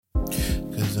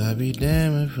Cause I be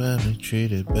damned if I be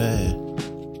treated bad.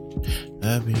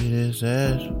 I beat his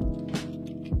ass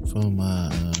for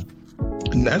my.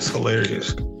 That's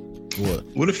hilarious. What?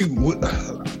 What if you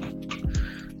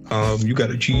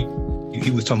got a G? He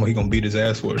was talking about he gonna beat his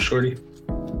ass for a shorty.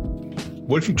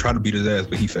 What if you try to beat his ass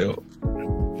but he failed?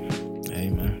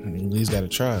 Hey man, at least gotta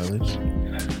try at least.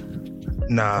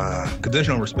 Nah, cause they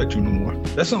don't respect you no more.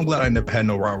 That's why I'm glad I never had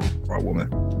no raw woman.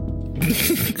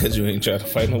 Cause you ain't trying to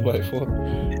fight nobody for it.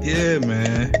 Yeah,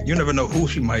 man. You never know who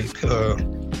she might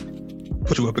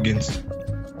put you up against.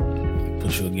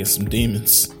 Put you against some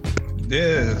demons.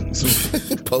 Yeah,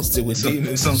 Posted with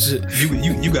demons.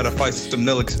 You gotta fight some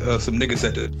niggas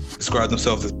that describe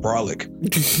themselves as brolic.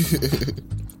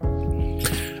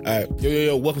 Alright,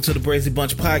 yo, welcome to the Brazy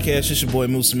Bunch podcast. It's your boy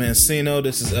Musa Mancino.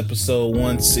 This is episode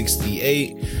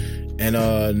 168. And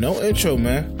no intro,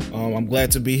 man. I'm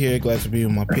glad to be here, glad to be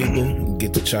with my people.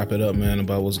 Get to chop it up, man,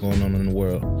 about what's going on in the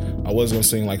world. I was gonna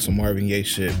sing like some Marvin Gaye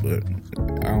shit, but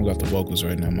I don't got the vocals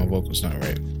right now. My vocals not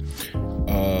right.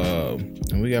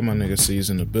 And we got my nigga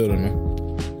C's in the building, man.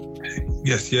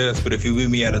 Yes. But if you leave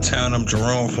me out of town, I'm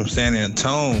Jerome from San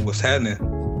Antonio. What's happening?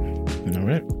 All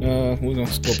right. We're gonna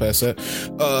go past that.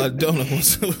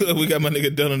 Donut, we got my nigga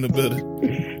Donut in the building.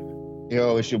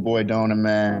 Yo, it's your boy Donut,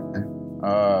 man.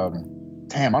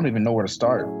 Damn, I don't even know where to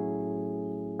start.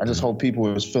 I just hope people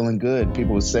was feeling good.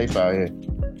 People was safe out here.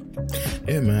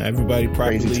 Yeah, man. Everybody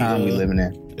properly. Crazy time we living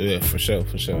in. Yeah, for sure.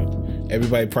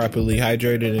 Everybody properly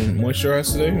hydrated and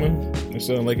moisturized today, man. It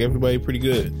sounds like everybody pretty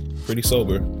good, pretty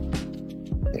sober.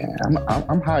 Yeah,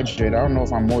 I'm hydrated. I don't know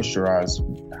if I'm moisturized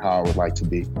how I would like to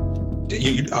be. So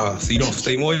you don't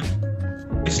stay moist?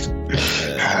 That's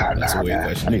a weird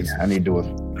question. I need to do it.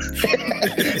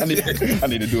 I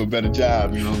need to do a better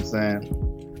job. You know what I'm saying?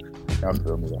 I'm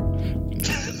feeling that.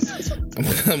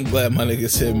 I'm glad my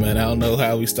niggas here, man. I don't know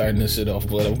how we starting this shit off,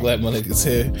 but I'm glad my niggas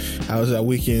here. How was our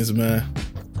weekends, man?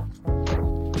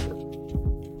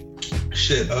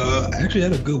 Shit, I actually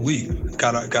had a good week.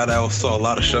 Got out, saw a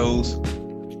lot of shows.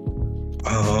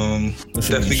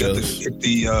 Definitely got to hit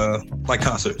the like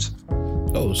concerts.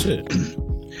 Oh shit.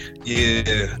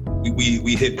 Yeah,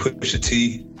 we hit Pusha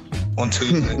T on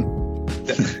Tuesday.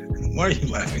 Why are you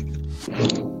laughing?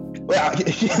 Well,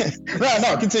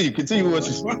 no, continue what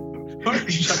you. Why are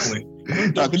you chuckling?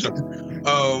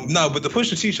 No, but the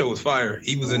Pusha T show was fire.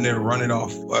 He was in there running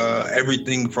off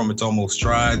everything from It's Almost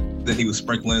Tried. Then he was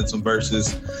sprinkling some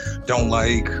verses. Don't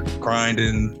Like,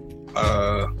 Grinding.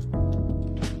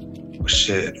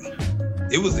 Shit.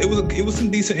 It was some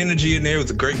decent energy in there. It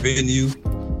was a great venue.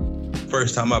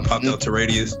 First time I popped out to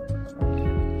Radius.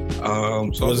 So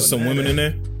was there some women in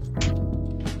there?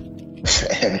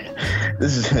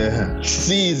 This is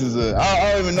C's is a.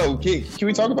 I don't even know. Can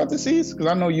we talk about the C's? Because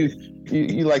I know you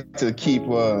like to keep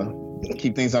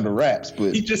things under wraps.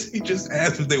 But he just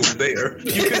asked if they were there.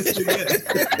 You could have said yes.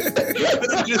 You could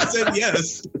have just said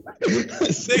yes.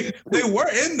 They were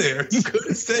in there. You could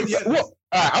have said yes. Well,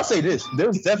 I'll say this: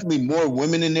 there's definitely more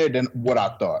women in there than what I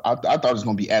thought. I thought it was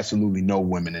going to be absolutely no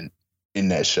women in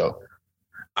that show.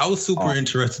 I was super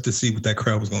interested to see what that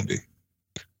crowd was going to be.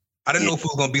 I didn't know if it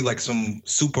was going to be like some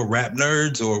super rap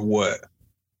nerds or what.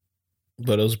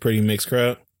 But it was a pretty mixed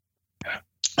crowd.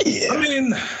 Yeah. I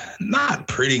mean, not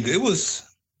pretty good. It was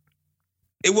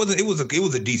a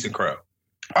decent crowd.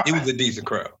 It was a decent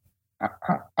crowd.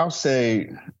 I'll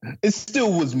say it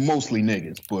still was mostly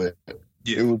niggas, but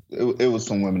yeah, it was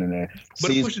some women in there. But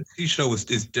the Pusha T show is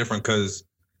different because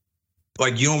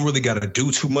like you don't really got to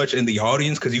do too much in the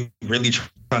audience because you really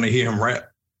trying to hear him rap.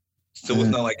 So it's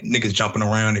not like niggas jumping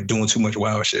around and doing too much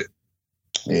wild shit.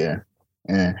 Yeah.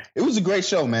 It was a great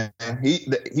show, man.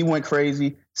 He went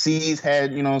crazy. C's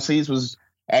was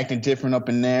acting different up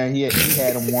in there. He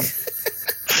had him one.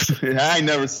 I ain't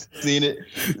never seen it.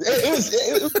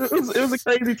 It was a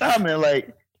crazy time, man.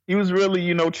 Like he was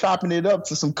really, chopping it up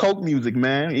to some coke music,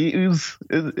 man. It was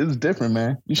different,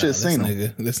 man. You should have seen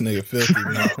him. This nigga filthy,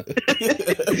 man.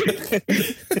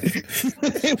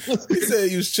 He said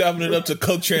he was chopping it up to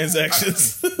coke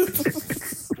transactions. Man,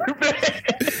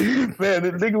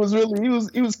 the nigga was really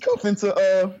he was cuffing to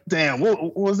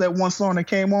what was that one song that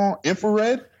came on?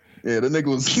 Infrared? Yeah, the nigga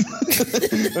was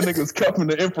cuffing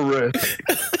the Infrared.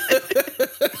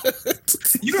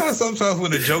 You know how sometimes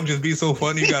when a joke just be so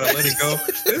funny, you gotta let it go.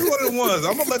 This is what it was.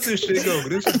 I'm gonna let this shit go, but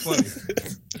this is funny.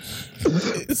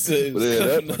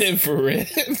 The Infrared.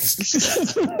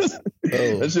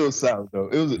 That shit was solid though.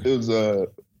 It was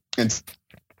and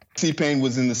T-Pain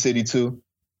was in the city too.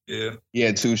 Yeah. He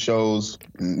had 2 shows.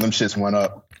 And them shits went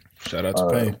up. Shout out to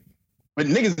Pain. But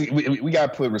niggas, we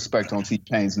gotta put respect on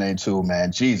T-Pain's name too,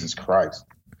 man. Jesus Christ.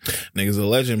 Niggas a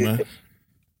legend, man.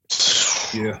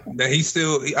 Yeah, that he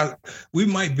still. We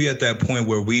might be at that point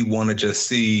where we want to just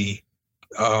see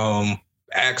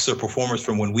acts or performers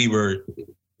from when we were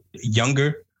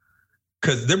younger,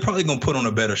 because they're probably gonna put on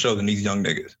a better show than these young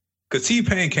niggas. Because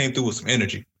T-Pain came through with some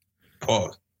energy.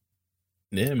 Pause.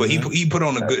 Yeah, but he put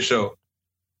on a good show.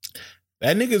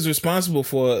 That nigga's responsible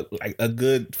for like a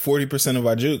good 40% of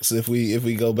our jukes if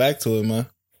we go back to it, man.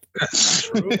 That's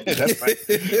true. That's right.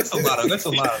 That's a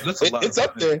lot. It's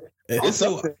up there. It's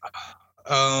Also, up there.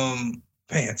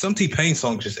 Man, some T-Pain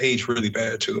songs just age really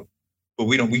bad too. But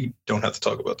we don't have to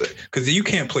talk about that because you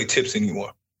can't play Tips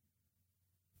anymore.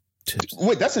 Tips.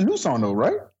 Wait, that's a new song though,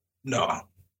 right? No.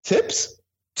 Tips?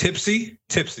 Tipsy.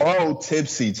 Oh,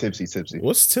 Tipsy.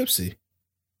 What's Tipsy?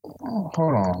 Oh,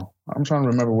 hold on. I'm trying to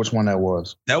remember which one that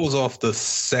was. That was off the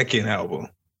second album.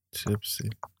 Tipsy.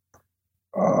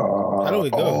 How do we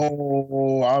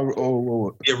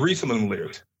go? Yeah, read some of them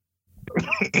lyrics.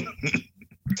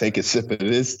 Take a sip of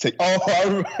this. Because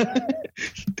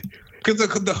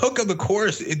the hook of the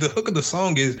chorus, the hook of the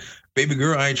song is, "Baby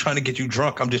girl, I ain't trying to get you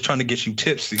drunk. I'm just trying to get you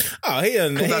tipsy." Oh, he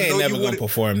ain't never gonna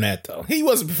perform that though. He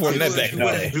wasn't performing that back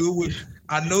then.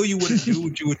 I know you wouldn't do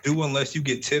what you would do unless you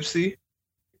get tipsy.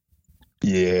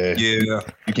 Yeah. You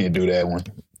can't do that one.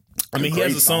 I mean, he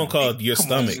has a song called "Your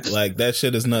Stomach." Like that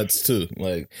shit is nuts too.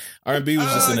 Like R&B was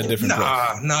just in a different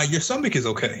place. Nah, Your Stomach is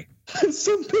okay.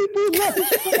 Some people like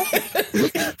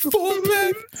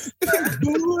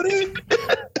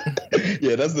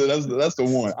Yeah, that's the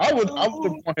one. I would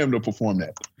want him to perform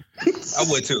that. I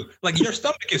would too. Like Your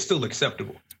Stomach is still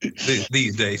acceptable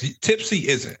these days. Tipsy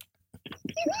isn't.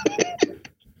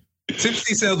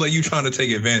 Tipsy sounds like you trying to take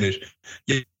advantage.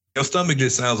 Your Stomach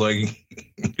just sounds like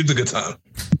it's a good time.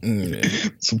 Yeah.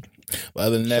 Well,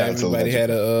 other than that, everybody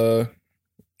had a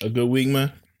good week,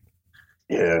 man.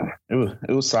 Yeah, it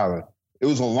was solid. It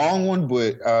was a long one,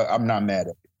 but I'm not mad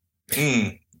at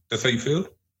it. That's how you feel?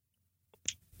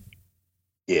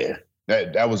 Yeah,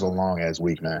 that was a long ass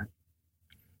week, man.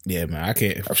 Yeah, man, I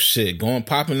can't going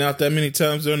popping out that many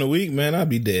times during the week, man. I'd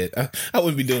be dead. I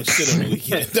wouldn't be doing shit on the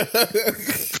weekend.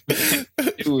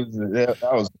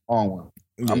 That was a long one.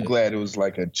 Yeah. I'm glad it was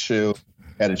like a chill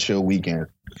weekend.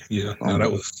 Yeah, no,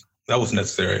 that was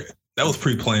necessary. That was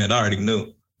pre-planned. I already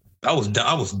knew. I was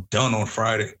done on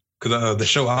Friday because the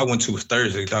show I went to was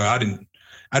Thursday. Dog, I didn't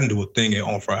do a thing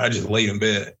on Friday. I just laid in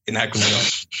bed and acted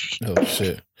like. Oh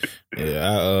shit!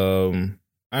 Yeah,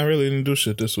 I really didn't do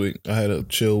shit this week. I had a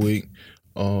chill week.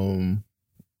 Kind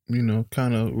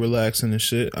of relaxing and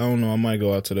shit. I don't know. I might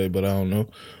go out today, but I don't know.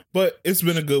 But it's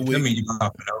been a good week. I mean, you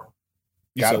popping out.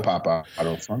 Gotta pop out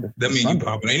on Sunday. That means you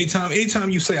popping. Anytime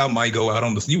you say I might go out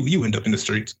on the, you end up in the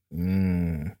streets.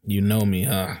 You know me,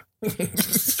 huh? I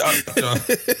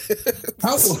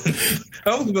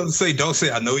was about to say, don't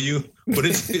say I know you, but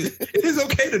it is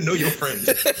okay to know your friends.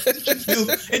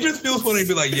 It just feels funny to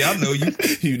be like, yeah, I know you.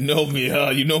 You know me,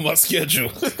 huh? You know my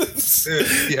schedule.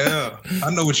 Yeah, I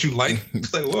know what you like.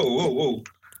 It's like, whoa,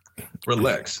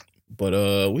 relax. But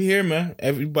we here, man.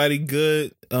 Everybody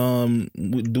good. Do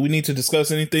we need to discuss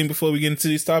anything before we get into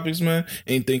these topics, man?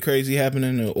 Anything crazy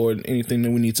happening or anything that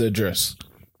we need to address?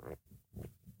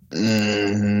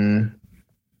 I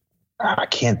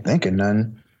can't think of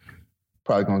none.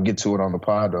 Probably gonna get to it on the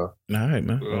pod though. All right,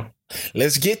 man. Well,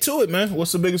 let's get to it, man.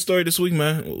 What's the biggest story this week,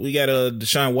 man? We got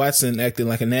Deshaun Watson acting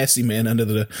like a nasty man under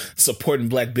the supporting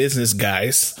black business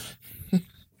guys.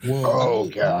 Well,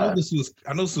 God. I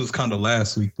know this was kind of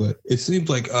last week, but it seems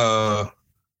like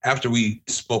after we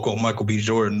spoke on Michael B.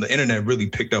 Jordan, the internet really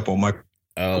picked up on Michael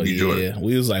B. Jordan. Yeah,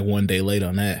 we was like one day late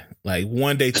on that. Like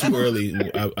one day too early.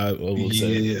 I will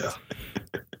say. Yeah.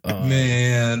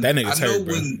 Man, that nigga's hurt,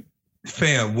 bro.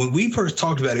 When we first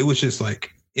talked about it, it was just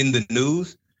like in the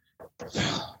news.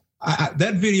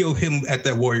 That video of him at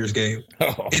that Warriors game,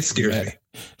 it scares me.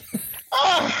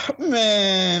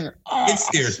 Man. It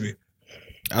scares me.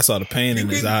 I saw the pain in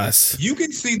his eyes. You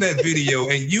can see that video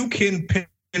and you can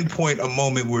pinpoint a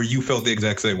moment where you felt the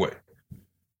exact same way.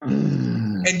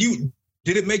 And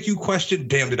did it make you question,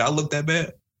 damn, did I look that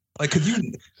bad? Like, could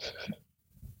you...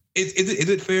 Is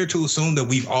it fair to assume that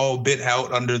we've all been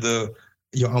out under the,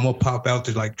 I'm gonna pop out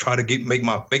to like try to make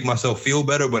myself feel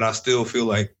better, but I still feel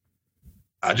like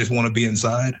I just want to be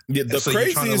inside. Yeah, the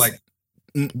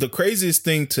craziest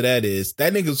thing to that is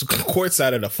that nigga's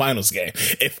courtside of the finals game.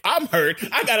 If I'm hurt,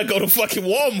 I gotta go to fucking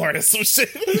Walmart or some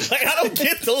shit. Like I don't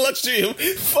get the luxury of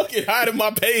fucking hiding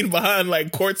my pain behind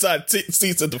like courtside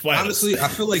seats at the finals. Honestly, I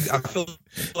feel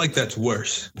like that's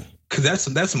worse because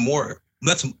that's more.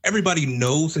 Everybody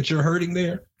knows that you're hurting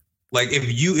there. Like if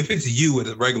it's you as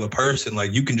a regular person,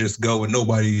 like you can just go and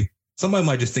somebody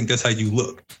might just think that's how you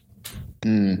look.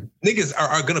 Niggas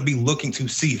are going to be looking to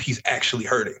see if he's actually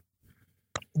hurting.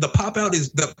 The pop out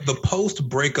is the post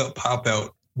breakup pop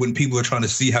out when people are trying to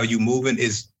see how you moving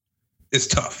is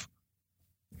tough.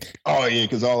 Oh yeah,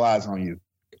 because all eyes on you.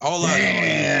 All eyes on you.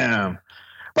 Damn.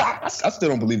 I still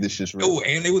don't believe this shit's real. Oh,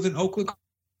 and they was in Oakland.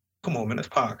 Come on, man, that's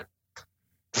Pac.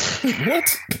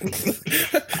 What?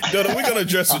 No, we're gonna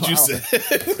address what you said.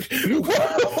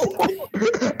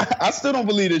 I still don't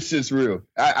believe this shit's real.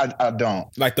 I don't.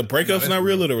 Like the breakup's not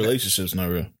real or the relationship's not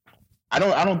real? I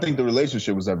don't think the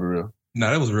relationship was ever real. No,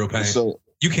 that was real pain. So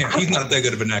you can't. He's not that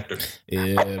good of an actor.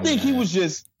 Yeah, I think he was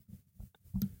just.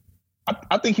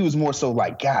 I think he was more so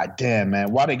like, God damn,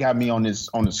 man, why they got me on the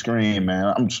screen,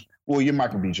 man? Well, you're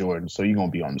Michael B. Jordan, so you're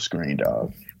gonna be on the screen,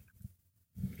 dog.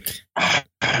 I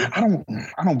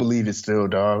don't believe it still,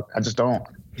 dog. I just don't.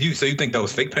 So you think that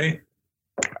was fake pain?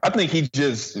 I think he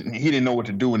didn't know what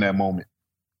to do in that moment.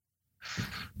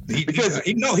 He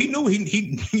knew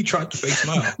he tried to fake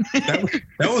smile.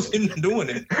 that was him doing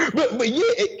it. But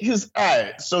yeah, because all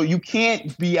right, so you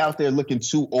can't be out there looking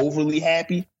too overly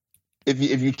happy if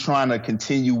you're trying to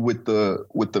continue with the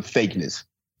fakeness.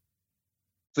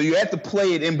 So you have to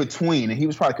play it in between, and he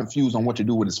was probably confused on what to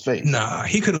do with his face. Nah,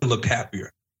 he could have looked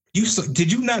happier. Did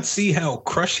you not see how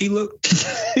crushed he looked?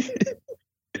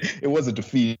 It was a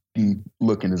defeating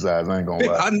look in his eyes. I ain't gonna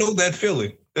lie. I know that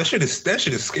feeling. That shit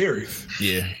is scary.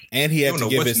 Yeah, and he had to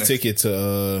give his ticket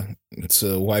to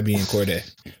YB and Corday.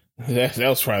 That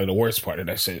was probably the worst part of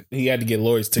that shit. He had to get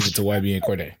Lori's ticket to YB and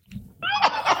Corday.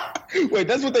 Wait,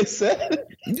 that's what they said?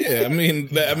 Yeah, I mean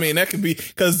that could be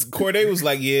because Corday was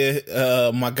like,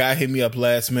 yeah, my guy hit me up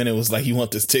last minute. Was like, you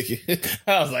want this ticket?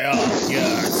 I was like, oh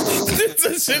god,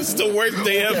 this shit's the worst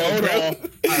day ever, bro.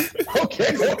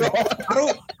 Okay, hold on.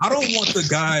 I don't want the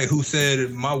guy who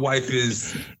said my wife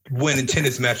is winning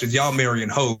tennis matches, y'all marrying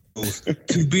hoes,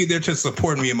 to be there to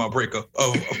support me in my breakup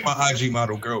of my IG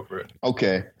model girlfriend.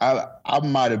 Okay, I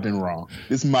might have been wrong.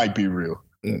 This might be real.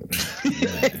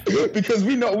 Because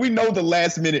we know the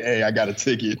last minute, hey, I got a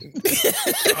ticket. We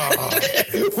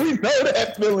know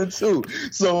that feeling too.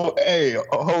 So hey,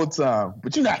 a whole time,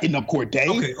 but you're not hitting up Corday.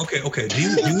 Okay.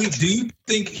 Do you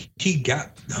think he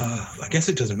got? I guess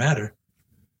it doesn't matter.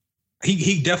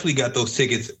 He definitely got those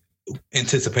tickets,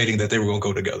 anticipating that they were going to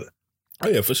go together. Oh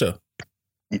yeah, for sure.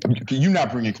 You're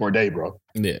not bringing Corday, bro.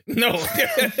 Yeah, no.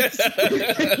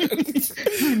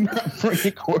 You're not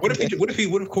bringing Corday. What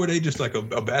if Corday just like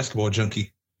a basketball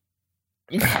junkie?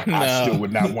 No. I still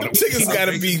would not want to. Tickets got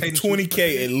to be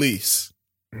 $20K at least.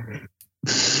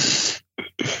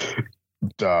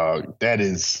 Dog, that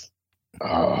is.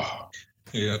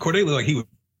 Yeah, Corday looked like he would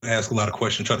ask a lot of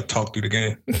questions, try to talk through the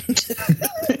game.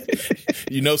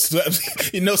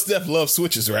 Steph loves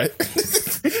switches, right? Like,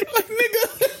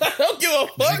 nigga, I don't give a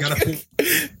fuck.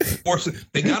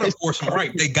 They gotta force him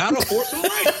right.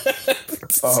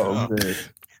 Oh man.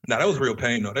 Nah, that was real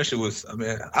pain though. That shit was. I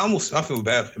mean, I feel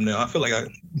bad for him now. I feel like I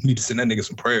need to send that nigga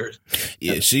some prayers.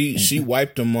 Yeah, she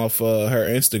wiped him off her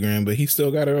Instagram, but he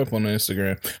still got her up on the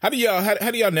Instagram. How do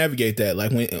y'all navigate that?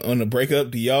 Like when on the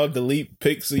breakup, do y'all delete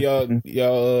pics of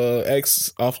y'all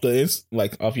ex off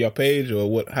off y'all page, or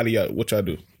what? What y'all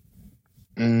do?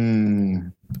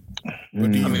 Or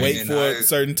do you wait for a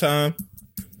certain time?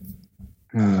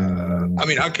 I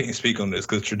mean, I can't speak on this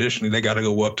because traditionally they got to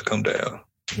go up to come down.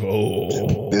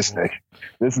 Oh, this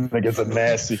nigga's a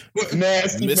nasty Mr.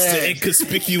 man.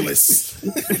 Inconspicuous.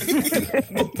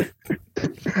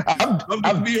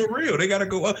 I'm being real. They got to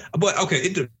go up. But okay,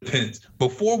 it depends.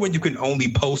 Before, when you can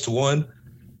only post one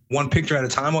picture at a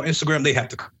time on Instagram, they have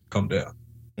to come down.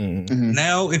 Mm-hmm.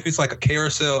 Now, if it's like a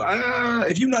carousel,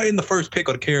 if you're not in the first pick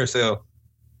of the carousel,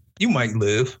 you might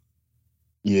live.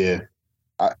 Yeah.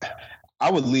 I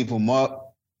would leave them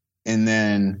up, and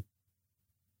then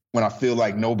when I feel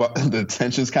like the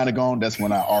attention's kind of gone, that's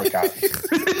when I archive.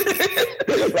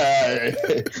 Right.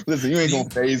 Listen, you ain't gonna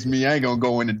faze me. I ain't gonna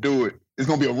go in and do it. It's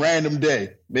gonna be a random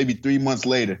day, maybe 3 months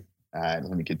later. All right,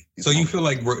 let me get. So you feel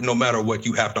like no matter what,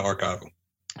 you have to archive them?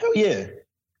 Oh yeah.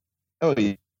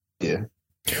 Yeah.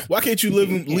 Why can't you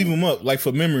leave them up like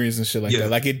for memories and shit like that?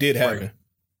 Like it did happen. Right.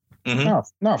 Mm-hmm.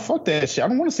 No, fuck that shit. I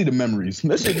don't want to see the memories.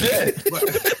 That shit dead.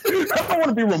 I don't want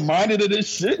to be reminded of this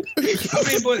shit. I mean,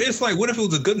 but it's like, what if it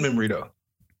was a good memory though?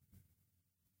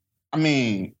 I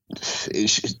mean,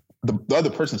 the other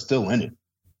person's still in it.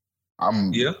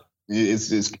 Yeah.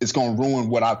 It's gonna ruin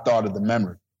what I thought of the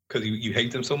memory. Because you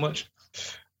hate them so much?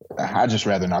 I'd just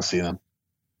rather not see them.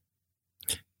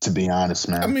 To be honest,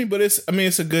 man. I mean,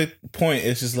 it's a good point.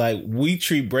 It's just like we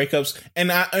treat breakups,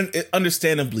 and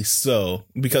understandably so,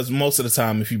 because most of the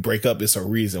time, if you break up, it's a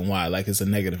reason why. Like it's a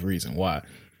negative reason why.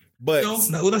 But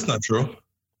no, that's not true.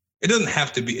 It doesn't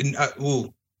have to be.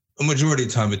 A majority of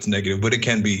the time it's negative, but it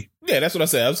can be. Yeah, that's what I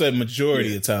said. I said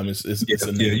majority of the time it's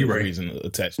a negative reason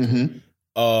attached to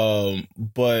it.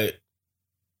 But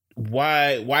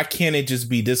why can't it just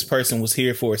be this person was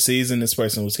here for a season, this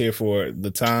person was here for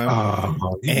the time,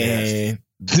 and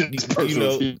they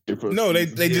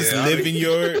just live in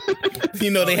your,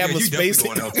 they have a space.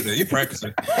 You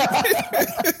practicing.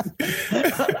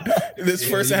 This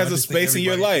person has a space in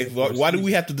your life. Why do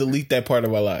we have to delete that part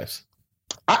of our lives?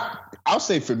 I'll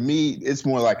say for me, it's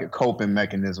more like a coping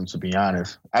mechanism. To be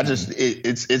honest, I just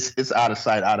it's out of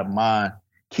sight, out of mind.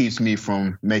 Keeps me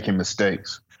from making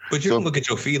mistakes. But you don't look at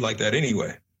your feed like that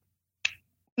anyway.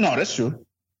 No, that's true.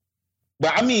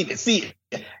 But I mean, see,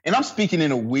 and I'm speaking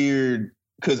in a weird,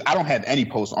 because I don't have any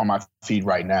posts on my feed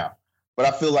right now. But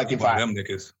I feel like them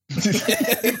niggas.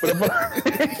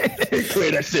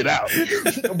 Clear that shit out.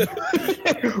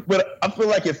 But I feel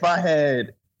like if I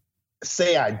had,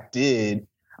 say I did,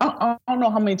 I don't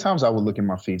know how many times I would look at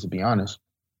my feed, to be honest.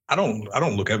 I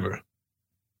don't look ever.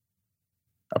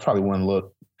 I probably wouldn't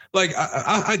look. Like,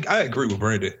 I agree with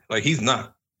Brandon. Like, he's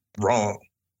not wrong.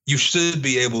 You should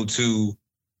be able to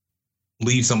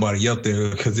leave somebody up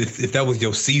there, because if that was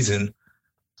your season,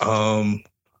 I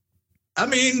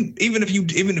mean, even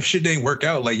if shit didn't work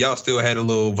out, like, y'all still had a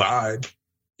little vibe.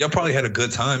 Y'all probably had a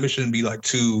good time. It shouldn't be like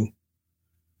too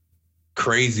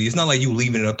crazy. It's not like you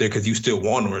leaving it up there because you still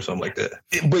want them or something like that.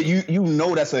 But you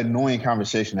know that's an annoying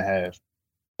conversation to have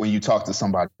when you talk to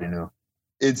somebody new.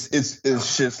 It's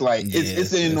just like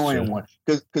it's an annoying one,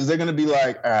 because they're gonna be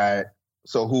like, all right,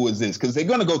 so who is this? Because they're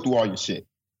gonna go through all your shit.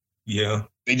 Yeah,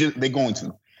 they're going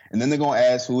to, and then they're gonna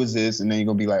ask who is this, and then you're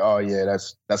gonna be like, oh yeah,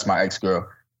 that's my ex girl.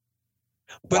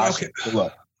 But okay,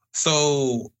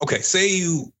 so okay, say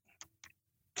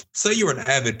you're an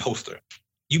avid poster.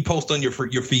 You post on your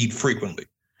feed frequently.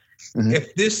 Mm-hmm.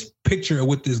 If this picture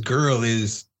with this girl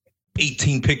is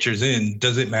 18 pictures in,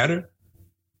 does it matter?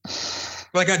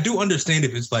 Like, I do understand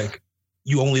if it's like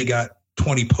you only got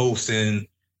 20 posts and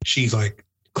she's like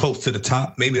close to the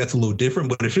top, maybe that's a little different.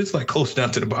 But if it's like close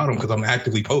down to the bottom because I'm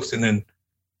actively posting, then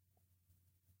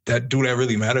that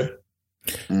really matter?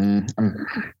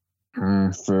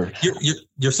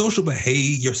 Your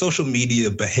social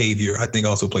media behavior, I think,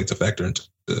 also plays a factor into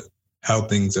how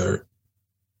things are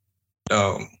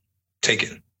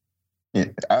taken. Yeah,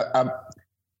 I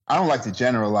don't like to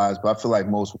generalize, but I feel like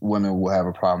most women will have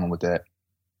a problem with that.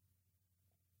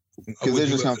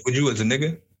 Would you as a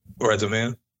nigga or as a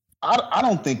man? I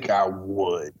don't think I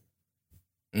would.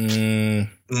 That's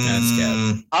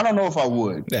I don't know if I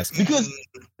would. Because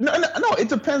no, it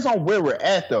depends on where we're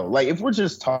at though. Like, if we're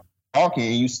just talking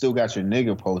and you still got your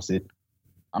nigga posted,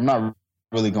 I'm not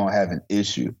really gonna have an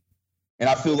issue. And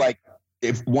I feel like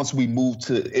if we move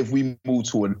to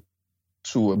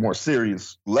a more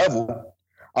serious level,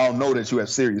 I'll know that you have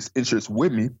serious interest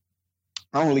with me.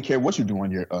 I don't really care what you do on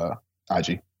your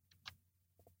IG.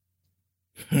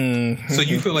 So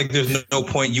you feel like there's no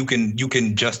point you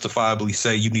can justifiably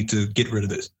say you need to get rid of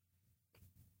this?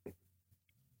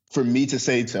 For me to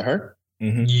say to her?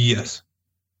 Mm-hmm. Yes.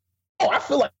 Oh, I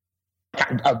feel like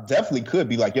I definitely could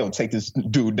be like, yo, take this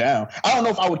dude down. I don't know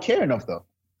if I would care enough though.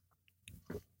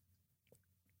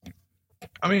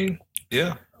 I mean,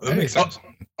 yeah, that makes sense.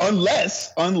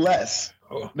 Unless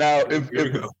now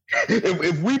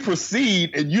if we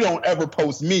proceed and you don't ever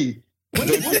post me, when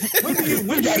do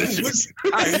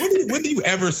you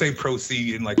ever say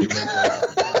proceed in like your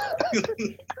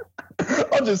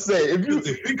I'll just say if you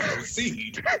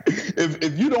proceed,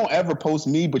 if you don't ever post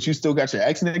me, but you still got your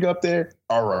ex nigga up there,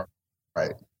 all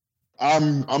right.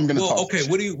 I'm gonna. Well, okay.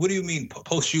 What do you mean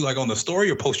post you like on the story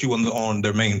or post you on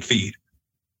their main feed?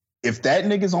 If that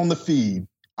nigga's on the feed,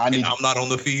 I'm not on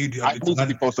the feed. I need to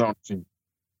be posted on the feed.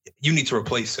 You need to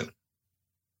replace him.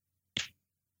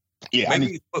 Yeah,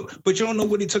 but you don't know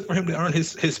what he took for him to earn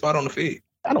his spot on the feed.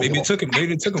 Maybe it took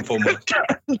him 4 months.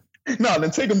 No, then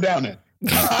take him down then.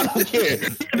 I don't care. You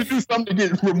gotta do something to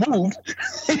get removed.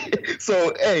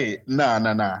 So, hey,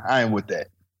 nah. I ain't with that.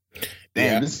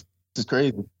 Damn, this is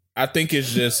crazy. I think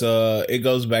it's just it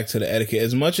goes back to the etiquette.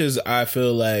 As much as I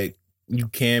feel like you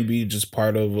can be just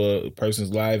part of a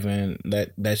person's life and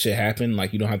that shit happen,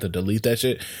 like you don't have to delete that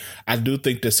shit. I do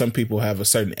think that some people have a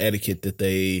certain etiquette that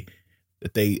they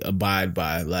abide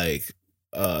by. Like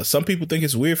some people think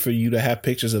it's weird for you to have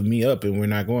pictures of me up and we're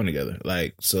not going together.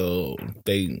 Like, so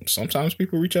sometimes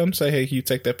people reach out and say, hey, can you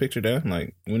take that picture down?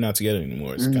 Like, we're not together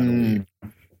anymore. It's kind of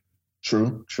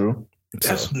weird. True.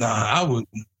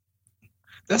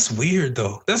 That's weird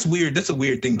though. That's weird. That's a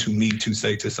weird thing to me to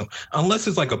say to some, unless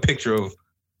it's like a picture of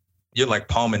you're like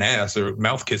palming ass or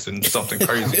mouth kissing something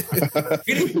crazy.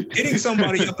 hitting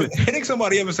somebody up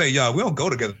and say, "Yo, we don't go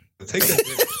together. Take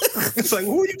that." It's like,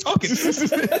 who are you talking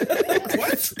to?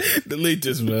 What? Delete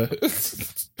this, man.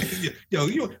 Yo,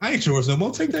 I ain't yours no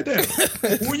more. Take that down.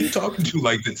 Who are you talking to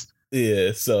like this?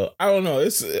 Yeah, so I don't know.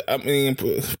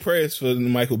 Prayers for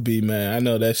Michael B, man. I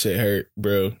know that shit hurt,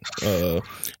 bro.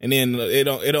 And then it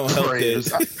don't help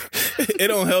that it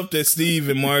don't help that Steve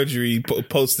and Marjorie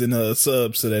posting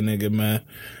subs to that nigga, man.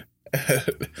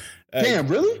 Damn,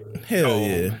 really? Hell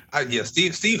yeah.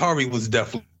 Steve Harvey was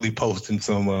definitely posting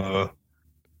some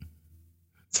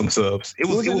subs. It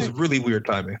was really weird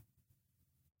timing.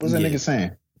 What was that nigga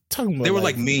saying? Talking about they were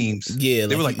like memes. Yeah,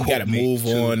 they were like you gotta move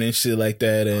on and shit like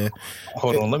that. And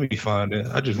hold on, let me find it.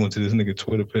 I just went to this nigga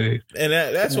Twitter page, and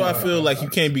that's why I feel like you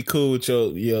can't be cool with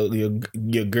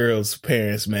your girl's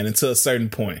parents, man, until a certain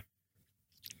point.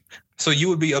 So you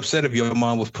would be upset if your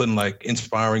mom was putting like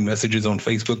inspiring messages on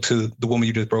Facebook to the woman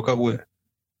you just broke up with?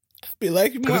 I'd be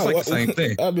like, it's like the same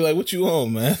thing. I'd be like, what you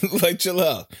on, man? Like, chill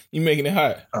out. You making it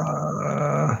hot.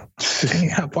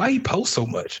 Why you post so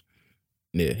much?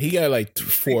 Yeah, he got like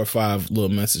 4 or 5 little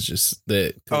messages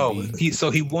that.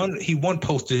 He one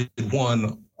posted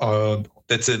one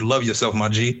that said "Love yourself, my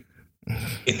G," and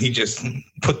he just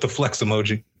put the flex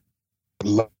emoji.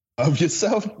 Love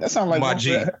yourself? That sounds like my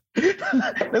G.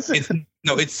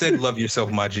 It said "Love yourself,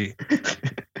 my G."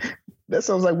 That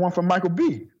sounds like one from Michael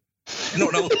B. No,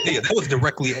 that was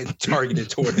directly targeted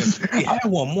toward him. He had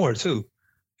one more too.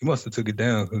 He must have took it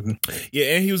down.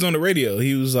 Yeah, and he was on the radio.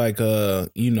 He was like, I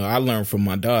learned from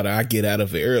my daughter. I get out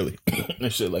of it early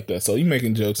and shit like that. So he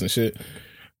making jokes and shit.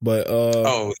 But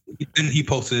then he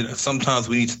posted, "Sometimes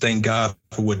we need to thank God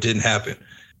for what didn't happen,"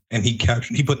 and he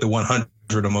put the 100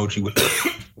 emoji with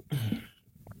it.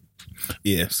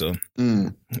 Yeah, so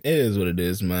it is what it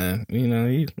is, man. You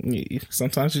know,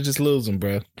 sometimes you just lose him,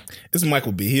 bro. It's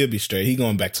Michael B. He'll be straight. He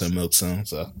going back to the milk soon,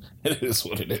 so it is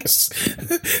what it is.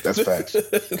 That's facts.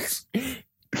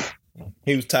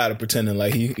 He was tired of pretending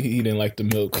like he didn't like the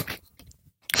milk.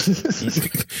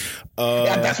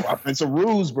 That's why it's a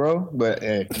ruse, bro. But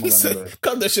hey,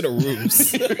 call that shit a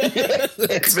ruse. This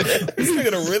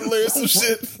nigga a Riddler or some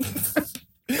shit.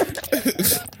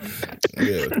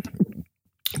 Yeah.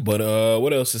 But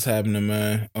what else is happening,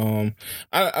 man?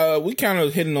 We kind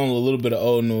of hitting on a little bit of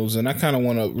old news, and I kind of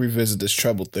want to revisit this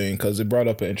trouble thing because it brought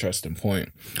up an interesting point.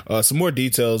 Some more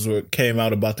details came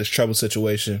out about this trouble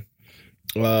situation.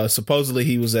 Supposedly,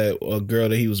 he was at a girl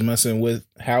that he was messing with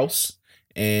house,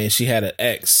 and she had an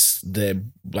ex that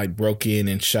like broke in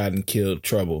and shot and killed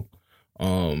Trouble.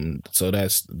 So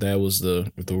that was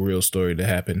the real story that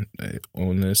happened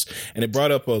on this, and it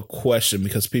brought up a question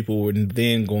because people were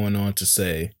then going on to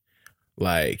say,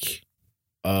 like,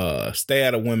 stay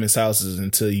out of women's houses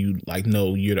until you like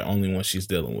know you're the only one she's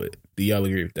dealing with. Do y'all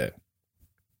agree with that?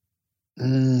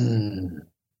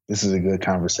 This is a good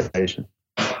conversation.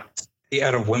 Stay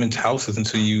out of women's houses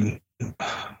until you.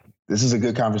 This is a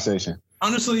good conversation.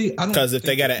 Honestly, I don't. Because if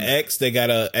they got an ex, they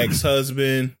got an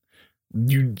ex-husband.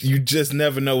 You just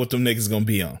never know what them niggas gonna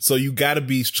be on. So you gotta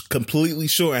be completely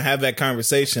sure and have that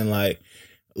conversation like,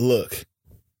 look,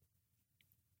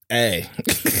 hey,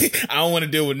 I don't want to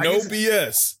deal with no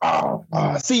BS.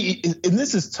 See, and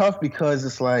this is tough because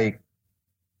it's like,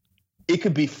 it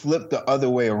could be flipped the other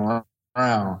way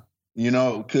around, you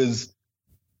know, because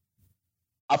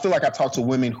I feel like I talk to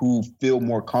women who feel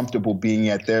more comfortable being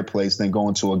at their place than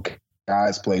going to a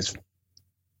guy's place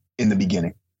in the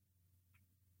beginning.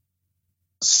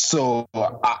 So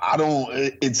I don't.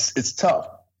 It's tough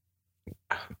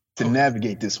to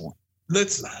navigate this one.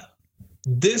 This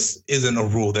isn't a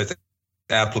rule that's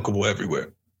applicable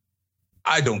everywhere.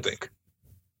 I don't think.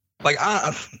 Like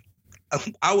I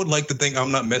would like to think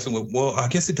I'm not messing with. Well, I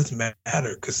guess it doesn't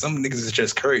matter because some niggas is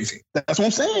just crazy. That's what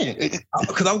I'm saying.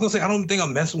 Because I was gonna say I don't think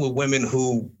I'm messing with women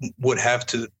who would have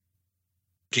to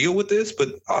deal with this, but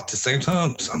at the same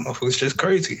time, some of it's just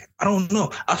crazy. I don't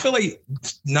know. I feel like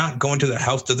not going to their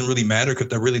house doesn't really matter because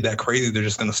they're really that crazy. They're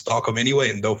just gonna stalk them anyway,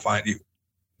 and they'll find you.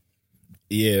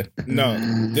 Yeah, no,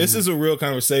 this is a real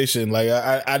conversation. Like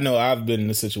I know I've been in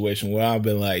a situation where I've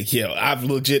been like, yo, I've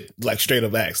legit like straight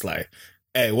up asked like,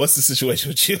 hey, what's the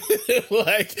situation with you?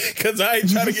 Like, because I ain't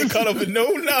trying to get caught up in no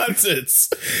nonsense.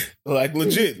 Like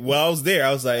legit, while I was there,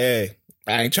 I was like, hey,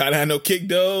 I ain't trying to have no kick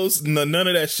those, none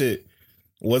of that shit.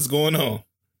 What's going on?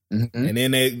 Mm-hmm. And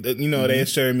then they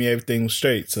assured me everything was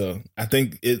straight. So I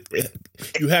think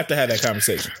you have to have that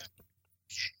conversation.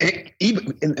 And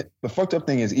the fucked up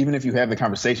thing is, even if you have the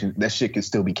conversation, that shit can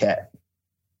still be cat.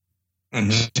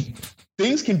 Mm-hmm.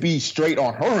 Things can be straight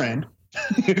on her end,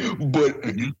 But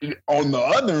on the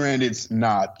other end, it's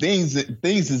things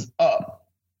is up.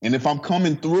 And if I'm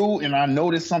coming through and I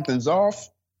notice something's off,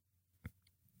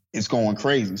 it's going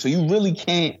crazy. So you really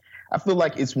can't. I feel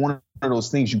like it's one of those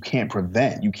things you can't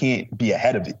prevent. You can't be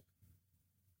ahead of it,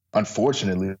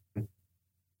 unfortunately,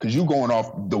 because you going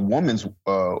off the woman's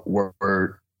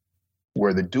word,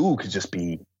 where the dude could just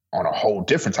be on a whole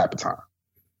different type of time.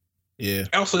 Yeah.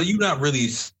 Also, you're not really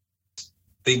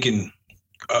thinking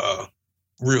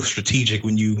real strategic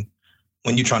when you're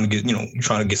trying to get you're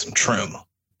trying to get some trim.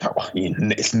 Oh,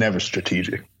 it's never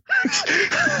strategic.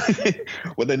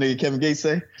 What that nigga Kevin Gates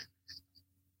say?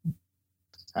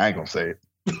 I ain't gonna say it.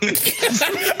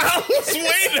 I was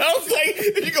waiting. I was like,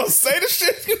 "Are you gonna say the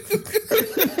shit?"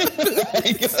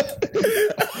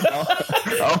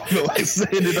 I don't feel like saying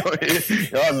it on here.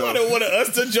 Y'all know. I don't want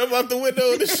us to jump out the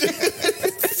window of the shit.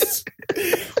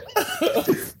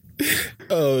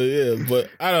 Oh yeah, but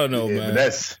I don't know, man.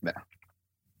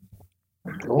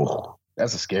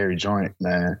 That's a scary joint,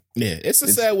 man. Yeah, it's a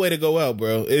sad way to go out,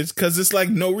 bro. It's because it's like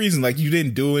no reason. Like you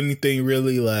didn't do anything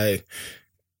really. Like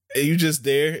you just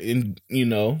there and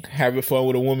having fun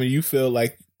with a woman you feel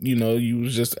like you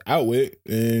was just out with,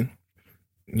 and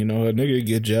a nigga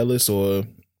get jealous and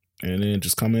then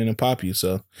just come in and pop you.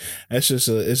 So that's just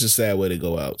it's a sad way to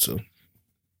go out. So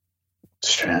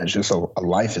it's just a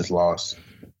life is lost.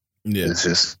 Yeah, it's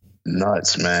just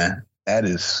nuts, man. That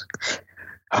is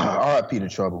R.I.P. to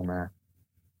Trouble, man.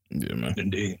 Yeah, man.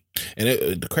 Indeed. And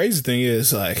the crazy thing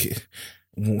is, like,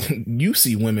 you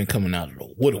see women coming out of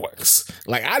the woodworks.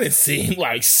 Like, I didn't see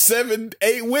like 7,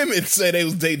 8 women say they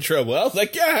was dating Trouble. I was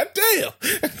like, God damn,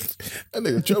 that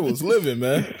nigga Trouble was living,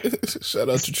 man. Shout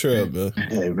out to Trouble, man.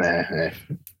 Hey, man.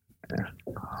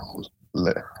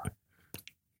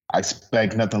 I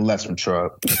expect nothing less from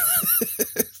Trouble.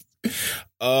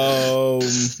 We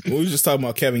was just talking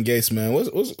about Kevin Gates, man. What's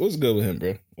good with him,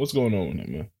 bro? What's going on with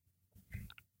him, man?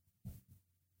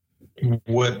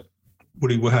 What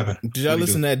happened? Did y'all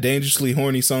listen to that dangerously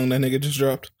horny song that nigga just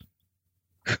dropped?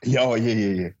 Yo,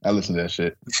 yeah. I listened to that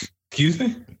shit. Excuse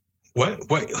me? What?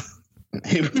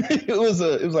 It was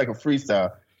like a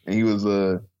freestyle, and he was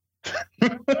hey,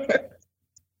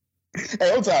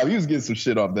 on time, he was getting some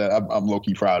shit off that I'm low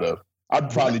key proud of. I'd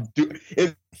probably do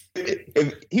if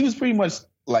he was pretty much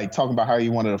like talking about how he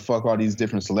wanted to fuck all these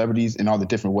different celebrities and all the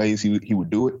different ways he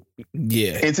would do it.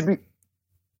 Yeah,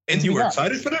 and you were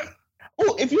excited for that?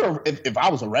 Well, if I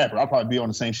was a rapper, I'd probably be on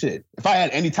the same shit. If I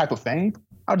had any type of fame,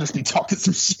 I'd just be talking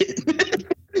some shit.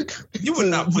 You would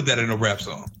not put that in a rap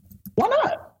song. Why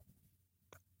not?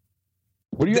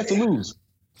 What do you have to lose?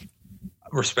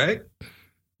 Respect.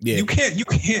 Yeah. You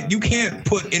can't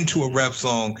put into a rap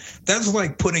song. That's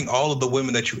like putting all of the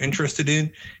women that you're interested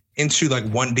in into like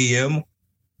one DM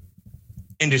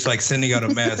and just like sending out a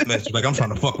mass message like, I'm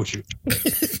trying to fuck with you.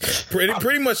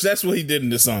 Pretty much that's what he did in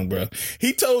the song, bro.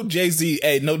 He told Jay-Z,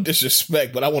 hey, no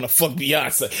disrespect, but I want to fuck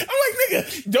Beyonce. I'm like,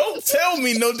 nigga, don't tell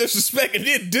me no disrespect and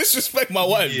then disrespect my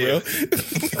wife, bro.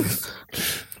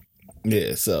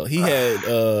 Yeah, so he had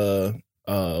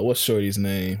what's Shorty's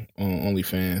name on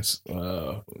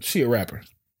OnlyFans? She a rapper.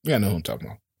 You gotta know who I'm talking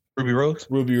about. Ruby Rose?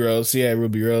 Ruby Rose. Yeah,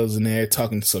 Ruby Rose in there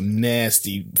talking some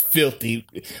nasty, filthy.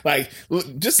 Like,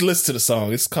 just listen to the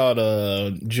song. It's called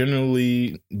General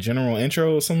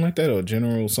Intro or something like that, or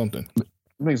General something. I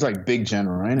think it's like Big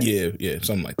General, ain't it? Yeah,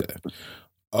 something like that.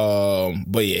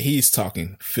 But yeah, he's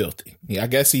talking filthy. Yeah, I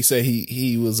guess he said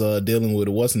he was dealing with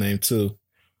what's name too.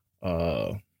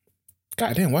 God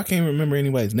damn, why can't I remember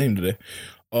anybody's name today?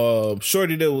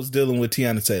 Shorty that was dealing with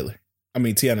Tiana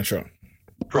Trump.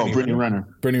 Brittany Renner.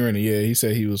 Brittany Renner, yeah. He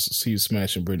said he was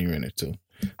smashing Brittany Renner too.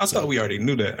 I thought we already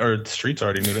knew that, or the streets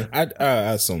already knew that.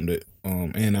 I assumed it.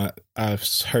 And I've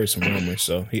heard some rumors,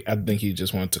 so I think he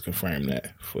just wanted to confirm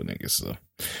that for niggas. So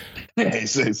hey,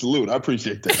 salute. I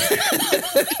appreciate that.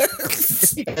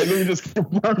 Hey, let me just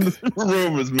confirm the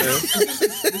rumors, man.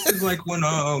 This is like when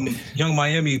Young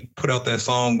Miami put out that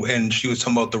song and she was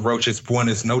talking about the roaches.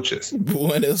 Buenas noches.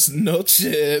 Buenas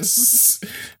noches.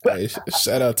 Hey,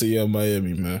 shout out to Young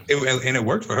Miami, man. And it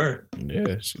worked for her.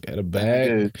 Yeah, she got a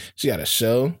bag. She got a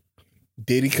show.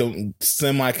 Diddy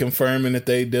semi-confirming that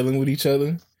they dealing with each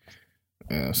other.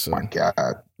 So, my God.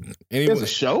 Anyway, there's a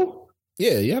show?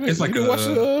 Yeah. It's like you watch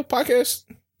the podcast?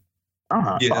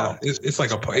 Yeah, it's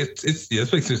like it's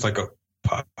basically like a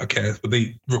podcast, but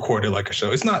they record it like a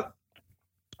show. It's not.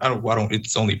 I don't.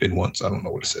 It's only been once. I don't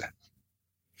know what to say.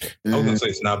 I was gonna say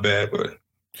it's not bad, but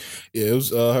Yeah, it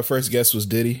was her first guest was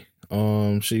Diddy.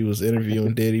 She was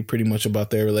interviewing Diddy pretty much about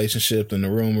their relationship and the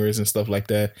rumors and stuff like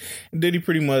that. And Diddy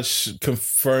pretty much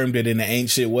confirmed it in an ain't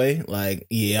shit way. Like,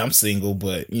 yeah, I'm single,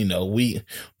 but you know, we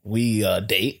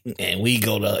date and we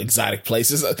go to exotic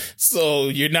places. So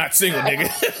you're not single, nigga.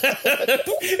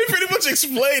 He pretty much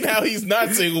explained how he's not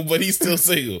single, but he's still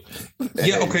single.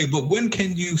 Yeah, okay, but when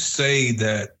can you say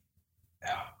that?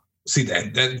 See,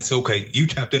 that's okay. You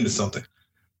tapped into something.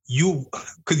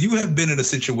 Because you have been in a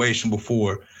situation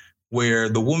before where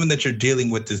the woman that you're dealing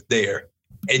with is there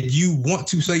and you want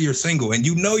to say you're single and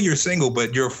you know you're single,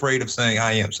 but you're afraid of saying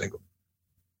I am single.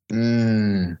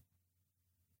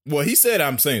 Well, he said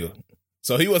I'm single,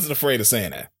 so he wasn't afraid of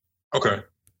saying that. Okay.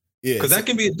 Yeah. Because that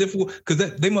can be a difficult, because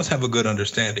they must have a good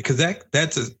understanding, because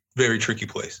that's a very tricky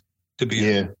place to be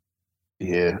in.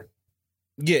 Yeah.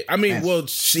 Yeah, I mean, well,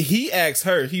 he asked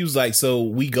her, he was like, so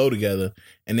we go together.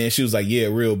 And then she was like, yeah,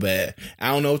 real bad. I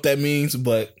don't know what that means,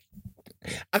 but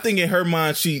I think in her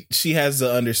mind, she has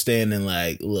the understanding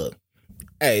like, look,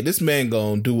 hey, this man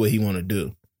gonna do what he want to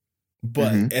do.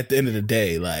 But at the end of the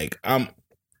day, like, I'm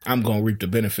gonna reap the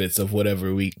benefits of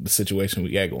whatever the situation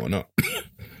we got going on.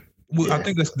 Well, yeah. I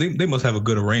think they must have a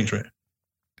good arrangement.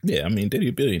 Yeah, I mean, Diddy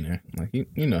a billionaire. Like,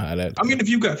 you know how that. I mean, if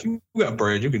you got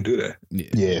bread, you can do that.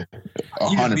 Yeah.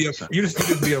 You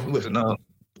just be able to listen.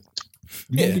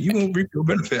 You gonna reap your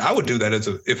benefit. I would do that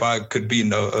if I could be in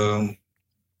the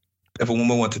if a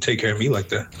woman wanted to take care of me like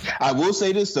that. I will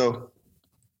say this though,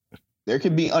 there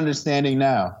could be understanding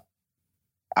now.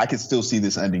 I could still see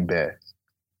this ending bad.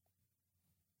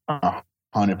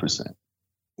 100%.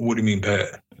 What do you mean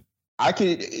bad?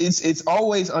 It's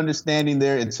always understanding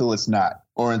there until it's not,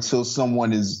 or until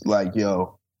someone is like,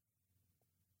 yo,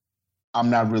 I'm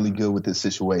not really good with this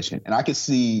situation. And I could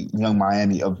see Young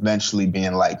Miami eventually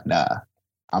being like, nah,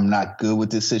 I'm not good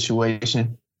with this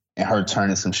situation, and her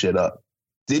turning some shit up.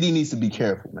 Diddy needs to be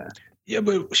careful, man. Yeah,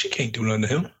 but she can't do nothing to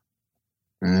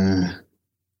him.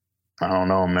 I don't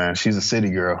know, man. She's a city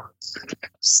girl.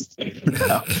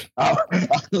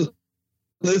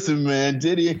 Listen, man,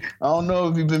 Diddy, I don't know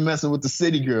if you've been messing with the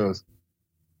city girls.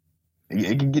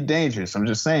 It can get dangerous. I'm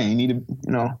just saying, you need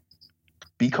to,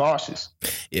 be cautious.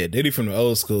 Yeah, Diddy from the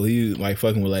old school, he like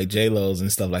fucking with like J-Lo's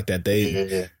and stuff like that.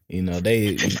 They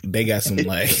got some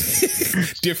like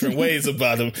different ways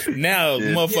about them. Now,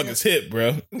 motherfuckers hit,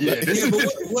 bro.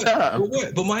 Yeah,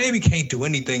 but Miami can't do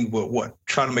anything but what?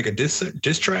 Try to make a diss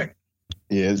track?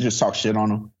 Yeah, just talk shit on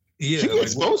them. Yeah, she can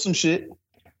expose some shit.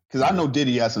 Because I know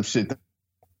Diddy has some shit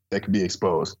that could be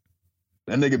exposed.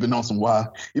 That nigga been on some wild.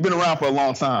 He been around for a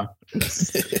long time,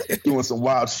 doing some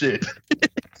wild shit.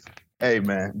 Hey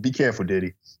man, be careful,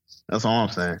 Diddy. That's all I'm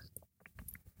saying.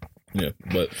 Yeah,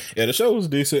 but yeah, the show was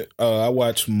decent. I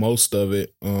watched most of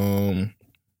it.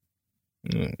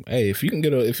 Hey, if you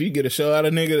get a show out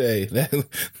of nigga,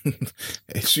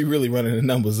 hey, she really running the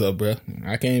numbers up, bro.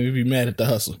 I can't even be mad at the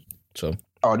hustle. So,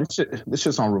 this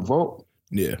shit's on Revolt.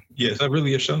 Yeah. Yeah, is that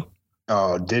really a show?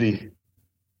 Oh, Diddy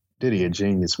a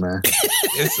genius, man.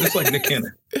 it's like Nick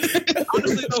Cannon.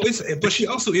 Honestly, no, but she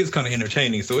also is kind of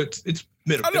entertaining, so it's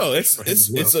middle. I know it's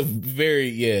a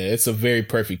very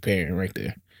perfect pairing right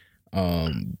there.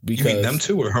 Because you mean them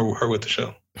two or her with the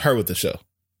show? Her with the show.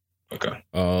 Okay.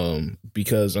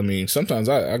 Because I mean, sometimes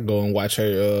I go and watch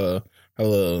her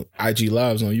little IG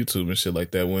lives on YouTube and shit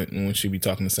like that when she be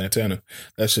talking to Santana.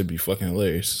 That should be fucking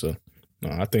hilarious. So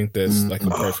no, I think that's like a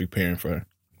perfect pairing for her.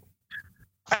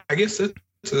 I guess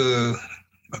it's a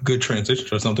good transition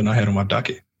to something I had on my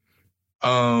docket.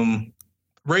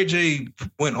 Ray J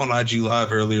went on IG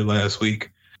Live earlier last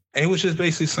week, and he was just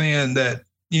basically saying that,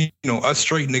 us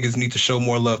straight niggas need to show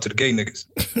more love to the gay niggas.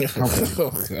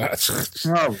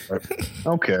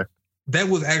 Okay. That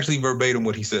was actually verbatim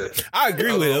what he said. I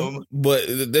agree with him, but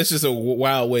that's just a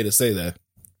wild way to say that.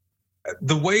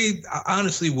 The way I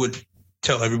honestly would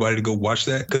tell everybody to go watch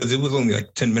that, because it was only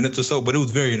like 10 minutes or so, but it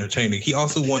was very entertaining. He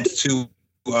also wants to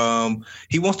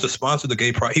sponsor the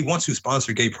gay pride. He wants to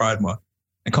sponsor Gay Pride Month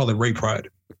and call it Ray Pride.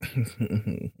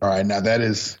 All right, now that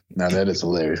is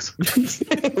hilarious.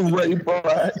 Ray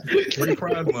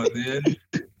Pride Month, man.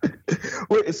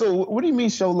 Wait, so what do you mean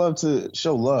show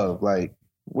love? Like,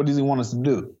 what does he want us to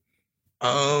do?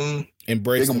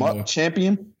 Embrace him up,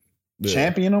 champion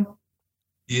him.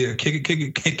 Yeah, kick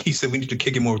it. He said we need to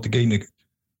kick it more with the gay nigga.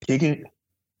 Kick it.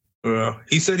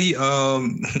 He said he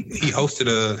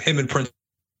hosted him and Prince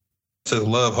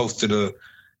Love hosted a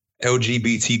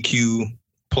LGBTQ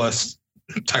plus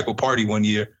type of party one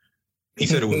year. He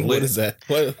said it was lit. What is that?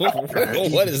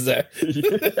 What is that?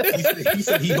 He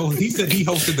said he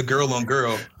hosted the girl on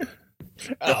girl.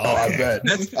 I bet.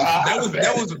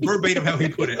 That was verbatim how he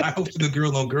put it. I hosted the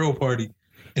girl on girl party,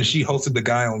 and she hosted the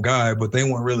guy on guy, but they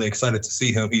weren't really excited to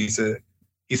see him. He said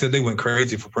they went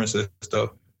crazy for princess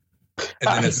stuff. And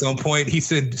then at some point, he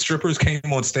said strippers came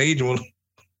on stage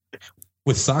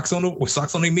with socks on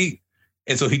their meat,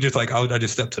 and so he just like I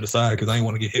just stepped to the side because I didn't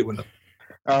want to get hit with them.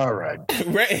 All right.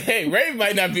 Ray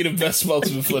might not be the best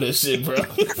spokesman for this shit, bro.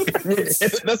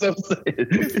 That's what I'm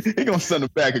saying. He gonna send him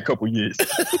back a couple years.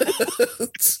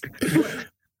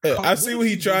 I see what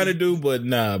he's trying to do, but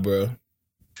nah, bro.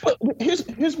 But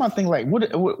here's my thing. Like,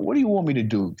 what do you want me to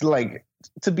do? Like,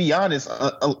 to be honest,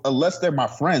 unless they're my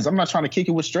friends, I'm not trying to kick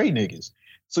it with straight niggas.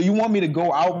 So you want me to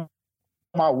go out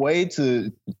my way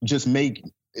to just make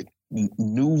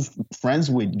new friends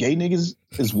with gay niggas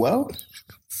as well?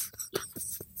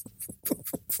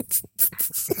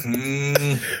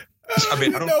 I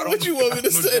mean, I don't know what you want me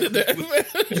to say to that, man.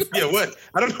 Yeah, what?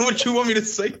 I don't know what you want me to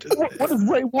say to that. What does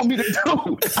Ray want me to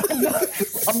do?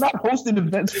 I'm not hosting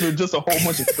events for just a whole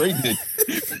bunch of straight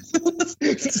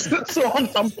niggas. So I'm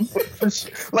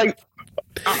like,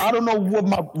 I don't know what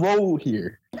my role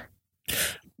here.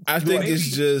 I think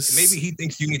it's just maybe he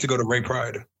thinks you need to go to Ray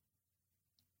Pride.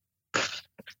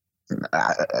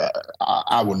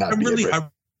 I would not. I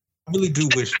really do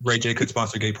wish Ray J could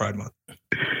sponsor Gay Pride Month.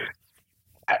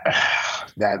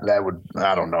 That would,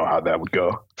 I don't know how that would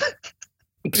go.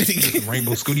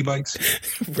 Rainbow Scooty bikes.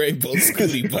 Rainbow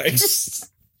Scooty bikes.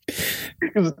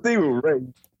 Because the thing with Ray,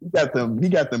 he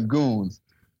got them goons.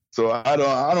 So I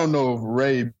don't know if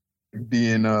Ray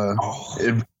being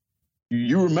if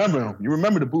you remember him. You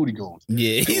remember the booty goons.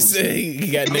 Yeah, he said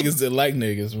he got niggas that like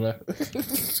niggas, bro.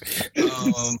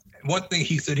 One thing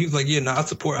he said, he was like, yeah, no, I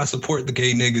support the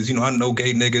gay niggas. You know, I know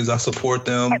gay niggas. I support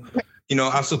them. You know,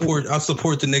 I support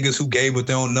the niggas who gay, but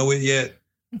they don't know it yet.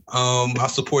 I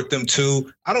support them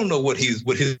too. I don't know what his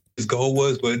goal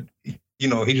was, but you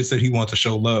know, he just said he wants to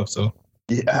show love. So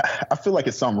yeah, I feel like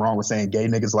it's something wrong with saying gay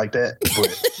niggas like that. But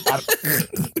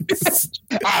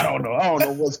I don't know. I don't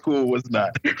know what's cool, what's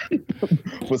not.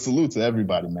 But salute to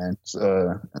everybody, man,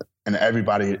 and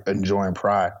everybody enjoying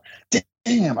Pride.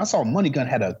 Damn, I saw Money Gun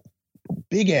had a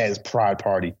big ass Pride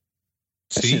party.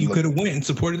 See, you could have went and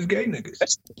supported the gay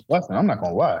niggas. I'm not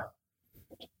gonna lie.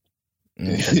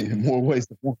 More ways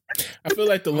than one. I feel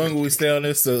like the longer we stay on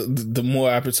this, the more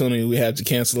opportunity we have to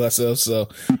cancel ourselves. So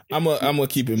I'm gonna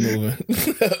keep it moving.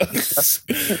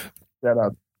 Shout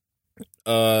out.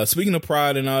 Speaking of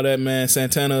Pride and all that, man,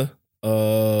 Santana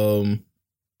had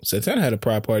a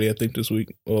Pride party, I think, this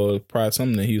week, or Pride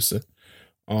something in Houston.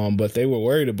 But they were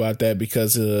worried about that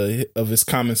because of his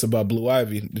comments about Blue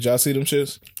Ivy. Did y'all see them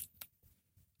shits?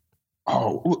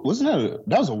 Oh, wasn't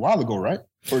that was a while ago, right?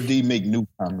 Or did he make new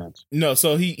comments? No,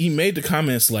 so he made the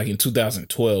comments like in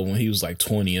 2012 when he was like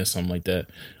 20 or something like that.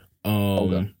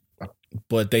 Okay.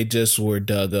 But they just were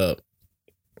dug up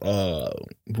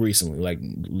recently, like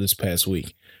this past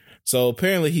week. So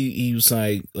apparently he was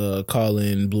like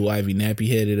calling Blue Ivy nappy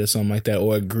headed or something like that,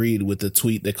 or agreed with the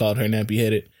tweet that called her nappy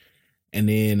headed, and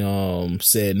then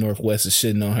said Northwest is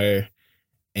shitting on her,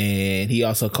 and he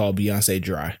also called Beyonce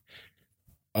dry.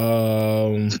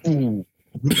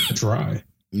 Dry.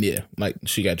 Yeah, like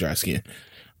she got dry skin.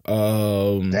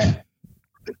 I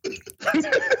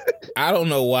don't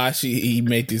know why he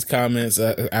made these comments.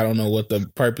 I don't know what the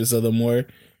purpose of them were,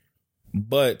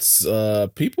 but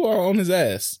people are on his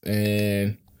ass,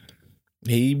 and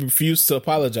he refused to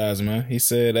apologize, man. He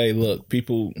said, "Hey, look,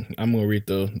 people, I'm gonna read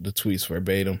the tweets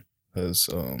verbatim because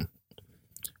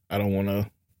I don't want to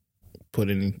put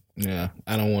any. Yeah,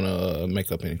 I don't want to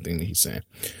make up anything that he's saying."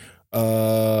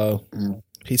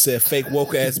 He said, "Fake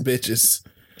woke ass bitches.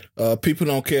 People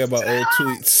don't care about old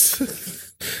tweets."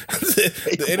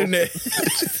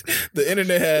 the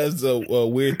internet has a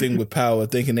weird thing with power,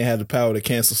 thinking they have the power to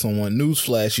cancel someone.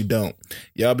 Newsflash, you don't.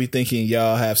 Y'all be thinking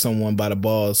y'all have someone by the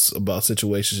balls about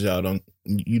situations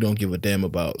you don't give a damn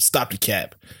about. Stop the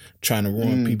cap, trying to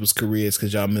ruin people's careers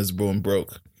because y'all miserable and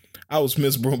broke. I was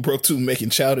miserable and broke too,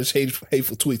 making childish,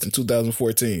 hateful tweets in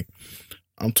 2014.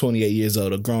 I'm 28 years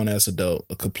old, a grown ass adult,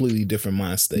 a completely different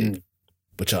mind state.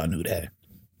 But y'all knew that.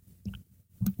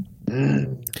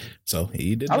 So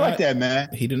he did. I like that, man.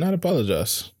 He did not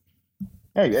apologize.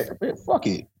 Hey, fuck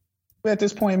it. At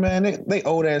this point, man, they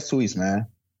old ass tweets, man.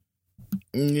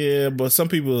 Yeah, but some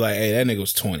people are like, hey, that nigga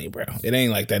was 20, bro. It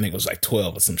ain't like that nigga was like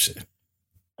 12 or some shit.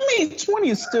 I mean, 20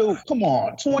 is still, come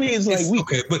on. 20 is like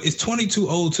okay, but is 20 too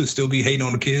old to still be hating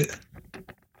on the kid?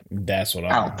 That's what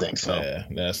I don't think so. Yeah,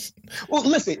 that's well.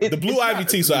 Listen, the Blue Ivy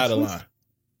tweets are out of line.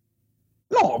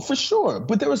 No, for sure.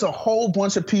 But there was a whole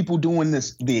bunch of people doing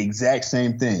the exact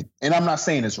same thing, and I'm not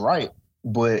saying it's right.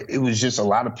 but it was just a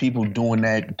lot of people doing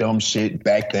that dumb shit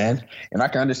back then, and I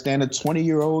can understand a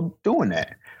 20-year-old doing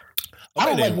that. Okay,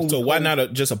 I don't like so why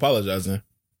not just apologizing?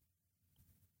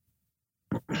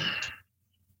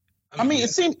 I mean, it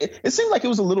seemed like it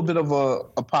was a little bit of a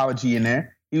apology in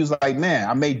there. He was like, "Man,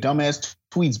 I made dumbass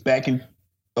tweets back in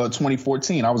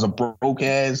 2014. I was a broke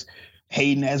ass,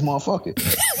 hating ass motherfucker,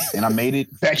 and I made it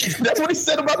back." That's what he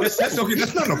said about this. That's okay.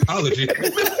 That's not an apology.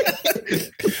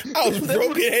 I was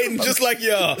broke and hating just like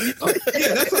y'all.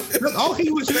 Yeah, that's all he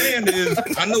was saying is,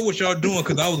 I know what y'all doing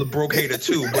because I was a broke hater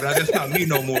too, but that's not me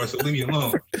no more. So leave me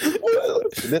alone.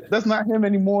 That's not him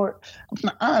anymore.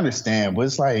 I understand, but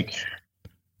it's like,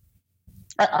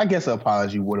 I guess an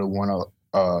apology would have went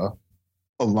a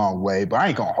long way, but I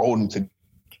ain't gonna hold him to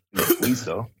tweets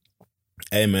though.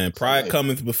 Hey man, pride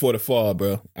cometh before the fall,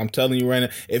 bro. I'm telling you right now.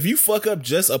 If you fuck up,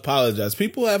 just apologize.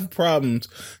 People have problems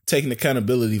taking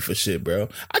accountability for shit, bro.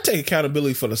 I take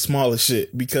accountability for the smallest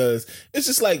shit because it's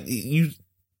just like you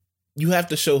have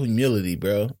to show humility,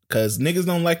 bro. Because niggas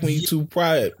don't like when you too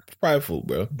prideful,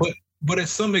 bro. But at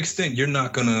some extent, you're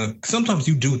not gonna. Sometimes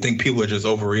you do think people are just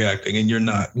overreacting, and you're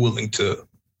not willing to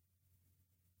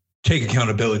take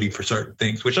accountability for certain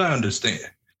things, which I understand.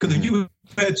 Because if you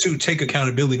had to take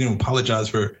accountability and apologize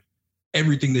for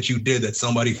everything that you did that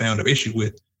somebody found an issue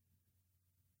with,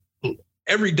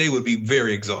 every day would be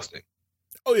very exhausting.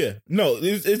 Oh yeah, no,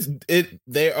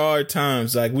 there are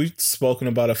times like we've spoken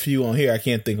about a few on here. I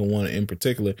can't think of one in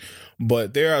particular,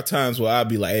 but there are times where I'll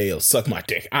be like, "Hey, yo, suck my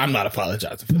dick. I'm not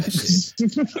apologizing for that shit."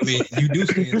 I mean, you do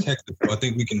stay in Texas, so I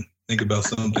think we can think about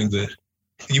some things that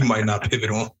you might not pivot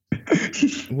on.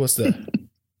 What's that?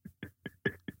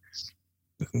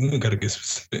 We gotta get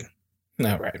specific.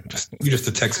 All right, you just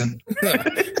a Texan.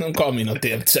 Don't call me no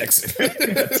damn Texan.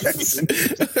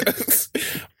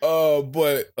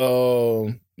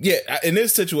 Yeah. In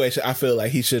this situation, I feel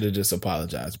like he should have just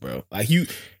apologized, bro. Like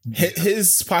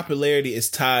his popularity is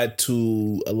tied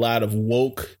to a lot of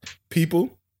woke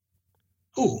people.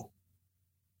 Who?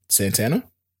 Santana.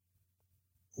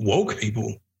 Woke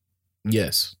people.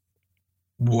 Yes.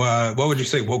 Why would you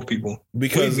say woke people?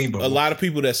 Because a lot of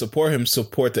people that support him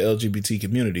support the LGBT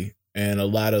community. And a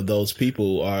lot of those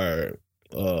people are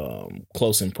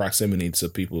close in proximity to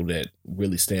people that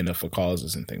really stand up for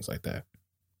causes and things like that.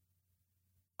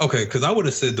 Okay, because I would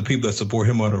have said the people that support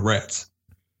him are the rats.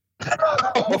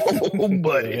 Oh,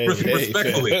 buddy.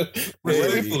 Respectfully.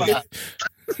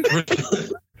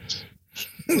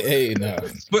 Hey, no.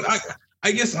 But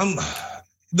I guess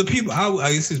the people.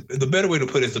 I guess the better way to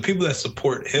put it is the people that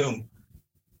support him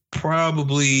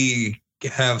probably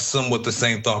have somewhat the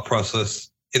same thought process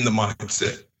in the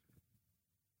mindset.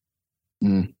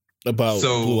 About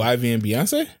Blue Ivy and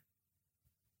Beyonce?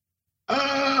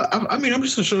 I mean, I'm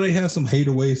just sure they have some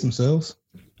hater ways themselves.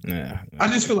 Yeah. I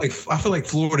just feel like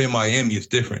Florida and Miami is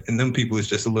different, and them people is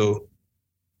just a little.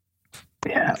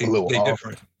 Yeah, a little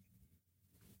different.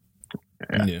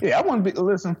 Yeah, I want to be.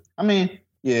 Listen, I mean,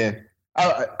 yeah,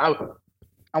 I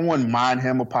wouldn't mind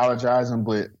him apologizing,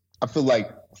 but I feel like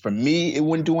for me it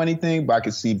wouldn't do anything. But I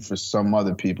could see for some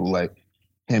other people like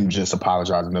him just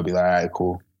apologizing, they'll be like, "All right,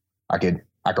 cool, I could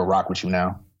rock with you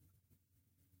now."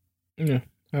 Yeah,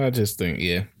 I just think,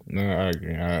 no, I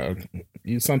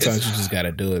agree. Sometimes you just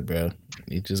gotta do it, bro.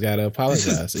 You just gotta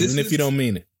apologize, even if you don't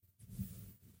mean it.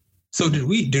 So did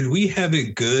we have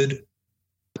it good?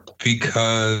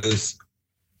 Because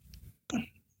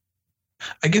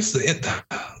I guess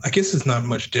it's not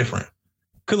much different.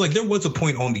 Because like there was a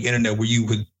point on the internet where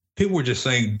people were just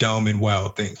saying dumb and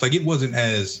wild things. Like it wasn't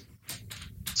as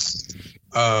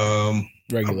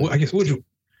regular. I guess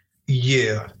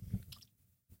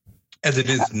as it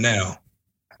is now.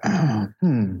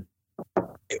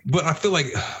 But I feel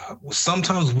like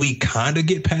sometimes we kind of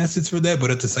get passes for that, but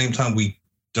at the same time we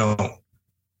don't.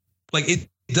 Like it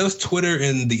does Twitter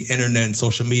and the internet and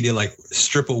social media like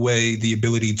strip away the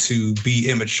ability to be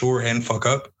immature and fuck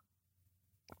up?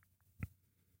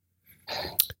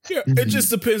 Yeah, it just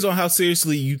depends on how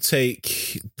seriously you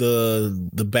take the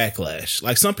backlash.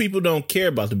 Like some people don't care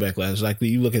about the backlash. Like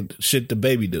you look at shit the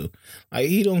baby do. Like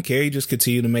he don't care. He just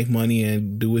continue to make money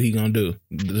and do what he gonna do,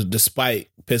 despite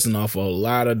pissing off a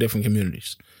lot of different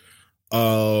communities.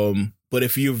 But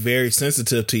if you're very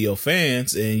sensitive to your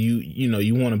fans and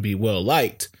you want to be well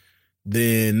liked,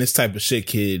 then this type of shit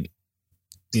could,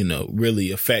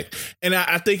 really affect. And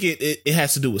I think it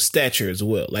has to do with stature as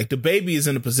well. Like the baby is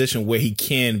in a position where he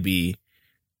can be,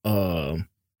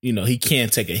 he can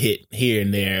take a hit here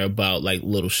and there about like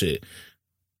little shit.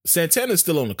 Santana's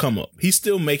still on the come up. He's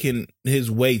still making his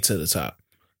way to the top.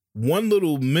 One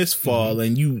little misfall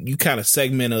and you kind of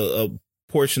segment a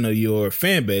portion of your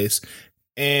fan base,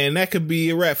 and that could be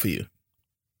a wrap for you.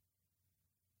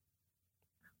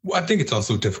 Well, I think it's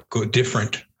also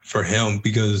different for him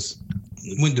because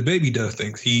when the baby does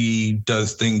things, he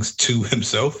does things to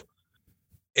himself,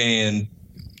 and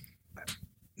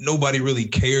nobody really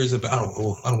cares about.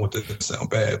 I don't want that to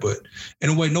sound bad, but in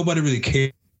a way, nobody really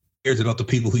cares about the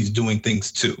people he's doing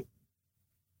things to.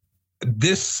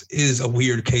 This is a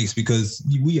weird case because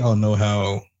we all know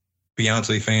how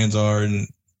Beyonce fans are in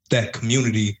that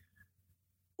community.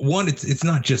 One, it's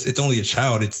not just it's only a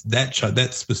child. It's that child.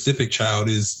 That specific child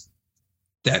is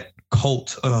that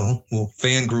cult,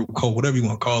 fan group cult, whatever you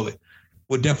want to call it,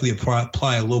 would definitely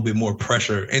apply a little bit more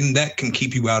pressure, and that can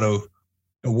keep you out of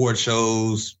award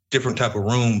shows, different type of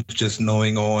rooms, just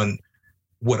knowing on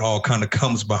what all kind of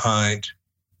comes behind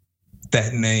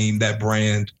that name, that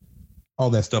brand, all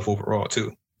that stuff overall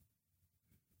too.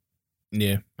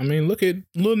 Yeah, I mean, look at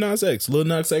Lil Nas X. Lil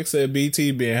Nas X said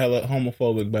BT being hella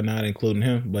homophobic by not including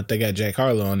him, but they got Jack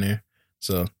Harlow on there,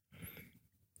 so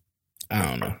I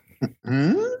don't know.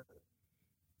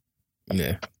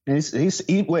 Yeah, he's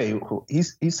saying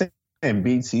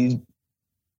BT.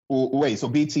 Wait, so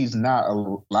BT's not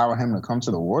allowing him to come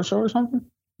to the award show or something?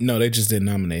 No, they just didn't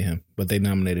nominate him, but they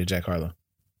nominated Jack Harlow.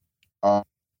 Yeah.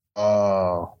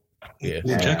 Well,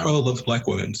 Jack Harlow loves black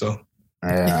women, so.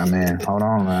 Yeah, man. Hold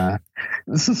on, man.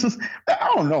 I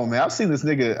don't know, man. I've seen this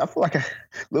nigga. I feel like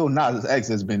Lil Nas X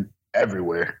has been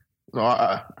everywhere. So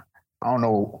I don't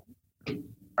know.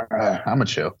 I'm a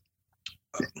chill.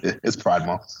 It's Pride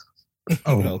Month.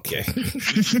 Oh, okay.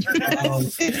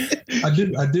 I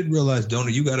did realize,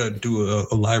 Donut, you gotta do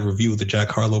a live review of the Jack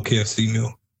Harlow KFC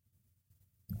meal.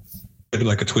 Maybe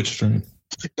like a Twitch stream.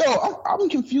 Yo, I'm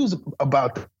confused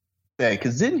about that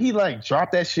because didn't he like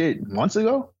drop that shit months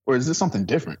ago, or is this something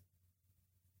different?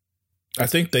 I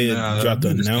think they dropped the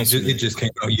announcement. It just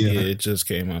came out. Yeah, it just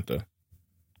came out though.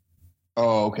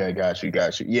 Oh, okay, got you.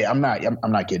 Yeah, I'm not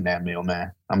getting that meal,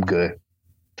 man. I'm good.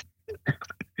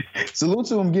 Salute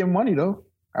to him getting money though.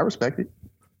 I respect it.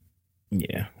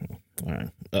 Yeah. All right.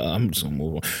 I'm just gonna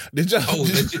move on. Did y'all?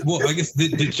 Well, I guess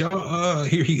did y'all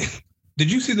hear?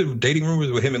 Did you see the dating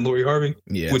rumors with him and Lori Harvey?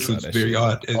 Yeah, which was very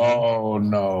odd. Oh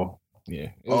no.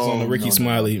 Yeah, it was on the Ricky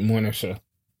Smiley morning show.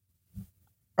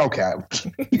 Okay.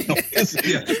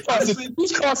 Yeah.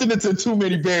 Who's crossing into too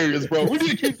many barriers, bro? We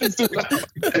need to keep this to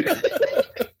the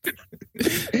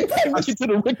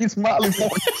Ricky Smiley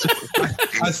morning show.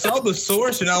 I saw the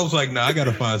source and I was like, nah, I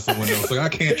gotta find someone else. Like, I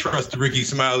can't trust the Ricky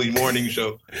Smiley morning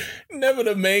show. Never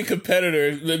the main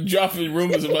competitor dropping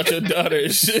rumors about your daughter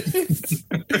and shit.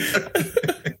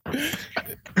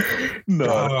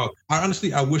 No.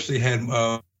 I wish they had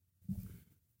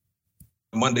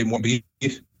Monday morning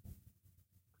beef.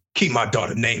 Keep my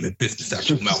daughter name and business out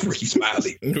your mouth, Ricky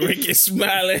Smiley. Ricky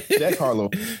Smiley. Jack Harlow.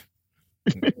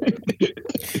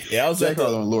 Yeah, I was Jack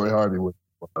Harlow and Lori Harvey.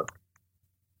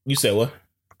 You said what?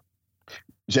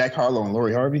 Jack Harlow and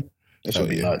Lori Harvey? That should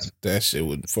be nuts. That shit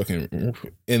would fucking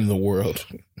end the world.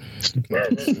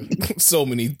 So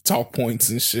many talk points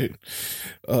and shit.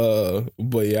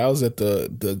 But yeah, I was at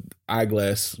the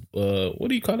eyeglass. What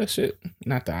do you call that shit?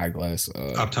 Not the eyeglass.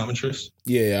 Optometrist?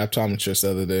 Yeah, optometrist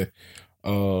the other day.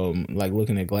 Like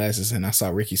looking at glasses, and I saw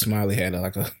Ricky Smiley had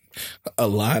like a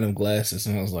line of glasses,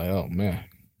 and I was like, oh man.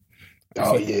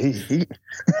 Oh yeah,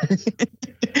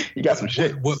 he got some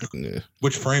shit.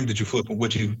 Which frame did you flip on?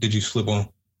 Did you slip on?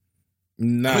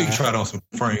 Nah, you tried on some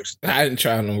frames. I didn't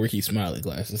try on Ricky Smiley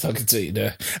glasses. I can tell you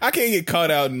that. I can't get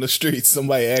caught out in the streets.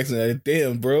 Somebody asking that,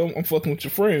 damn, bro, I'm fucking with your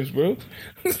frames, bro.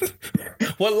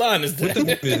 What line is that?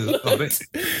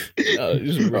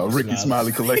 Ricky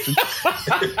Smiley collection.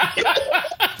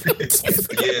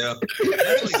 Yeah,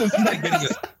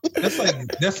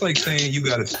 that's like saying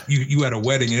you at a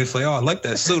wedding and it's like, oh, I like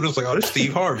that suit. It's like, oh, this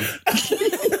Steve Harvey.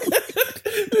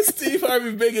 This Steve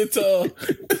Harvey big and tall.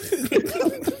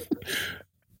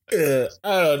 Yeah,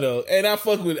 I don't know, and I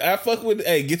fuck with.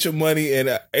 Hey, get your money,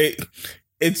 and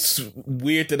it's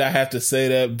weird that I have to say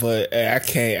that, but I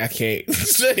can't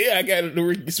say I got the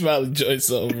Ricky Smiley joint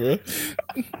song, bro.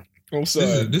 I'm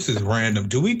sorry. This is random.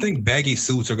 Do we think baggy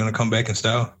suits are gonna come back in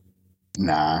style?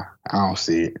 Nah, I don't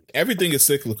see it. Everything is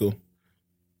cyclical.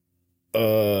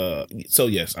 So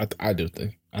yes, I do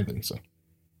think. I think so.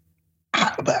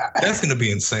 That's gonna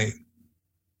be insane.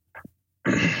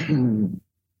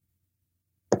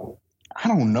 I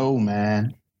don't know,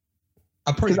 man.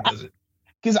 I pray it doesn't.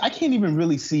 Because I can't even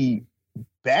really see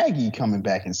baggy coming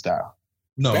back in style.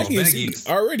 No, baggy's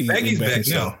already baggy's back in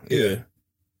style. Yeah.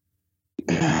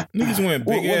 Niggas wearing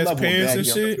big ass pants and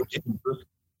shit.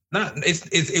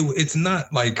 It's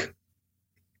not like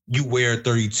you wear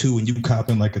 32 and you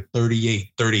copping like a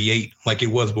 38 like it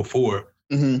was before.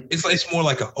 Mm-hmm. It's more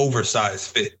like an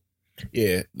oversized fit.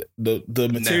 Yeah, the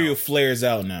material flares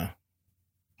out now.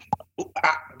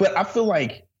 But I feel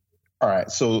like, all right,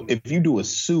 so if you do a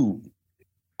suit,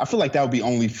 I feel like that would be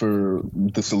only for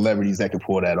the celebrities that can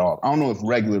pull that off. I don't know if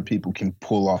regular people can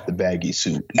pull off the baggy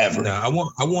suit ever. Nah, I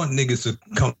want niggas to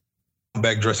come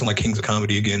back dressing like kings of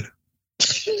comedy again.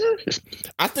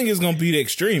 I think it's gonna be the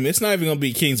extreme. It's not even gonna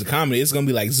be Kings of Comedy. It's gonna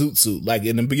be like Zoot Suit, like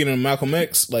in the beginning of Malcolm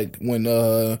X, like when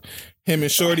him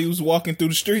and Shorty was walking through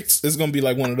the streets. It's gonna be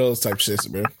like one of those type shits,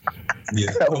 bro.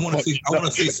 Yeah, I want to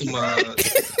see some.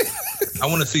 I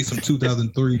want to see some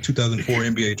 2003, 2004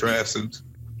 NBA draft suits.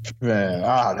 Man,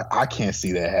 I can't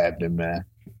see that happening, man.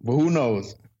 But who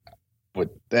knows? But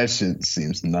that shit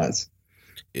seems nuts.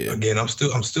 Yeah. Again, I'm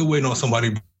still waiting on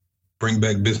somebody to bring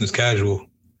back business casual.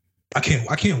 I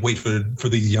can't wait for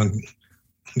these young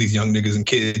niggas and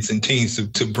kids and teens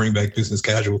to bring back business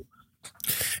casual.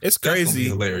 It's crazy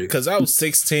because I was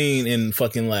 16 in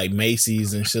fucking like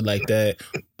Macy's and shit like that,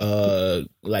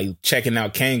 like checking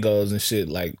out Kangos and shit,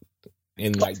 like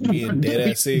and like being dead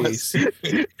ass serious.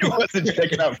 You wasn't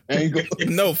checking out Kangos?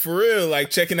 No, for real, like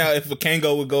checking out if a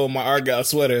Kango would go in my Argyle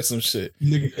sweater or some shit.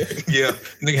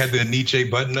 Nigga had the Nietzsche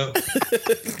button up.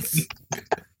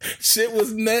 Shit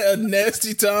was a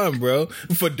nasty time, bro.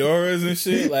 Fedoras and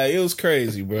shit, like it was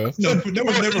crazy, bro. No, there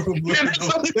was never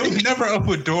a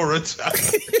fedora time.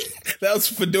 That was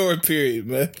fedora period,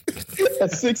 man.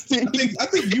 At 16, I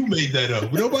think you made that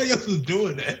up. Nobody else was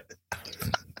doing that.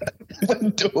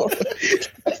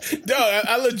 Dog,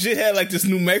 I legit had like this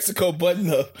New Mexico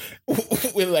button up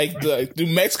with like the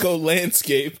New Mexico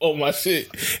landscape on my shit,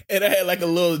 and I had like a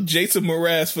little Jason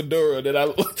Mraz fedora that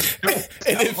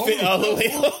and it fit all the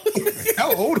way on.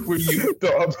 How old were you?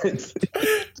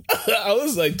 I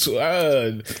was like,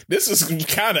 this is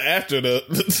kind of after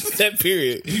that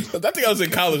period. I think I was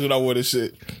in college when I wore this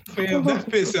shit. Man,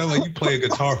 that fit sounds like you play a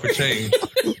guitar for change.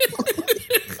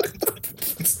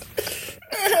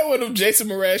 I had one of them Jason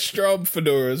Mraz straw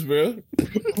fedoras, bro.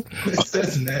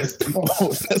 That's nasty.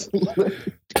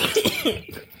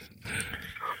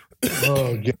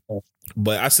 Oh, God.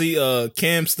 But I see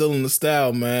Cam still in the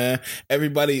style, man.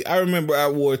 Everybody, I remember I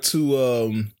wore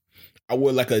I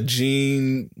wore like a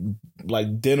jean,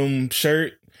 like denim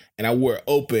shirt, and I wore it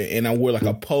open, and I wore like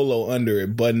a polo under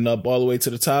it, buttoned up all the way to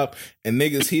the top. And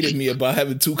niggas heated me about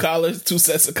having two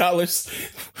sets of collars.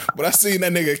 But I seen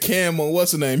that nigga Cam on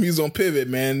what's his name? He was on Pivot,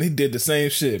 man. He did the same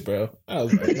shit, bro. I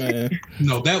was like, man.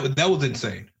 No, that was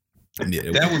insane.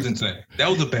 Yeah, that was insane. That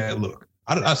was a bad look.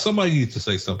 Somebody needs to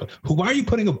say something. Why are you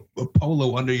putting a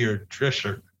polo under your dress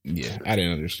shirt? Yeah, I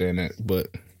didn't understand that, but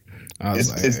I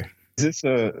was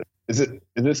Is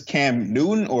this Cam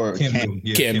Newton or Cam Newton?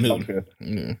 Yeah, Cam Newton. Okay.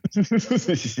 Yeah.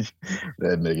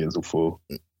 That nigga is a fool.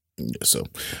 So,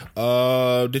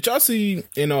 did y'all see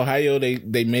in Ohio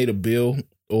they made a bill,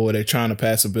 or they're trying to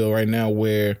pass a bill right now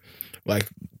where like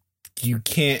you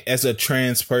can't, as a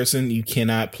trans person, you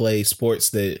cannot play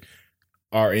sports that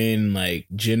are in like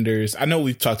genders. I know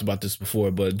we've talked about this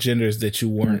before, but genders that you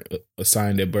weren't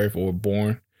assigned at birth or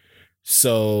born.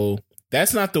 So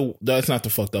that's not the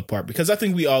fucked up part, because I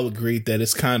think we all agreed that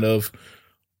it's kind of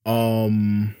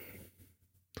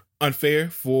unfair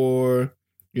for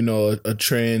a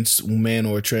trans man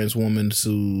or a trans woman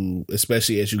to,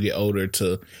 especially as you get older,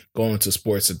 to go into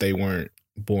sports that they weren't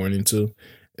born into.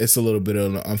 It's a little bit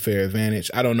of an unfair advantage.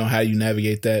 I don't know how you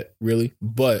navigate that really,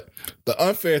 but the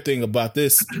unfair thing about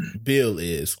this bill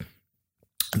is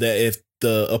that if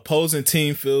the opposing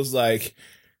team feels like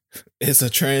it's a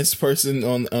trans person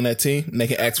on that team, they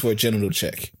can ask for a genital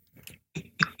check.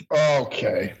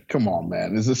 Okay, come on,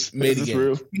 man. Is this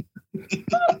real?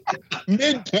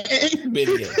 Mid-game?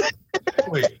 Mid-game.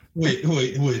 Wait.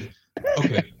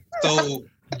 Okay, so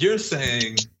you're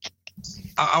saying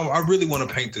I really want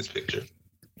to paint this picture.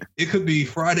 It could be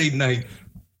Friday night.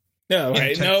 No,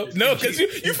 right? No, because you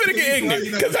finna get ignorant.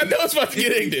 Because I know it's about to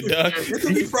get ignorant, dog. It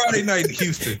could be Friday night in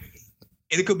Houston,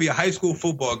 and it could be a high school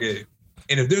football game.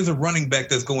 And if there's a running back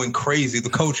that's going crazy, the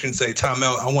coach can say,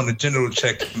 "Timeout. I want a genital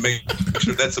check to make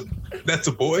sure that's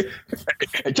a boy."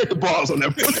 Hey, check the balls on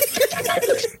that.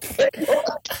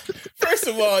 First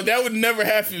of all, that would never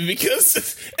happen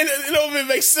because and it don't even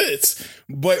make sense.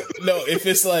 But no, if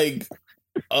it's like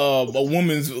a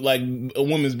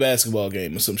women's basketball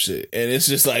game or some shit, and it's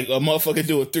just like a motherfucker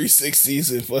doing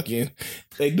 360s and fucking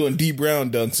they doing D Brown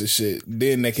dunks and shit,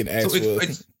 then they can ask for.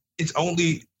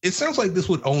 It sounds like this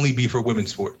would only be for women's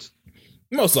sports.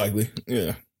 Most likely,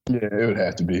 yeah. Yeah, it would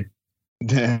have to be.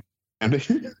 Damn.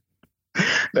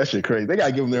 That shit crazy. They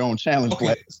gotta give them their own challenge.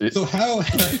 Okay, so how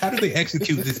do they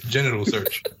execute this genital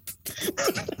search?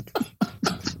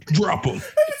 Drop them.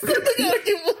 They gotta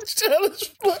give him a challenge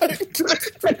flag.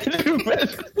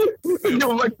 Give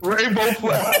him like rainbow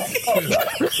flag.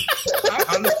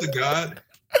 Honest to God,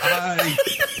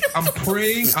 I'm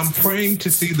praying to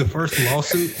see the first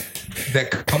lawsuit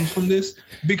that comes from this,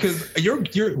 because you're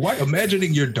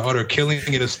imagining your daughter killing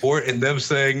in a sport and them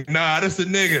saying, "Nah, that's a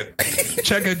nigga.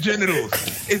 Check her genitals."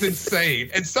 It's insane,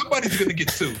 and somebody's gonna get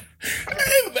sued.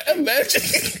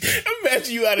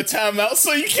 Imagine you out of timeout,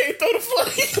 so you can't throw the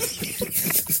flag.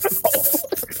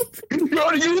 You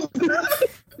already used it.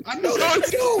 I know that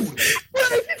too.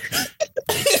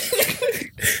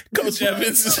 Coach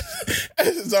Evans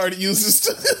has already used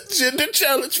his gender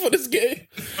challenge for this game.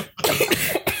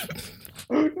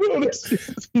 No, this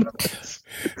is nuts.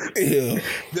 Yeah.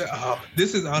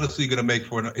 This is honestly gonna make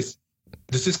for does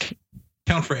this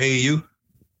count for AAU?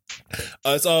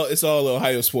 It's all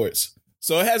Ohio sports.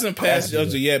 So it hasn't passed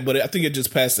Georgia yet, but I think it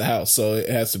just passed the House, so it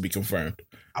has to be confirmed.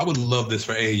 I would love this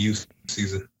for AAU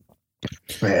season.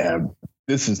 Man,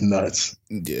 this is nuts.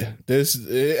 Yeah,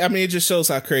 it just shows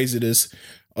how crazy this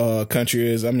country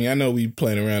is. I mean, I know we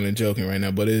playing around and joking right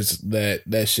now, but it's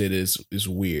that shit is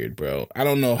weird, bro. I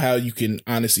don't know how you can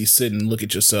honestly sit and look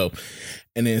at yourself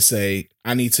and then say,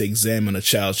 I need to examine a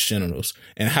child's genitals,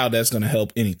 and how that's going to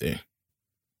help anything.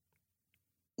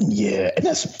 Yeah, and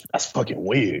that's fucking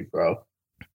weird, bro.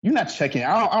 You're not checking.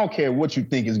 I don't care what you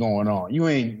think is going on. You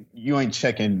ain't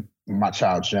checking my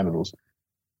child's genitals.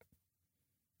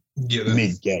 Yeah,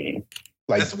 mid game.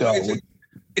 Like, it's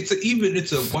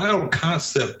a wild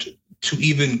concept to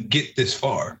even get this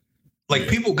far. Like,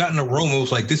 people got in a room and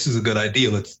was like, "This is a good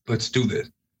idea. Let's do this."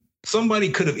 Somebody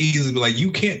could have easily been like,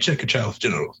 "You can't check a child's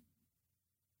genitals."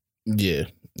 Yeah.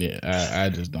 I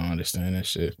just don't understand that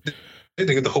shit. They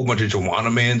think it's a whole bunch of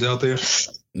Joanna mans out there.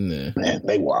 Nah. Man,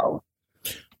 they wild.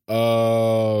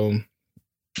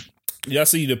 Y'all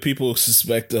see the people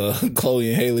suspect Chloe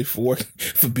and Haley for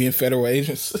being federal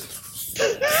agents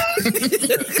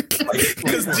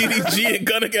because DDG and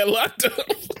Gunna got locked up.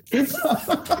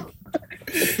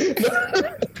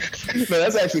 No,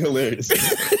 that's actually hilarious.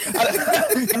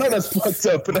 I know that's fucked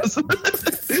up, but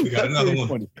we got another one.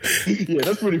 Funny. Yeah,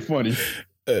 that's pretty funny.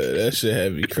 That shit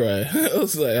had me crying. I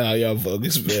was like, "Oh, y'all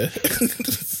bogus, man."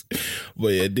 But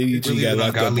yeah, DDG really got an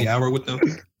locked ungodly up. Hour with them.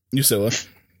 You said what?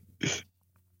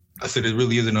 I said it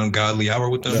really is an ungodly hour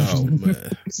with them. Oh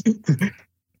man,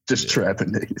 just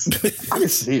trapping niggas. I can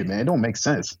see it, man. It don't make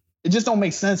sense. It just don't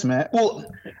make sense, man. Well,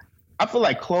 I feel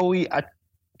like Chloe, I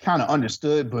kind of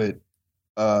understood, but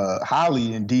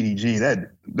Holly and DDG,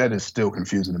 that is still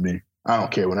confusing to me. I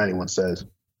don't care what anyone says.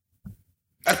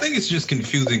 I think it's just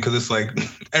confusing because it's like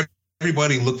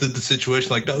everybody looked at the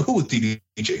situation like, who was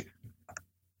DDG?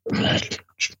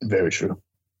 Very true.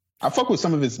 I fuck with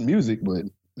some of his music, but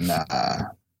nah.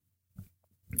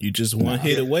 You just one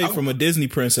hit away from a Disney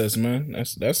princess, man.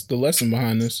 That's the lesson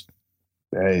behind this.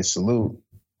 Hey, salute.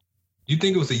 You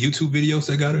think it was the YouTube videos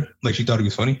that got her? Like, she thought he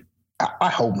was funny? I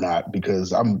hope not,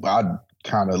 because I'd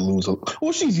kind of lose.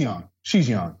 Well, she's young.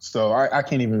 So I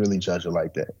can't even really judge her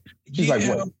like that. She's like,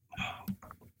 what?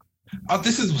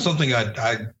 This is something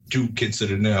I do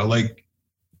consider now. Like,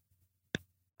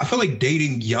 I feel like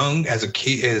dating young as a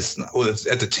kid, as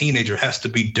a teenager, has to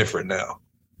be different now.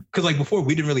 Because like before,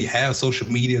 we didn't really have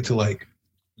social media to like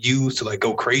use to like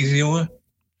go crazy on.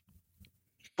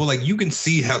 But like you can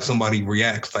see how somebody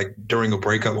reacts like during a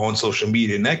breakup on social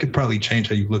media, and that could probably change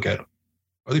how you look at them,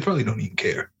 or they probably don't even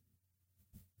care.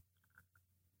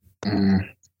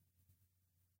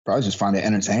 Probably just find it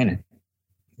entertaining.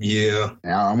 Yeah,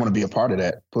 I want to be a part of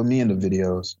that. Put me in the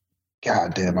videos.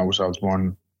 God damn, I wish I was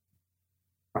born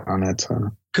on that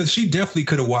time. Because she definitely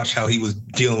could have watched how he was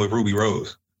dealing with Ruby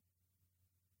Rose.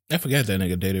 I forgot that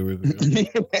nigga dated Ruby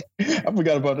Rose. I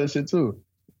forgot about that shit too.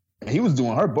 He was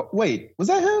doing her. Wait, was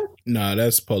that him? Nah,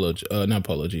 that's Polo. Not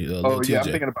Polo G. Oh yeah, I'm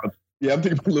thinking about Lil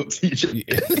TJ.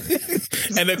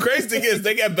 Yeah. And the crazy thing is,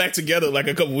 they got back together like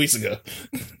a couple weeks ago.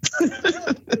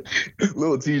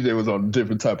 Lil TJ was on a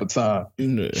different type of time.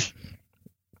 Yeah.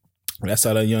 That's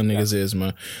how that young niggas is,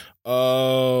 man.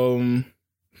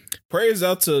 Prayers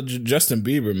out to Justin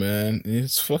Bieber, man.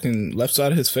 His fucking left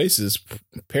side of his face is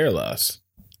paralyzed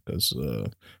because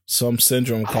some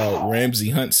syndrome called Ramsey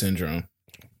Hunt syndrome.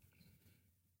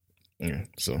 Yeah,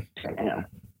 so. Damn.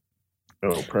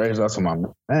 Oh, prayers out to my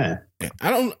man. I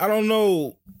don't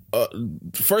know.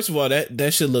 First of all,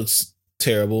 that shit looks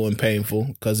terrible and painful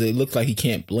because it looks like he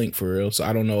can't blink for real. So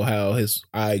I don't know how his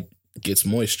eye gets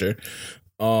moisture.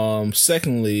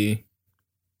 Secondly,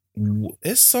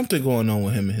 there's something going on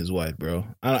with him and his wife, bro.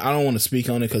 I don't want to speak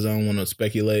on it because I don't want to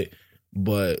speculate,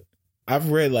 but I've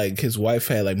read like his wife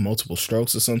had like multiple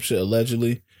strokes or some shit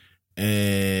allegedly,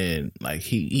 and like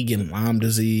he getting Lyme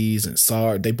disease and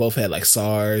SARS. They both had like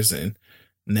SARS, and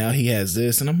now he has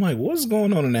this, and I'm like, what's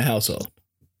going on in that household?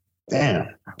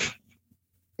 Damn.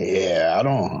 Yeah, I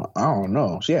don't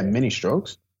know. She had many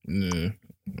strokes.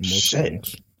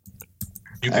 Shit.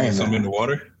 You think something in the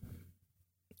water?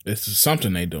 It's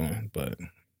something they doing, but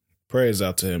prayers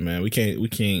out to him, man. We gotta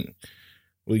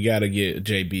get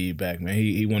JB back, man.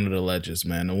 He one of the legends,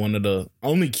 man. One of the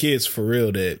only kids for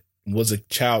real that was a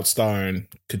child star and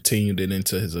continued it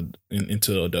into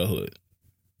adulthood.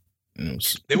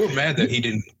 They were mad that he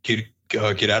didn't get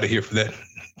out of here for the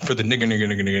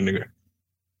nigger.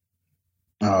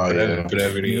 Oh yeah, for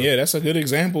that video. Yeah, that's a good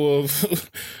example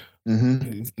of.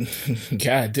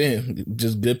 God damn,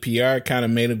 just good PR kind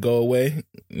of made it go away.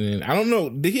 And I don't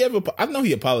know, did he ever? I know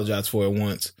he apologized for it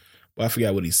once, but I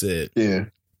forgot what he said. Yeah,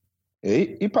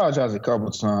 he apologized a couple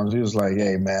of times. He was like,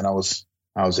 "Hey, man, I was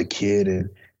a kid," and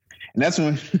that's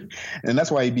when, and that's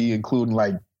why he be including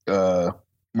like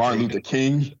Martin Luther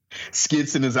King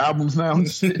skits in his albums now.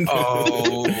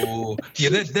 Oh, yeah,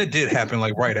 that did happen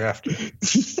like right after.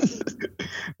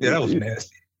 Yeah, that was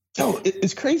nasty. Yo,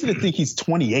 it's crazy to think he's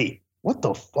 28. What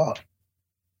the fuck?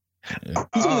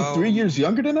 He's only 3 years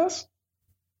younger than us?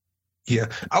 Yeah,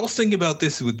 I was thinking about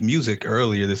this with music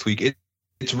earlier this week.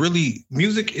 It's really,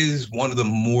 music is one of the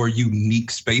more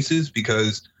unique spaces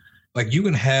because, like, you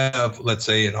can have, let's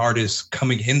say, an artist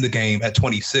coming in the game at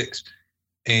 26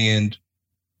 and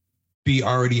be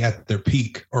already at their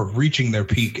peak or reaching their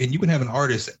peak. And you can have an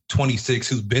artist at 26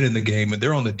 who's been in the game and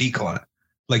they're on the decline.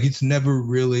 Like, it's never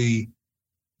really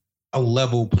a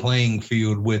level playing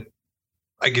field with,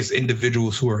 I guess,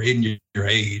 individuals who are in your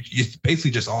age. It's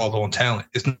basically just all on talent.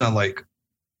 It's not like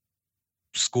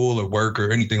school or work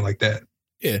or anything like that.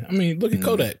 Yeah, I mean, look at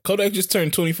Kodak. Kodak just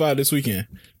turned 25 this weekend.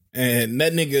 And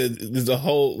that nigga is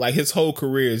his whole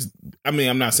career is, I mean,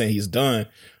 I'm not saying he's done,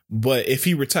 but if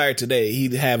he retired today,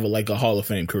 he'd have a Hall of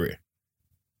Fame career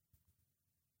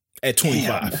at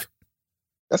 25. Damn.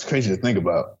 That's crazy to think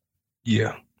about.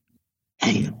 Yeah.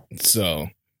 So,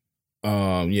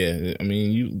 yeah, I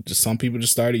mean, some people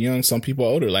just started young, some people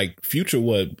older. Like Future,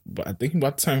 I think he's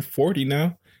about to turn 40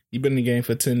 now. He's been in the game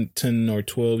for 10 or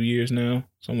 12 years now,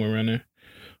 somewhere around there.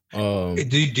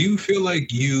 Do you feel like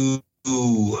I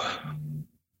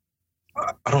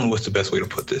don't know what's the best way to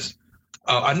put this.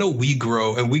 I know we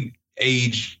grow and we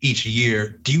age each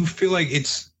year. Do you feel like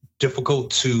it's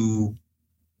difficult to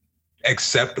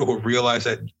accept or realize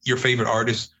that your favorite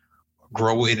artists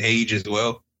grow in age as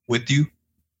well with you?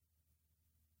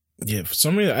 Yeah, for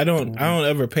some reason I don't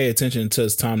ever pay attention until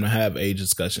it's time to have age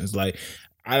discussions. Like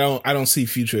I don't see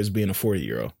Future as being a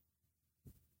 40-year-old.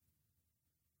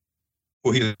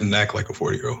 Well, he doesn't act like a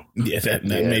 40-year-old. Yeah,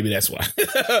 maybe that's why.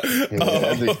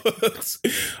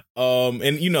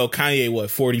 And Kanye,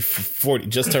 40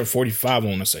 just turned 45, I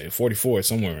want to say 44,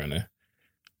 somewhere around there.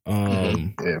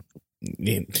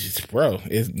 Bro,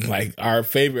 it's like our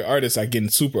favorite artists are getting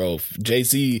super old.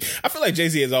 Jay-Z, I feel like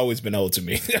Jay-Z has always been old to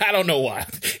me. I don't know why.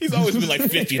 He's always been like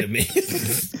 50 to me.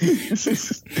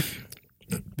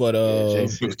 But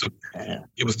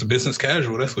it was the business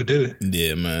casual. That's what did it.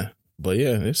 Yeah, man. But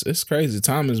yeah, it's crazy.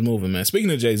 Time is moving, man.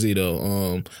 Speaking of Jay-Z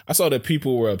though, I saw that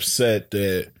people were upset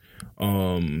that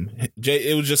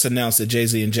it was just announced that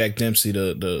Jay-Z and Jack Dempsey,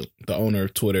 the owner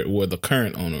of Twitter, or the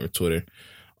current owner of Twitter,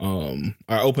 are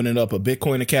opening up a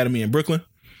Bitcoin Academy in Brooklyn.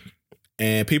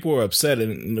 And people were upset,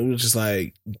 and it was just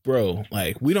like, bro,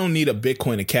 like we don't need a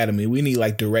Bitcoin Academy. We need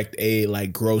like direct aid,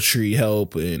 like grocery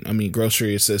help, and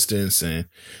grocery assistance, and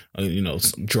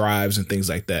drives and things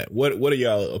like that. What are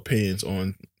y'all opinions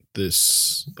on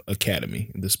this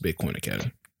academy, this Bitcoin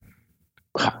Academy?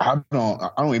 I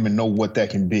don't even know what that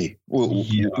can be.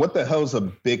 What the hell is a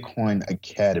Bitcoin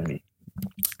Academy?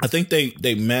 I think they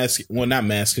not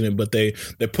masking it, but they're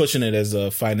pushing it as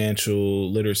a financial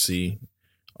literacy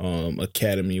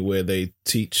academy where they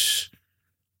teach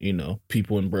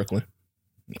people in Brooklyn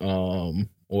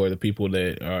or the people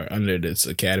that are under this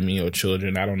academy or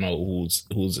children. I don't know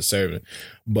who's it serving,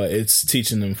 but it's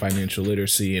teaching them financial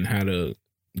literacy and how to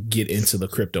get into the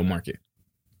crypto market.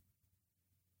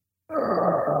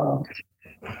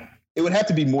 It would have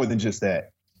to be more than just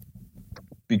that,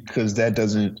 because that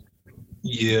doesn't.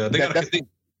 Yeah,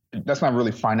 that's not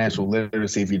really financial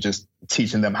literacy if you're just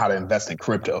teaching them how to invest in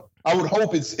crypto. I would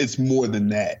hope it's more than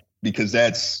that, because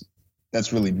that's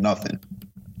really nothing.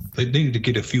 They need to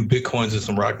get a few Bitcoins and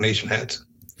some Rock Nation hats.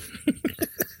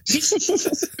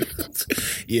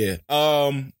 Yeah.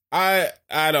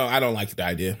 I don't like the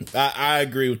idea. I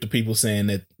agree with the people saying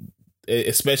that,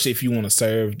 especially if you want to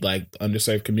serve like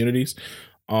underserved communities,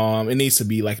 It needs to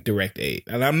be like direct aid.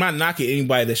 And I'm not knocking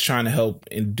anybody that's trying to help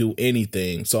and do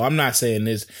anything. So I'm not saying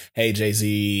this, hey,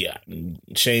 Jay-Z,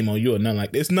 shame on you or nothing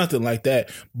like this. It's nothing like that.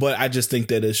 But I just think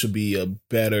that it should be a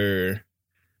better,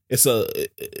 it's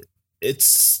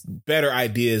better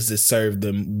ideas that serve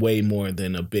them way more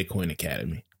than a Bitcoin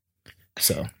Academy.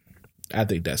 So I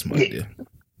think that's my idea.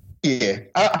 Yeah.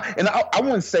 I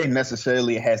wouldn't say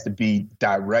necessarily it has to be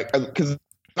direct, because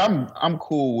I'm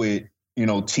cool with,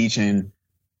 teaching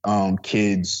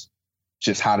kids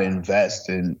just how to invest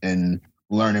and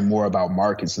learning more about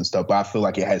markets and stuff. But I feel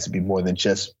like it has to be more than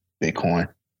just Bitcoin.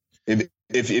 If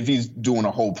he's doing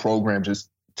a whole program just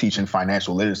teaching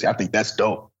financial literacy, I think that's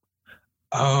dope.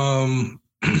 I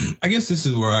guess this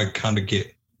is where I kind of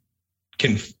get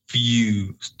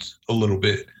confused a little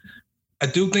bit. I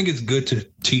do think it's good to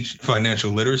teach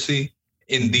financial literacy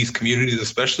in these communities,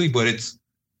 especially, but it's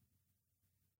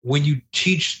when you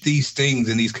teach these things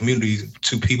in these communities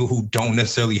to people who don't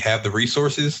necessarily have the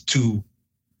resources to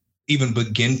even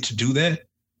begin to do that,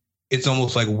 it's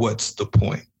almost like, what's the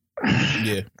point?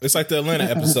 Yeah, it's like the Atlanta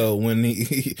episode when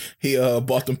he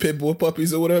bought them pit bull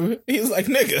puppies or whatever. He's like,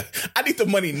 nigga, I need the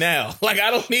money now. Like, I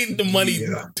don't need the money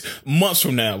months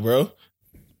from now, bro.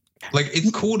 Like, it's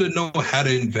cool to know how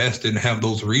to invest and have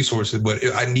those resources, but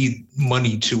I need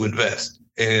money to invest.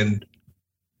 And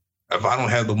if I don't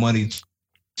have the money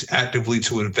actively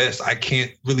to invest, I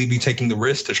can't really be taking the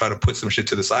risk to try to put some shit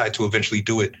to the side to eventually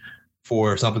do it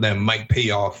for something that might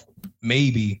pay off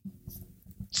maybe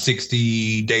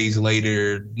 60 days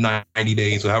later, 90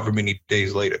 days, or however many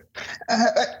days later.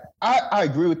 I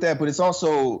agree with that, but it's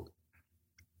also,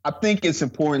 I think it's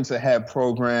important to have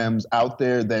programs out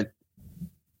there that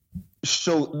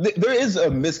show there is a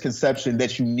misconception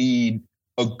that you need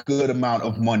a good amount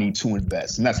of money to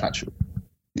invest, and that's not true.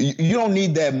 You don't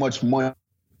need that much money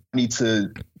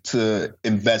to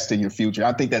invest in your future.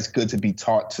 I think that's good to be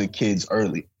taught to kids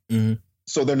early,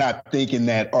 so they're not thinking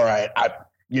that, all right, I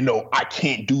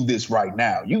can't do this right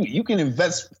now. You can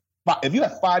invest. If you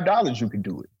have $5, you can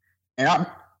do it. And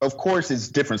of course, it's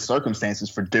different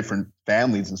circumstances for different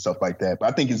families and stuff like that. But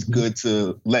I think it's good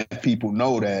to let people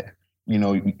know that, you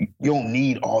don't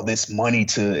need all this money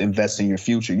to invest in your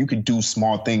future. You can do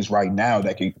small things right now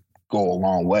that could go a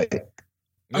long way.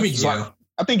 I mean,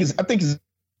 I think it's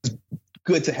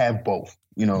good to have both.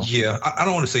 Yeah, I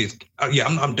don't want to say it's.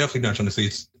 I'm definitely not trying to say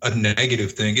it's a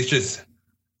negative thing. It's just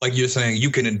like you're saying,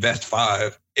 you can invest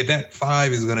 $5. If that $5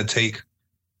 is going to take,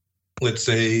 let's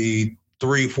say,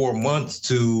 3-4 months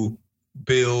to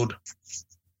build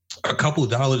a couple of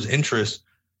dollars interest,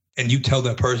 and you tell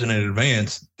that person in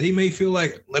advance, they may feel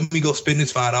like, let me go spend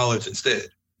this $5 instead.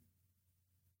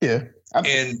 Yeah.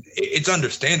 And it's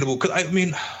understandable because, I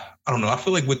mean, I don't know. I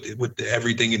feel like with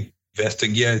everything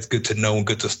investing, yeah, it's good to know and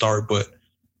good to start. But,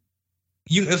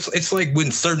 it's like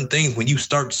when certain things, when you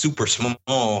start super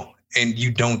small and you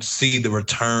don't see the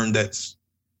return that's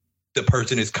the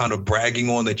person is kind of bragging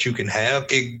on that you can have,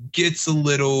 it gets a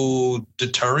little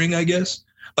deterring, I guess.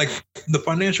 Like the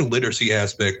financial literacy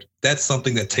aspect, that's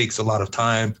something that takes a lot of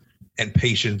time and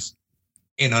patience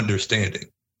and understanding.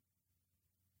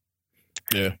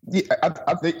 Yeah,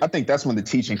 I think that's when the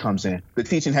teaching comes in. The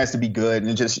teaching has to be good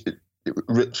and just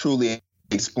truly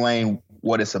explain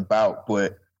what it's about.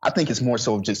 But I think it's more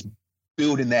so just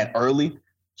building that early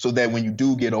so that when you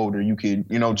do get older, you can,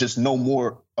 just know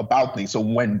more about things. So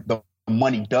when the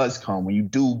money does come, when you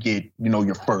do get,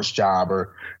 your first job,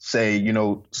 or say,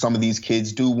 some of these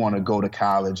kids do want to go to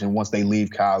college, and once they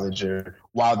leave college or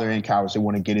while they're in college, they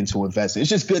want to get into investing. It's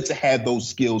just good to have those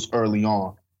skills early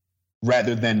on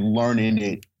rather than learning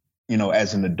it,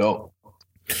 as an adult,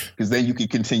 because then you can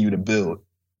continue to build.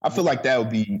 I feel like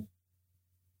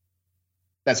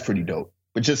that's pretty dope,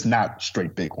 but just not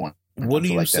straight Bitcoin. What do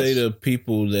you say to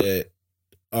people that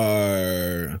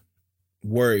are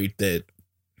worried that,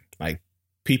 like,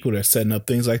 people that are setting up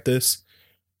things like this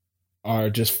are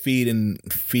just feeding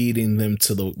them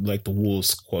to the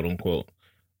wolves, quote unquote?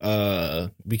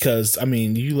 Because I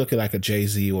mean, you look at like a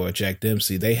Jay-Z or a Jack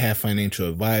Dempsey, they have financial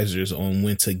advisors on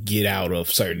when to get out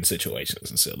of certain situations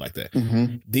and stuff like that.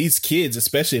 Mm-hmm. These kids,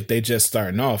 especially if they just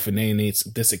starting off and they need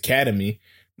this academy,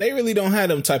 they really don't have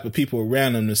them type of people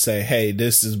around them to say, hey,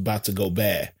 this is about to go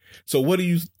bad. So what do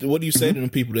you say to them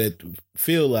people that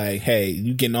feel like, hey,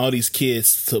 you getting all these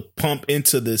kids to pump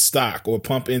into this stock or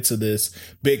pump into this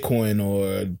Bitcoin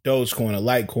or Dogecoin or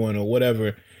Litecoin or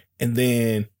whatever, and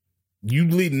then you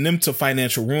leading them to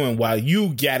financial ruin while you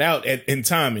get out in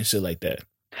time and shit like that?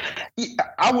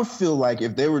 I would feel like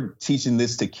if they were teaching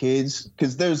this to kids,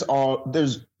 because there's all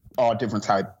different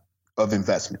type of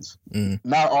investments.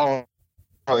 Not all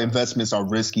investments are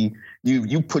risky.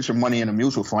 You put your money in a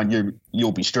mutual fund,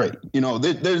 you'll be straight.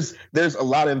 There's a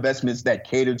lot of investments that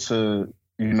cater to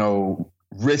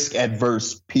risk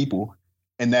adverse people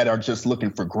and that are just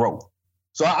looking for growth.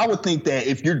 So I would think that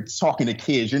if you're talking to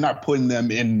kids, you're not putting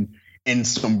them in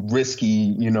some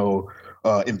risky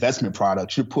investment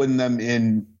products. You're putting them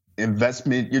in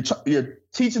investment. You're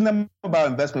teaching them about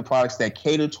investment products that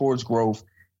cater towards growth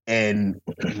and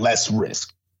less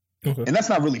risk. Okay. And that's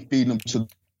not really feeding them to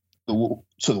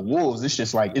the wolves. It's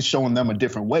just like it's showing them a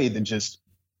different way than just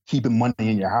keeping money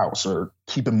in your house or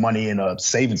keeping money in a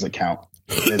savings account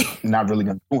that's not really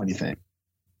going to do anything.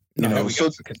 So that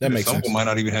makes sense. Some people might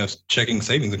not even have checking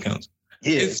savings accounts.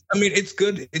 Yeah, it's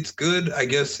good. It's good, I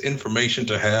guess, information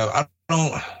to have. I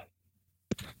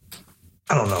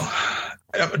don't know.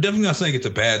 I'm definitely not saying it's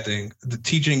a bad thing. The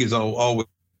teaching is always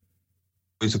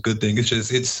a good thing. It's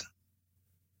just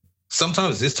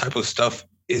sometimes this type of stuff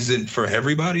isn't for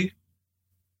everybody.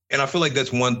 And I feel like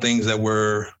that's one thing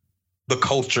that the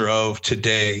culture of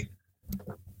today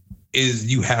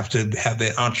is you have to have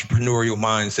that entrepreneurial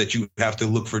mindset. You have to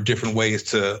look for different ways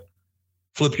to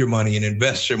flip your money and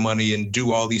invest your money and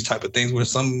do all these type of things where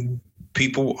some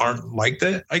people aren't like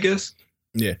that, I guess.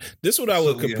 Yeah, this is what I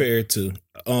would compare it to.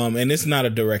 And it's not a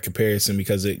direct comparison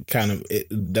because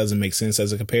it doesn't make sense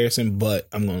as a comparison, but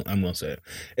I'm gonna say it.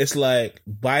 It's like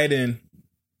Biden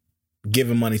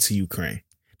giving money to Ukraine.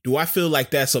 Do I feel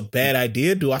like that's a bad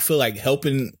idea? Do I feel like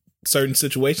helping certain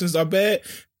situations are bad?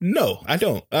 No, I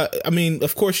don't. I mean,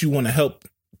 of course you want to help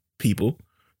people,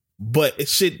 but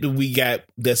it's shit that we got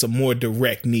that's a more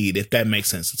direct need, if that makes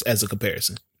sense as a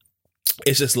comparison.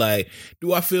 It's just like,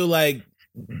 do I feel like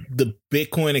the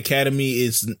Bitcoin Academy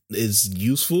is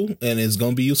useful and is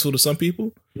going to be useful to some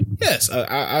people? Yes,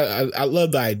 I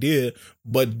love the idea,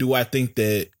 but do I think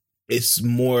that it's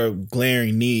more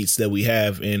glaring needs that we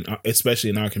have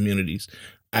especially in our communities?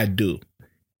 I do.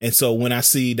 And so when I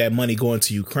see that money going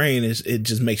to Ukraine, it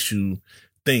just makes you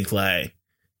think like,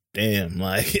 damn,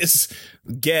 like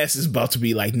gas is about to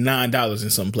be like $9 in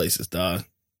some places, dog.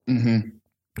 Mm-hmm.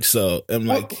 So I'm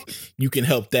like, you can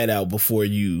help that out before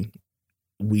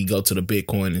we go to the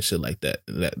Bitcoin and shit like that.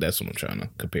 That's what I'm trying to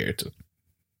compare it to.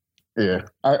 Yeah,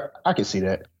 I can see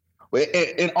that.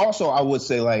 And also I would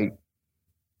say, like,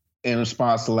 in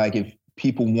response to, like, if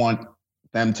people want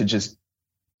them to just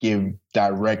give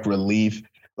direct relief,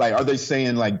 like, are they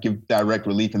saying like give direct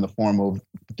relief in the form of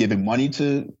giving money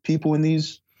to people in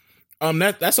these?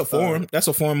 That's a form. That's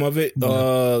a form of it.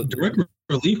 Direct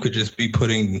relief could just be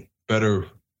putting better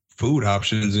food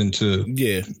options into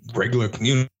regular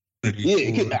community.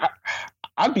 Yeah,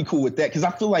 I'd be cool with that because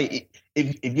I feel like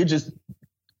if you're just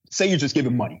say you're just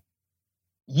giving money,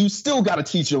 you still got to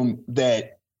teach them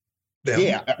that. Them?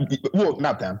 Yeah, well,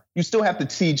 not them. You still have to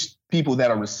teach people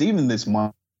that are receiving this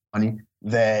money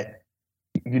that,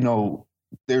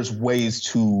 there's ways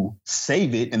to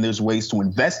save it and there's ways to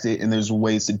invest it and there's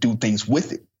ways to do things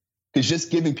with it. Because just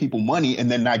giving people money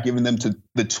and then not giving them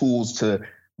the tools to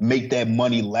make that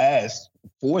money last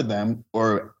for them,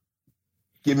 or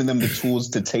giving them the tools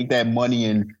to take that money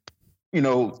and,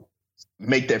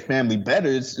 make their family better,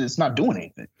 it's not doing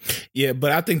anything. Yeah,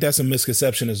 but I think that's a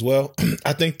misconception as well.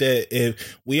 I think that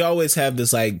if we always have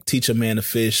this like teach a man to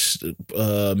fish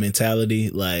mentality,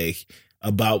 like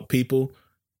about people.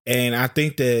 And I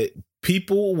think that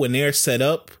people, when they're set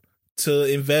up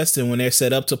to invest and when they're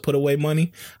set up to put away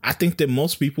money, I think that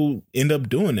most people end up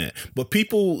doing that. But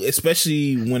people,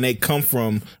 especially when they come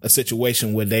from a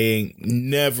situation where they ain't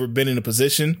never been in a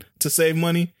position to save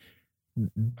money,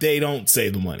 they don't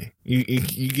save the money. You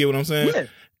get what I'm saying?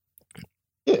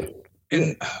 Yeah.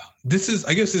 And this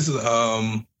is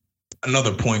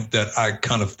another point that I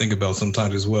kind of think about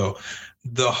sometimes as well.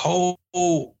 The whole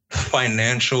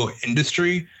financial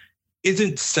industry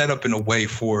isn't set up in a way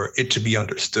for it to be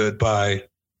understood by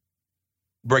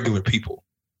regular people.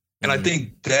 And I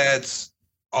think that's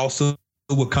also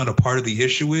what kind of part of the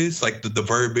issue is, like the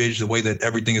verbiage, the way that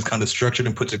everything is kind of structured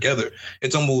and put together.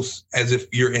 It's almost as if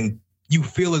you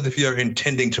feel as if you're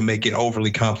intending to make it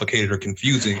overly complicated or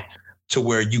confusing to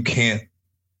where you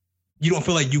don't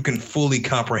feel like you can fully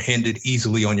comprehend it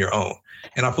easily on your own.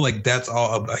 And I feel like that's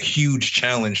all a huge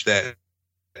challenge that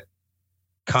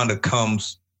kind of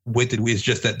comes with it, is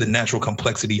just that the natural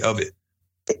complexity of it.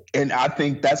 And I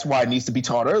think that's why it needs to be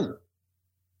taught early.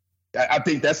 I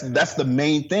think that's the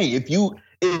main thing.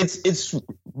 It's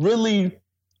really,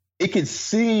 it could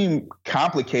seem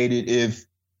complicated if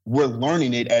we're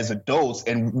learning it as adults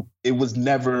and it was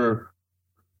never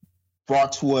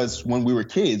brought to us when we were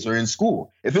kids or in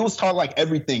school. If it was taught like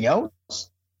everything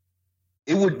else,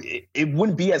 it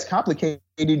wouldn't be as complicated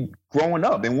growing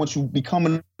up. And once you become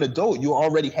an adult, you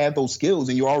already have those skills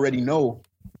and you already know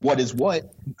what is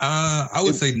what. I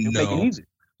would say no.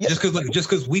 Yeah. Just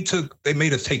because they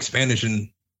made us take Spanish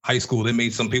in high school. They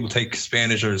made some people take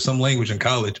Spanish or some language in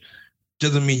college.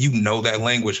 Doesn't mean you know that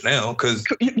language now. Because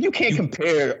you can't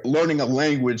compare learning a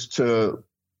language to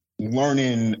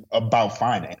learning about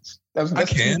finance. I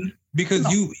can, because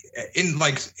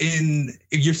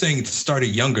if you're saying it started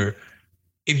younger,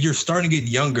 if you're starting to get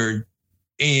younger,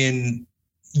 and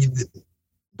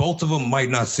both of them might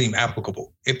not seem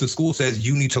applicable. If the school says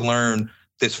you need to learn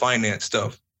this finance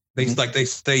stuff, they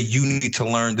say you need to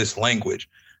learn this language.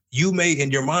 You may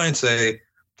in your mind say,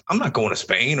 I'm not going to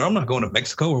Spain, or I'm not going to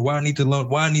Mexico, or why do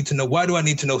I need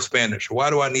to know Spanish? Or why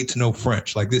do I need to know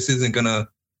French? Like,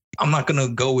 I'm not gonna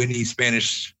go any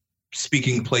Spanish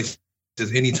speaking places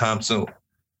anytime soon.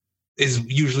 Is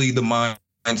usually the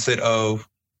mindset of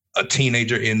a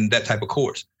teenager in that type of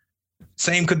course.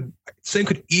 Same could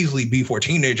easily be for a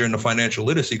teenager in the financial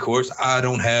literacy course.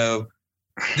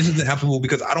 This isn't applicable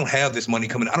because I don't have this money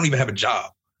coming. I don't even have a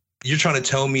job. You're trying to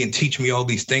tell me and teach me all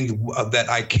these things that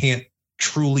I can't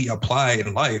truly apply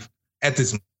in life at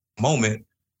this moment.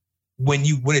 When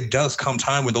it does come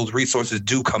time when those resources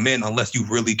do come in, unless you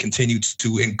really continue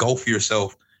to engulf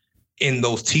yourself in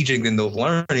those teachings and those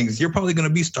learnings, you're probably going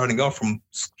to be starting off from,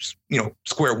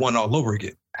 square one all over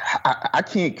again. I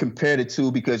can't compare the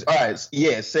two because, all right,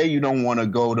 yeah, say you don't want to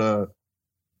go to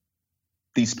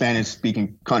these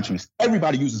Spanish-speaking countries.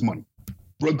 Everybody uses money,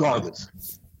 regardless.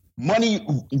 Money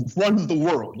runs the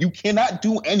world. You cannot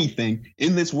do anything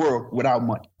in this world without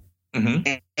money.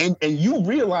 Mm-hmm. And you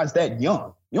realize that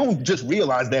young. You don't just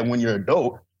realize that when you're an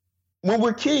adult. When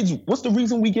we're kids, what's the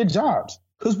reason we get jobs?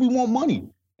 Because we want money.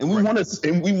 And we want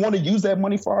to use that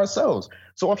money for ourselves.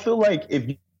 So I feel like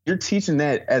if you're teaching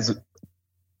that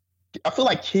I feel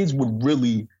like kids would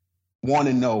really want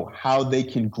to know how they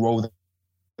can grow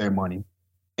their money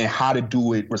and how to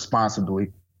do it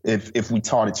responsibly if we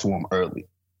taught it to them early.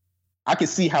 I can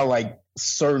see how like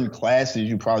certain classes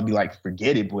you probably be like,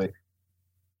 forget it, but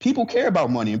people care about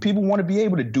money and people want to be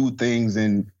able to do things.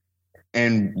 And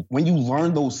when you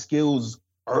learn those skills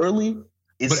early,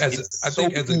 it's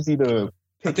easy to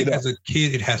pick it up. As a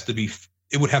kid,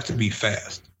 it would have to be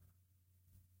fast.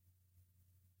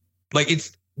 Like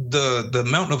it's the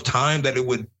amount of time that it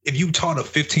would, if you taught a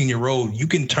 15-year-old, you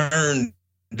can turn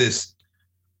this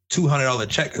 $200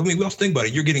 check. I mean, we also think about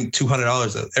it. You're getting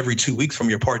 $200 every 2 weeks from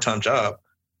your part-time job.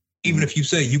 Even if you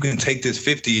say you can take this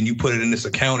 50 and you put it in this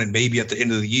account, and maybe at the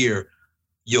end of the year,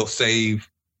 you'll save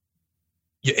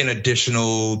an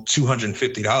additional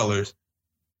 $250.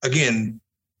 Again,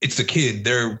 it's the kid.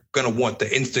 They're going to want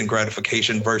the instant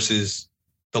gratification versus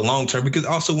the long term. Because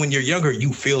also when you're younger,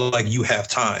 you feel like you have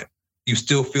time. You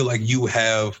still feel like you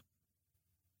have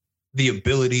the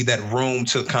ability, that room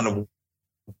to kind of,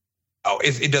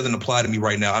 it doesn't apply to me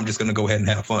right now. I'm just going to go ahead and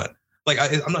have fun. Like,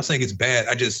 I'm not saying it's bad.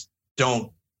 I just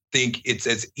don't think it's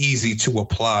as easy to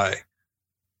apply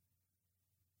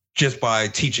just by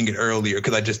teaching it earlier,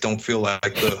 because I just don't feel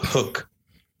like the hook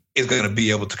is going to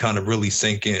be able to kind of really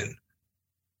sink in.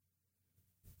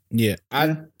 Yeah, I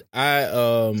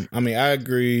mean, I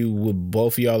agree with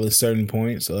both of y'all in certain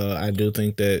points. I do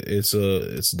think that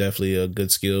it's definitely a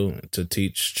good skill to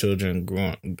teach children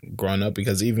growing up,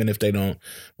 because even if they don't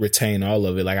retain all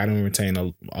of it, like I don't retain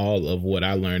all of what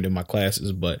I learned in my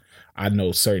classes, but I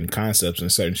know certain concepts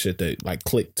and certain shit that like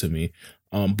click to me.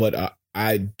 But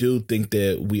I do think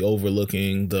that we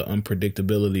overlooking the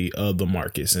unpredictability of the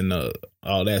markets and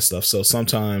all that stuff. So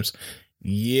sometimes,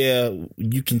 yeah,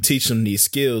 you can teach them these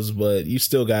skills, but you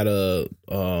still gotta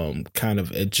kind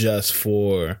of adjust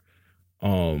for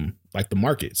like the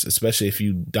markets, especially if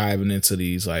you diving into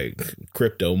these like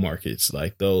crypto markets,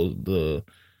 like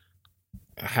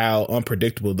how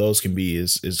unpredictable those can be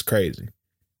is crazy.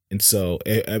 And so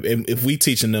if we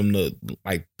teaching them the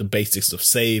basics of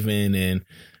saving and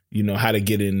how to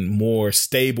get in more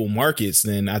stable markets,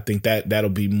 then I think that'll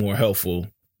be more helpful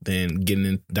than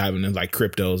diving in like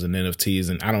cryptos and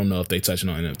NFTs. And I don't know if they touching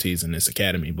on NFTs in this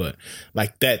academy, but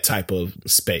like that type of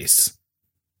space.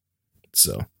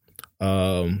 So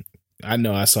I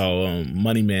know I saw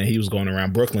Money Man, he was going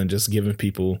around Brooklyn just giving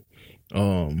people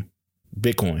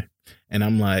Bitcoin. And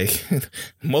I'm like,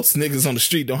 most niggas on the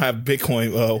street don't have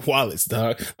Bitcoin wallets,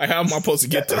 dog. Like, how am I supposed to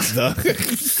get this, dog?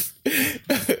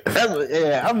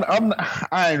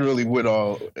 I ain't really with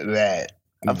all that.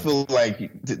 I feel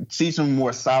like to teach them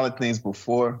more solid things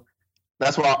before.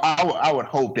 That's why I would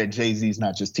hope that Jay-Z's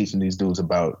not just teaching these dudes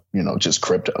about, just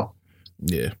crypto.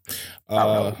 Yeah.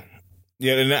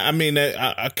 Yeah, and I mean,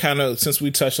 I kind of, since we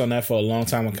touched on that for a long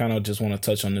time, I kind of just want to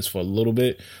touch on this for a little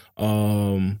bit.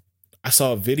 I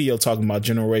saw a video talking about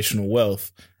generational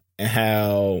wealth and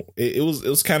how it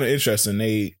was kind of interesting.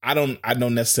 I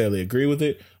don't necessarily agree with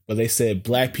it, but they said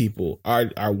black people,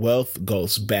 our wealth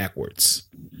goes backwards,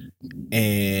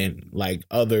 and like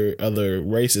other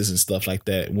races and stuff like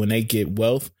that, when they get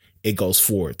wealth, it goes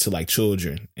forward to like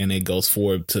children, and it goes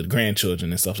forward to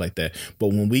grandchildren and stuff like that. But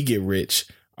when we get rich,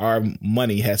 our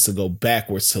money has to go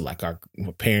backwards to like our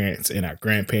parents and our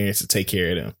grandparents to take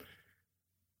care of them.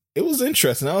 It was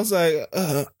interesting. I was like,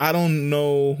 I don't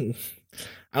know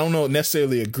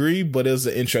necessarily agree, but it was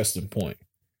an interesting point.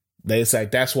 It's like,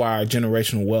 that's why our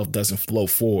generational wealth doesn't flow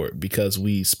forward, because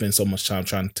we spend so much time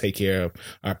trying to take care of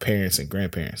our parents and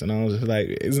grandparents. And I was just like,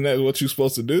 isn't that what you're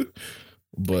supposed to do?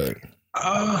 But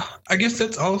I guess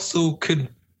that's also could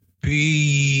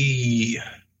be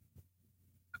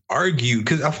argued,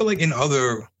 because I feel like in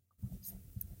other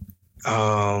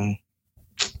what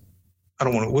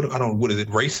is it,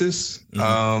 races?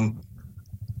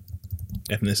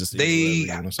 Ethnicities. They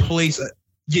place other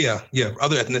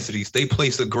ethnicities. They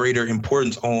place a greater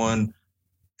importance on,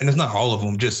 and it's not all of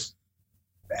them, just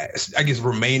I guess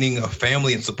remaining a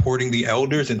family and supporting the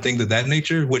elders and things of that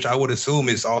nature, which I would assume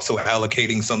is also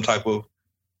allocating some type of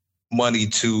money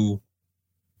to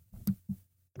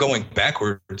going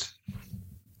backwards.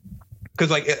 Because,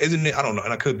 like, isn't it, I don't know,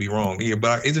 and I could be wrong here,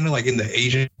 but isn't it like in the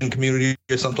Asian community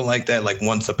or something like that? Like,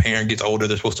 once a parent gets older,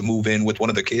 they're supposed to move in with one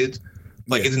of the kids.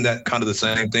 Like, isn't that kind of the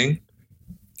same thing?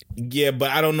 Yeah,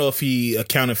 but I don't know if he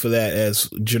accounted for that as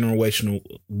generational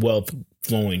wealth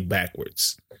flowing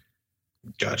backwards.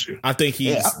 Got you. I think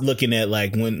he's looking at,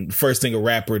 like, when first thing a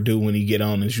rapper do when he get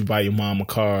on is you buy your mom a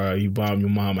car, or you buy your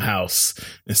mom a house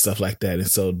and stuff like that.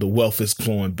 And so the wealth is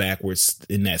flowing backwards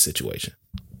in that situation.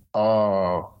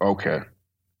 Oh, okay.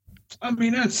 I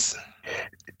mean, that's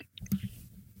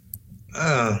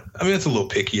that's a little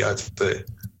picky, I'd say.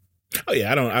 Oh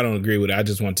yeah, I don't agree with it. I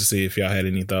just want to see if y'all had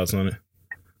any thoughts on it.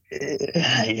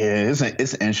 Yeah,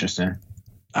 it's interesting.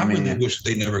 I really wish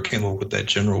they never came up with that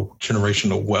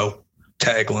generational wealth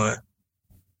tagline.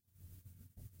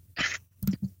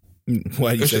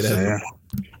 Why do you say that?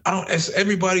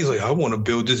 Everybody's like, I want to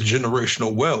build this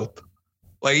generational wealth.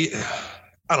 Like,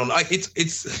 I don't know.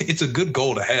 It's a good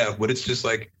goal to have, but it's just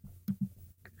like,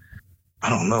 I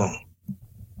don't know.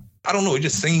 It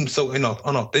just seems so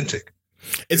unauthentic.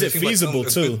 Is it feasible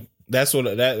too? That's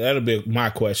what that'll be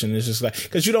my question. It's just like,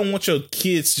 because you don't want your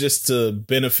kids just to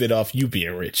benefit off you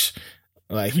being rich.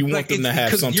 Like, you want them to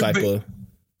have some type of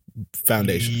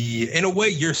foundation. Yeah, in a way,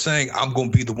 you're saying I'm going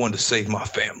to be the one to save my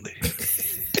family.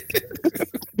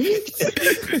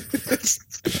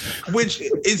 Which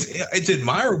it's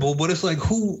admirable, but it's like,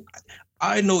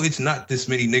 I know it's not this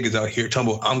many niggas out here talking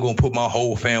about, I'm going to put my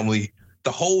whole family,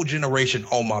 the whole generation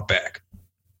on my back.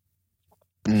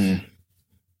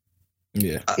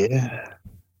 Yeah. I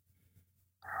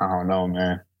don't know,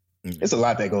 man. It's a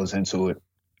lot that goes into it.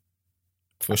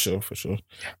 For sure.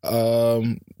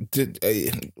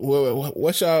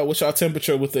 What's y'all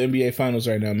temperature with the NBA Finals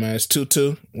right now, man? It's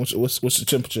 2-2. What's the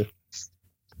temperature?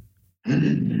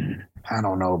 I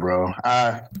don't know, bro.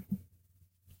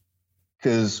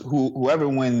 Because whoever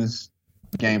wins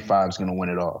Game 5 is going to win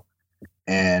it all,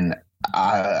 and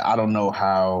I don't know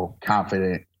how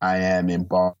confident I am in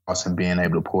Boston being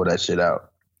able to pull that shit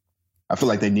out. I feel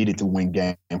like they needed to win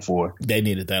Game 4. They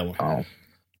needed that one.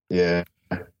 Yeah.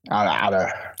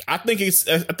 I think it's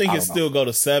still go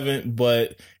to 7,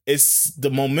 but it's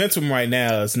the momentum right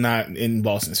now is not in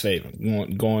Boston's favor.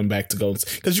 Going back to Golden,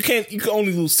 because you can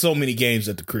only lose so many games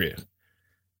at the crib,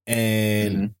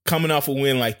 and coming off a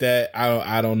win like that,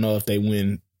 I don't know if they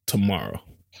win tomorrow.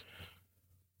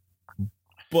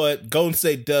 But Golden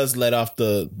State does let off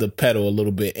the pedal a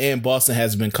little bit, and Boston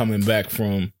has been coming back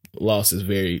from losses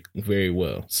very, very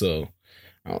well. So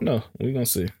I don't know. We're gonna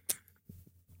see.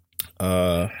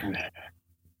 But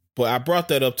I brought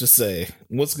that up to say,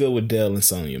 what's good with Dale and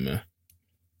Sonya, man?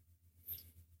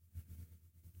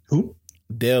 Who?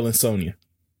 Dale and Sonya.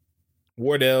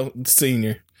 Wardell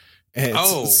Sr. and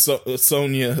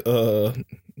Sonya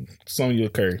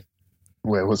Curry.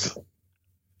 Wait, what's...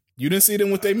 You didn't see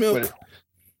them with their milk?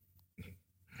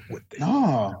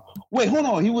 No. Wait, hold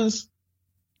on. He was...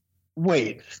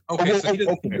 Wait. Okay, so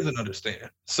he doesn't understand.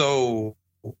 So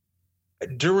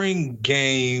during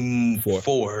Game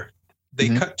 4, they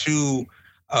cut to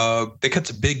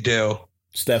Big Dale.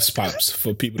 Steph's pops,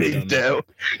 for people that don't know.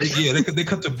 Yeah, they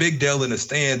cut to Big Dale in the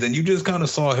stands, and you just kind of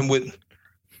saw him with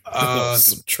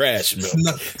some trash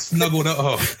milk. Snuggled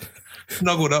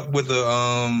up with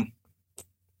a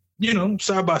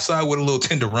side by side with a little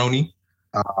tenderoni.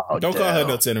 Oh, Don't call her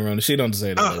no tenderoni. She don't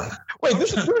say that. Wait,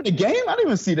 this is during the game? I didn't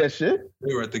even see that shit.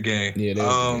 They were at the game. Yeah, they were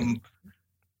at the game.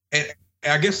 And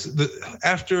I guess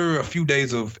after a few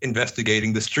days of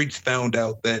investigating, the streets found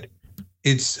out that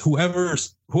it's whoever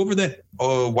that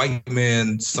white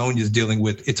man Sonya's dealing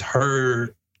with. It's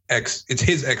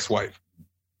his ex-wife.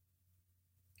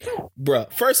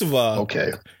 Bruh, first of all,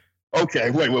 okay,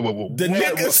 wait. The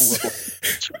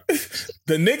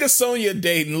nigga Sonya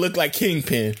dating look like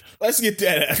Kingpin. Let's get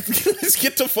that out. Let's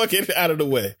get the fucking out of the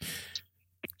way.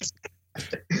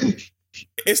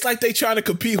 It's like they trying to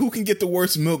compete who can get the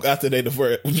worst milk after they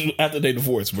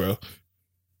divorce, bro.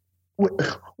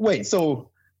 Wait, so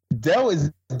Dell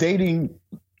is dating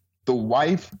the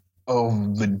wife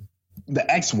of the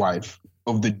ex-wife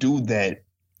of the dude that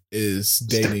is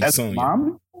dating Sonya.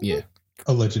 Mom? Yeah.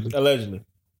 Allegedly.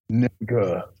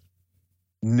 Nigga.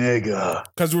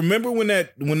 Because remember when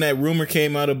that rumor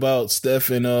came out about Steph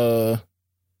and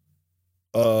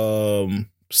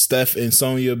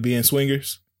Sonya being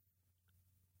swingers?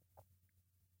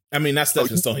 I mean, not Steph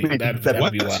and Sonya. That'd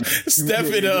be wild. Steph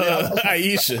and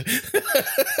Aisha.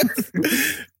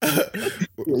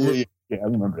 Yeah, I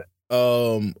remember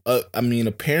that. I mean,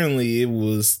 apparently it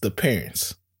was the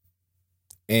parents,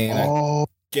 and I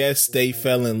guess they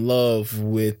fell in love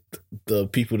with the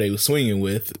people they were swinging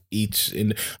with each.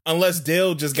 Unless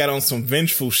Dale just got on some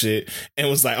vengeful shit and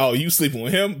was like, "Oh, you sleeping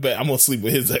with him, but I'm gonna sleep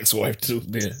with his ex-wife too."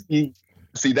 Then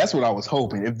see, that's what I was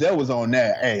hoping. If Dale was on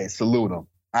that, hey, salute him.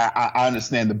 I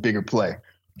understand the bigger play,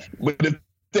 but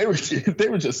if they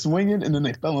were just swinging and then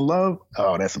they fell in love,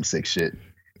 oh, that's some sick shit.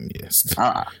 Yes.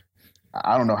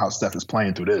 I don't know how Steph is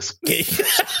playing through this. That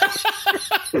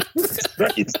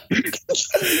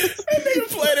nigga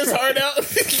playing his heart out.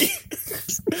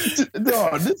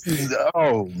 No, this is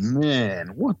man,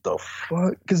 what the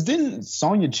fuck? Because didn't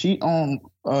Sonya cheat on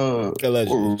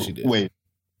allegedly she did. Wait,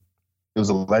 it was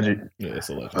alleged. Yeah, it's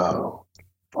alleged. Oh,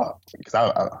 fuck.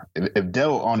 Because if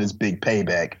Dell on his big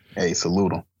payback, hey,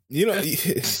 salute him. You know,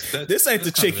 this ain't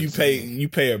the chick you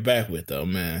pay her back with though,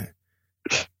 man.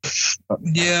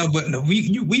 Yeah, but no,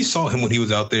 we saw him when he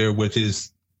was out there with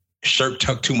his shirt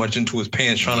tucked too much into his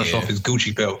pants, trying to show off his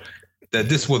Gucci belt. That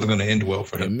this wasn't going to end well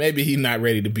for him. And maybe he's not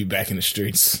ready to be back in the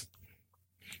streets.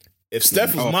 If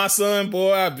Steph was my son,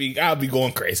 boy, I'd be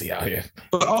going crazy out here.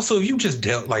 But also, you just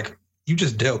dealt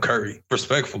Curry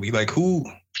respectfully. Like who?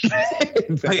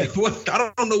 Like what? I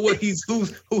don't know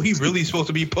who he really supposed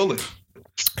to be pulling.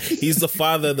 He's the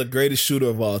father of the greatest shooter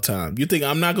of all time. You think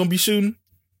I'm not going to be shooting?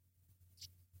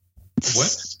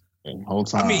 What? Whole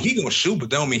time. I mean, he gonna shoot,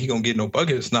 but that don't mean he gonna get no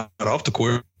buckets. Not off the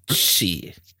court.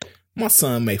 Shit. My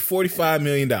son made $45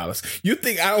 million. You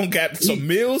think I don't got some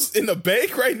meals in the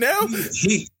bank right now?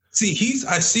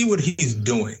 I see what he's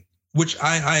doing, which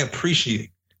I appreciate.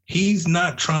 He's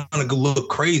not trying to look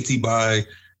crazy by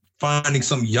finding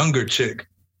some younger chick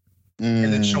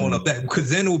and then showing up that, because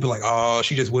then it would be like, oh,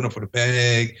 she just went up for the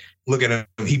bag. Look at him,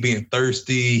 he being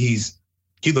thirsty. He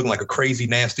looking like a crazy,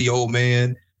 nasty old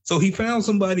man. So he found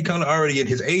somebody kind of already in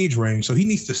his age range. So he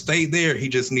needs to stay there. He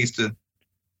just needs to,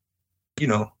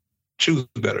 choose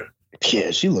better. Yeah,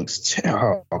 she looks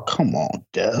terrible. Oh, come on,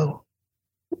 Dell.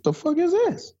 What the fuck is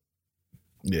this?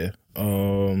 Yeah.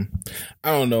 I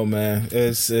don't know, man.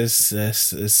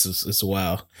 It's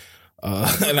wild.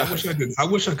 And I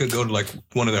wish I could go to like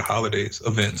one of their holidays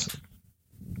events.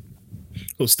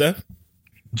 Who, Steph?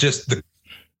 Just the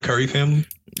Curry family.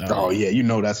 Oh yeah,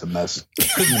 that's a mess.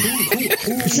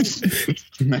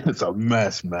 Man, it's a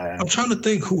mess, man. I'm trying to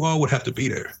think who all would have to be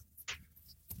there.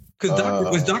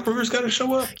 Because Doc Rivers got to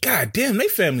show up. God damn, they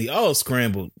family all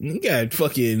scrambled. You got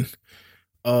fucking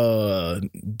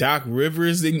Doc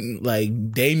Rivers and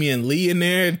like Damian Lee in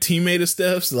there, teammate of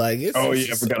Steph's. Like, it's I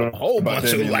forgot a whole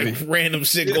bunch of like random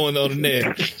shit going on in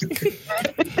there.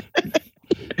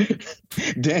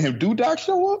 Damn, do Doc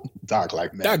show up? Doc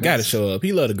like, man, Doc got to show up.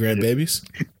 He love the grandbabies.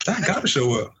 Doc got to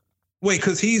show up. Wait,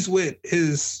 because he's with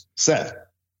his Seth.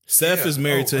 Seth is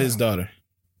married to his daughter.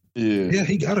 Yeah,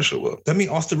 he got to show up. That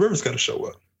means Austin Rivers got to show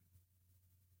up.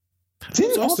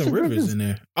 Who's Austin Rivers in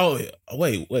there? Oh,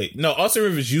 wait. No, Austin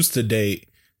Rivers used to date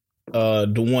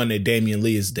the one that Damian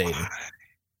Lee is dating.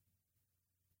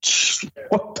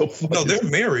 What the fuck? No, they're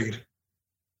married.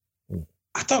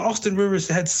 I thought Austin Rivers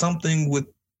had something with...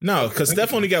 No, because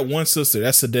Steph only got one sister.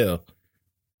 That's Sadell.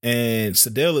 And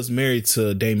Sadell is married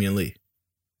to Damian Lee.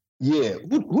 Yeah.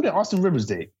 Who did Austin Rivers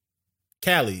date?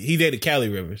 Callie. He dated Callie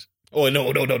Rivers. Oh,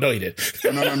 no, he did.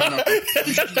 No.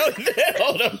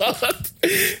 Hold on.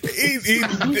 He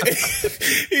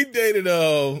dated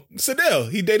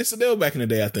Sadell. He dated Sadell back in the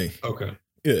day, I think. Okay.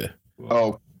 Yeah.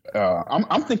 Oh,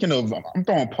 I'm thinking of I'm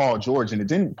throwing Paul George in it.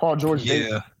 Didn't Paul George?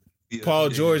 Yeah. Paul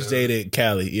George dated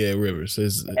Callie. Yeah, Rivers.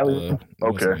 His,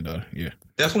 okay. Yeah.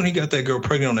 That's when he got that girl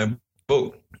pregnant on that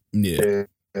boat. Yeah.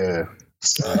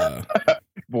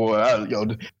 Boy, I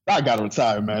gotta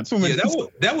retire, man. Too many. Yeah,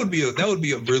 that would be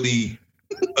a really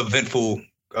eventful.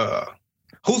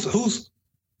 Who's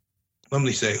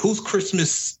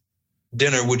Christmas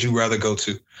dinner would you rather go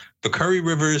to? The Curry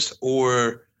Rivers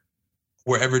or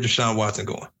wherever Deshaun Watson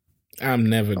going? I'm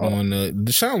never going to.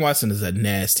 Deshaun Watson is a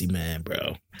nasty man,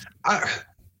 bro.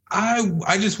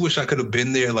 I just wish I could have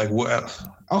been there. Like, what?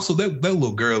 Also, that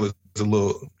little girl is a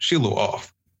little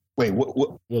off. Wait,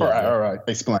 what? All right.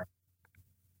 Explain.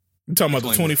 You talking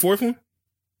about the 24th one?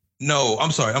 No,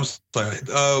 I'm sorry.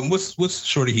 What's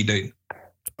shorty he dating?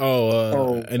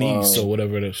 Anise or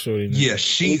whatever the shorty. Yeah,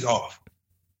 she's off.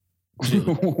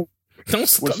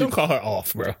 Don't call her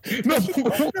off, bro. No,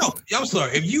 I'm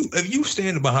sorry. If you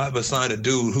stand beside a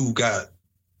dude who got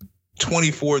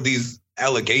 24 of these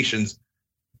allegations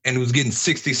and was getting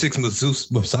 66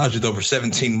 massages over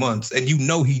 17 months, and you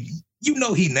know he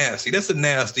nasty. That's a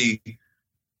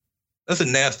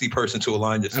nasty person to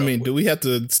align yourself. I mean, do we have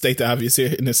to state the obvious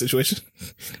here in this situation?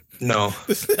 No.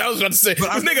 I was about to say, this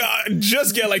nigga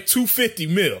just got like $250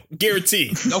 million,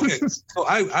 guaranteed. Okay, so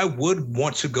I would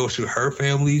want to go to her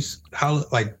family's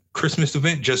Christmas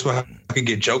event just so I could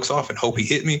get jokes off and hope he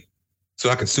hit me, so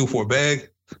I can sue for a bag.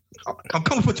 I'm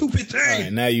coming for $250. All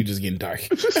right, now you just getting dark.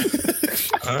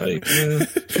 All right,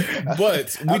 yeah.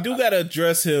 But we do gotta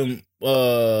address him.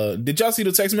 Did y'all see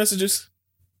the text messages?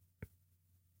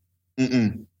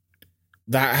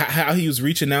 How he was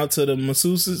reaching out to the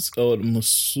masseuses or the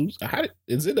masseuse?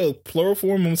 Is it a plural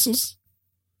form of masseuse?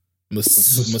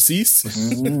 Masseuse?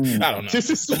 I don't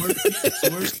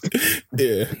know.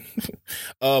 Yeah.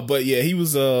 But yeah, he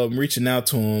was reaching out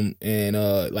to him, and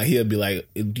he'll be like,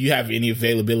 "Do you have any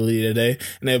availability today?"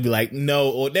 And they'll be like, "No,"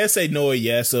 or they'll say no or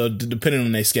yes, or depending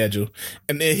on their schedule.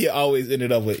 And then he always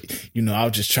ended up with, I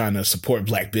was just trying to support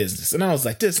black business. And I was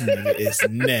like, this nigga is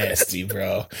nasty,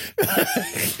 bro.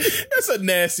 That's a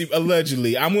nasty.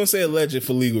 Allegedly, I'm gonna say alleged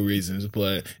for legal reasons,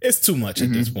 but it's too much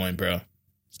at this point, bro.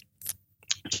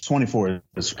 24.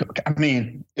 I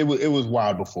mean, it was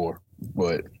wild before,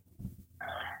 but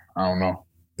I don't know.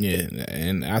 Yeah,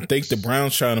 and I think the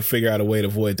Browns trying to figure out a way to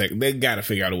avoid that. They got to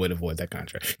figure out a way to avoid that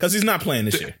contract because he's not playing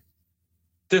this year.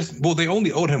 They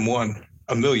only owed him $1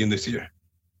 million this year.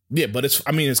 Yeah, but his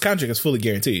contract is fully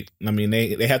guaranteed. I mean,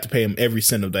 they have to pay him every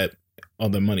cent of that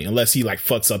other money unless he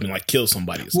fucks up and kills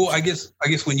somebody. Well, I guess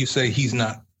when you say he's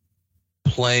not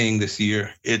playing this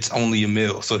year, it's only $1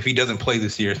 million. So if he doesn't play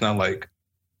this year, it's not like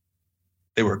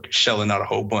they were shelling out a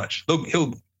whole bunch.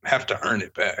 He'll have to earn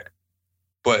it back.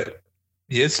 But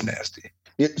yeah, it's nasty.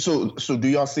 Yeah, so do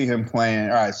y'all see him playing?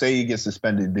 All right, say he gets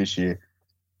suspended this year.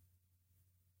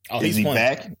 Oh, is he playing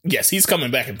back? Yes, he's coming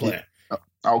back and playing.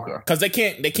 Okay. Because they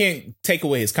can't take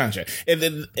away his contract.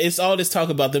 It's all this talk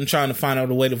about them trying to find out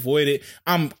a way to avoid it.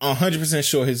 I'm 100%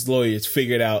 sure his lawyers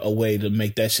figured out a way to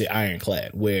make that shit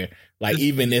ironclad, where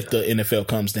even if the NFL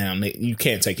comes down, you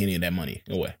can't take any of that money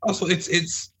away. Also,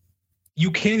 it's you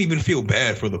can't even feel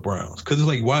bad for the Browns because it's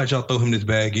like, why did y'all throw him this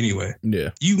bag anyway?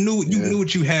 Yeah, you knew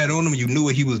what you had on him. You knew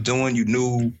what he was doing. You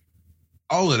knew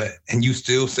all of that, and you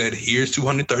still said, "Here's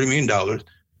 $230 million."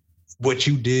 What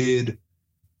you did,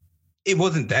 it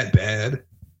wasn't that bad,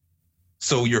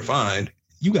 so you're fine.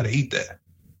 You got to eat that.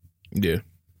 Yeah.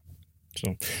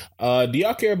 So, do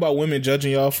y'all care about women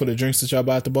judging y'all for the drinks that y'all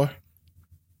buy at the bar?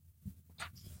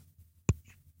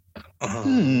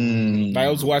 I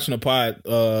was watching a pod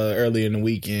earlier in the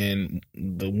week, and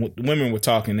the women were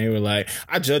talking. They were like,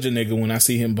 I judge a nigga when I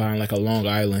see him buying a Long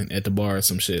Island at the bar or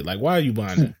some shit. Why are you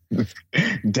buying it?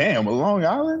 Damn, a Long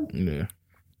Island? Yeah.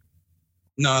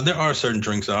 No, there are certain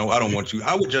drinks I don't want you.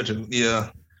 I would judge it. Yeah.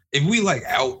 If we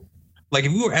out,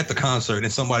 if we were at the concert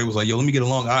and somebody was like, yo, let me get a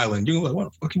Long Island. You're like,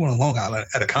 what the fuck you want a Long Island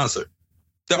at a concert?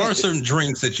 There are certain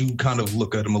drinks that you kind of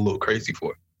look at them a little crazy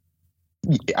for.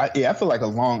 I feel like a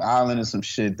Long Island is some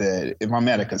shit that if I'm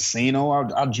at a casino,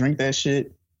 I'll drink that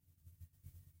shit.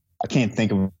 I can't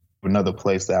think of another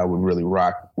place that I would really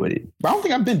rock with it. But I don't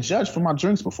think I've been judged for my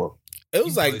drinks before. It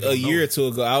was a year or two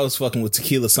ago. I was fucking with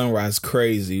Tequila Sunrise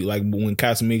crazy. When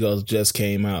Casamigos just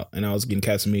came out, and I was getting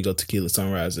Casamigo Tequila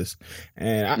Sunrises.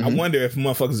 And I wonder if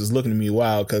motherfuckers is looking at me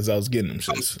wild because I was getting them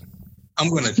shits. I'm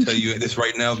going to tell you this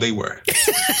right now. They were.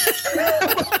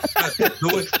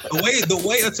 the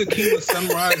way a Tequila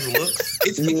Sunrise looks,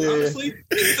 honestly,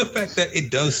 it's the fact that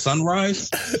it does sunrise.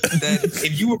 That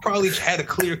if you were probably had a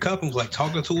clear cup and was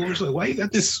talking to him, it's why you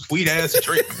got this sweet ass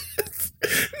drink?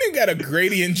 Nigga got a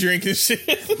gradient drink and shit.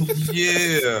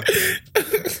 Yeah.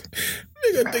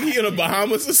 Nigga think he in the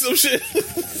Bahamas or some shit.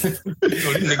 This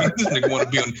nigga want to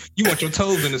be on. You want your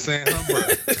toes in the sand, huh,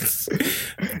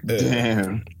 bro?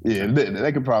 Damn. Yeah,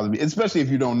 that could probably be, especially if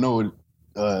you don't know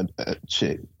a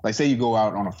chick. Like, say you go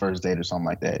out on a first date or something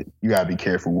like that. You gotta be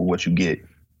careful with what you get.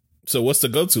 So what's the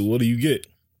go-to? What do you get?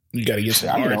 You gotta get some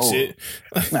hard shit.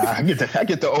 Nah, I get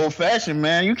the old fashioned,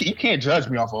 man. You can't judge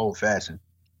me off of old fashioned.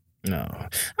 No, I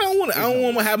don't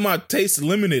want to have my taste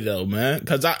limited though, man.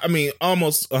 Because I mean,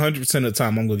 almost 100% of the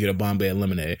time, I'm gonna get a Bombay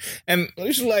lemonade, and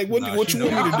she's like, "What you want me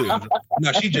to do?"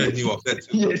 No, she judging you off that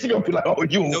too. Yeah, she gonna be like, "Oh,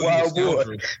 you a wild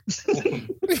boy."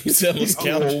 You said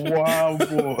I'm a wild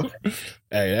boy.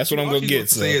 Hey, that's what I'm gonna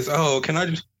get. Say is, "Oh, can I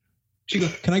just?"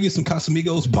 Can I get some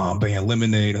Casamigos Bombay and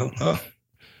lemonade? Huh?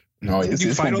 No,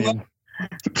 you fight a lot.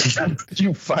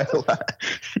 You fight a lot.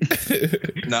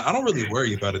 Nah, I don't really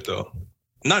worry about it though.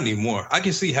 Not anymore. I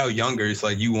can see how younger it's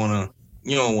like you don't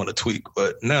want to tweak,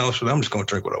 but now I'm just gonna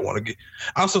drink what I want to get.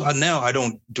 Also, now I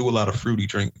don't do a lot of fruity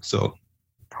drinks. So,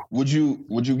 would you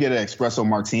get an espresso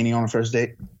martini on a first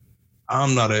date?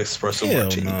 I'm not an espresso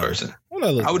martini person.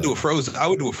 I would do a frozen. I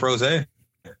would do a frozen.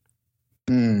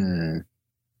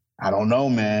 I don't know,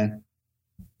 man.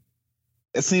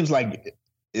 It seems like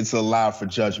it's allowed for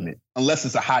judgment, unless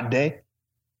it's a hot day.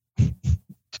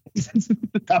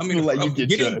 I mean, like you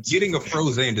getting a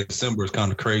frozen in December is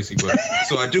kind of crazy, but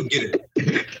so I do get it.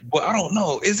 But I don't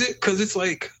know. Is it because it's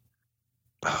like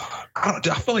I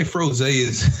feel like frozen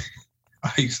is.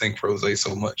 I used to think frozen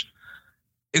so much.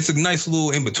 It's a nice little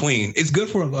in between. It's good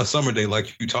for a summer day,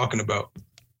 like you're talking about.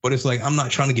 But it's like I'm not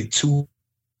trying to get too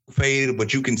faded,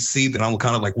 but you can see that I'm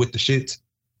kind of like with the shits.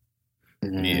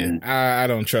 Yeah, I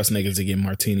don't trust niggas to get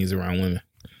martinis around women.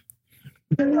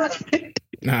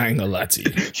 Nah, I ain't gonna lie to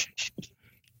you.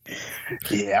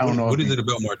 Yeah, I don't know. What is it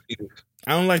about martinis?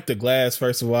 I don't like the glass.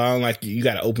 First of all, I don't like you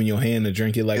got to open your hand to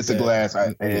drink it like it's that. It's a glass.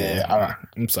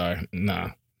 I'm sorry. Nah.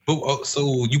 But,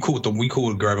 so you cool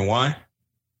with grabbing wine?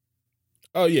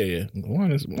 Oh yeah.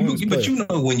 Wine is but you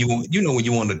know when you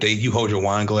on a date, you hold your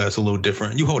wine glass a little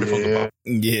different. You hold it from the bottom.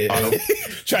 Yeah.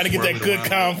 Trying to get that good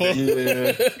combo.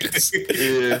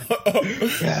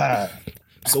 Yeah.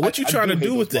 So what you trying to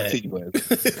do with that?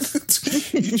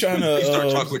 You trying to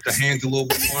start talking with your hands a little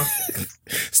bit more?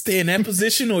 Stay in that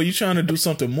position, or you trying to do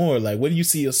something more? Like, what do you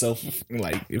see yourself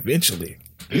like eventually?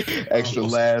 Extra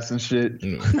laughs and shit.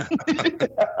 Do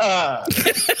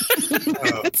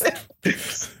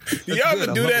y'all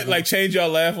ever do that? Like, change y'all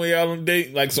laugh when y'all on a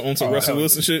date, like on some Russell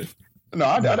Wilson shit? No,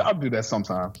 I'll do that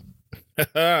sometimes.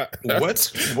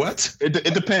 What?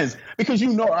 It depends because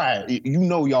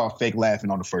y'all fake laughing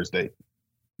on the first date.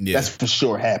 Yeah. That's for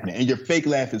sure happening, and your fake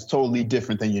laugh is totally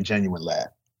different than your genuine laugh.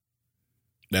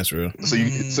 That's real. So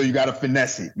you gotta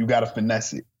finesse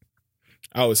it.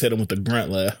 I always hit him with the grunt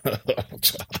laugh.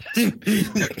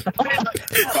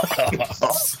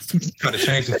 Trying to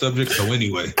change the subject. So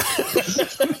anyway.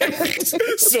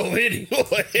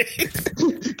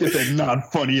 Get that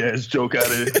non-funny ass joke out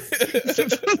of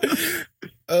here.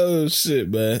 Oh shit,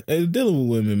 man. Hey, dealing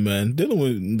with women, man. Dealing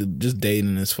with just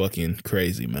dating is fucking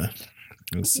crazy, man.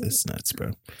 It's nuts,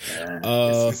 bro.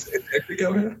 It's hectic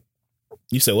out here.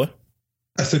 You said what?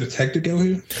 I said it's hectic out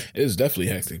here. It's definitely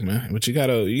hectic, man. But you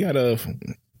gotta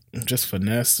just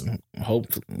finesse. Hope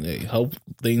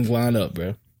things line up,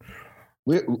 bro.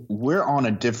 We're on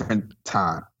a different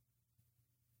time.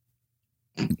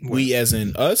 We as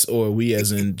in us, or we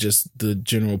as in just the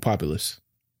general populace?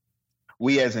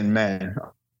 We as in men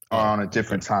are on a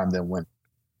different time than women.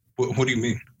 What do you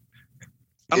mean?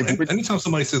 Anytime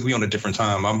somebody says we on a different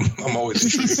time, I'm always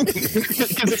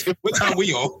what time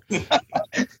we on?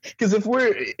 Because if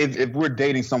we're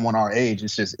dating someone our age,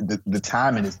 it's just the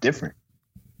timing is different.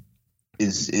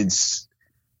 It's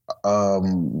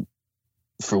for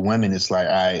women, it's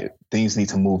like things need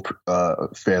to move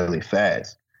fairly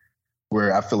fast.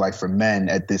 Where I feel like for men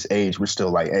at this age, we're still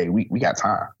like, hey, we got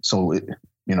time. So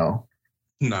No,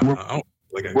 I don't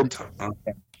like I got time.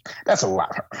 That's a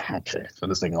lot. Okay, so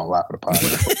this ain't gonna lie for the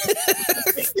podcast.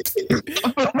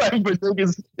 But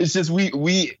it's just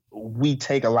we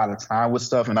take a lot of time with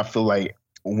stuff, and I feel like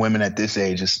women at this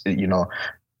age is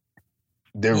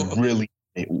they're really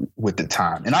with the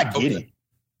time, and I get it.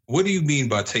 What do you mean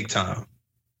by take time?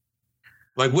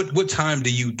 Like what time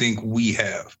do you think we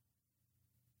have?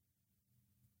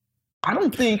 I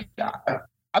don't think.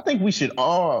 I think we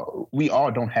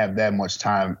all don't have that much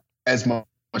time, as much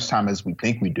time as we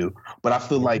think we do. But I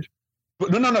feel like,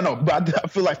 no. But I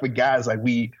feel like for guys, like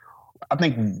I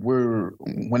think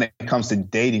when it comes to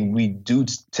dating, we do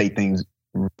take things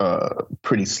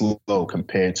pretty slow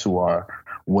compared to our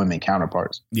women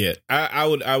counterparts. Yeah, I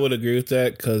would agree with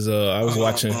that because I was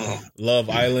watching Love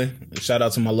Island. Shout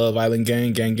out to my Love Island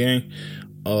gang.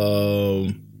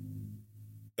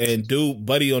 And dude,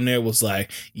 buddy on there was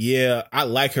like, "Yeah, I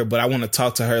like her, but I want to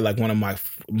talk to her like one of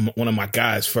my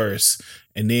guys first,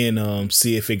 and then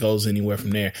see if it goes anywhere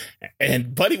from there."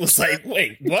 And buddy was like,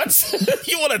 "Wait, what?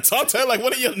 You want to talk to her like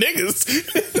one of your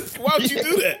niggas? Why would you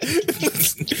do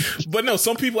that?" But no,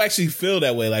 some people actually feel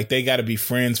that way. Like they got to be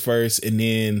friends first and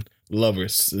then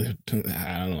lovers. I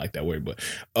don't like that word, but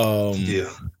yeah,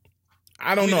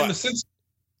 I don't know. In a sense,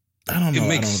 I don't know. It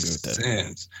makes I don't agree with that.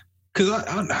 sense. Because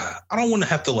I don't want to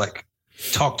have to like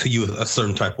talk to you a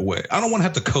certain type of way. I don't want to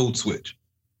have to code switch.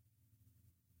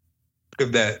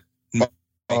 If that makes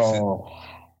sense.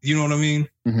 You know what I mean?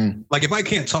 Mm-hmm. Like if I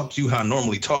can't talk to you how I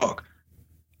normally talk,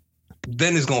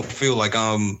 then it's gonna feel like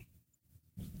I'm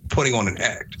putting on an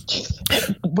act.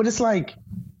 But it's like,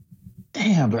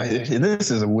 damn,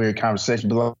 this is a weird conversation.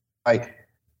 But like,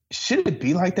 should it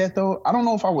be like that though? I don't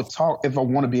know if I would talk if I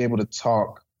want to be able to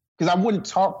talk. Because I wouldn't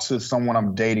talk to someone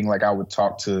I'm dating like I would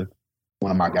talk to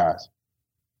one of my guys.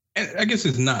 And I guess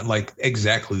it's not like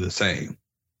exactly the same.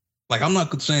 Like I'm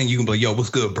not saying you can be like, "Yo,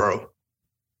 what's good, bro?"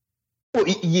 Well,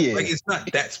 yeah. Like it's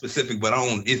not that specific, but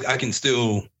I can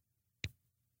still,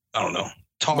 I don't know,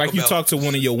 talk like about, you talk to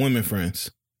one of your women friends.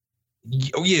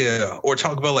 Yeah, or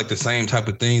talk about like the same type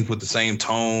of things with the same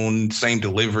tone, same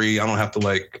delivery. I don't have to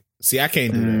like. See, I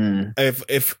can't do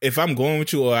that. If I'm going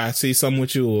with you or I see something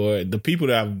with you or the people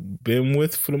that I've been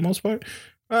with for the most part,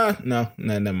 no,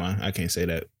 never mind. I can't say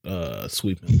that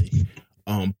sweepingly.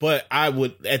 But I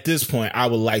would at this point I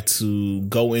would like to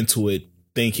go into it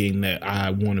thinking that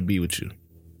I want to be with you.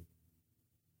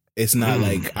 It's not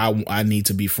like I need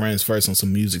to be friends first on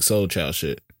some Music Soul Child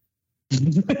shit.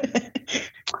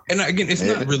 And again, it's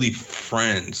not really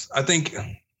friends. I think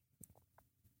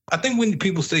when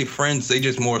people say friends, they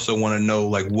just more so want to know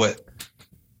like what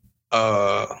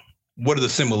are the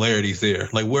similarities there?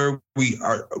 Like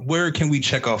where can we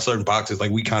check off certain boxes?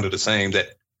 Like we kind of the same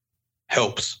that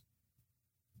helps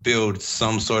build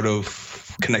some sort of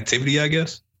connectivity, I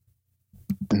guess.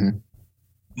 Mm-hmm.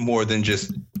 More than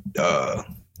just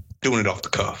doing it off the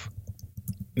cuff.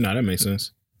 No, that makes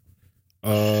sense.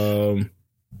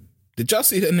 Did y'all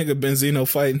see that nigga Benzino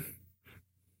fighting?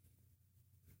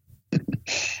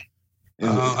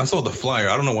 I saw the flyer.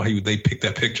 I don't know why they picked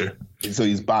that picture. So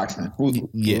he's boxing. Who's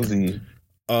he?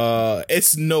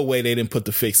 It's no way they didn't put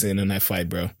the fix in that fight,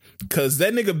 bro. Cause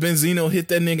that nigga Benzino hit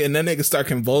that nigga and that nigga start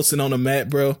convulsing on the mat,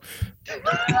 bro.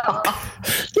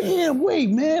 Damn, wait,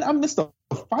 man, I missed the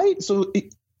fight. So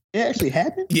it actually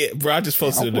happened? Yeah, bro. I just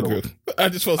posted it in the group. I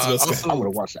just posted it. I would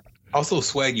have watched that. Also,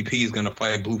 Swaggy P is gonna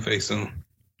fight Blueface soon.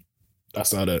 I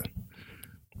saw that.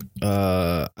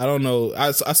 I don't know.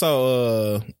 I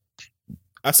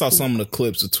saw some of the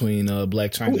clips between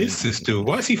Black China. Who is this dude?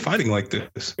 Why is he fighting like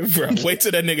this? Bro, wait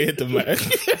till that nigga hit the mat.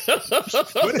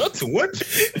 What?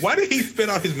 Why did he spit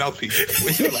out his mouthpiece?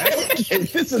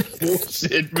 This is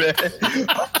bullshit, man.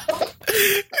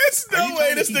 There's no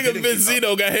way this nigga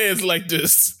Benzino got hands like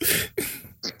this.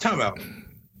 Time out.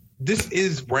 This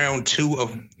is round 2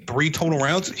 of 3 total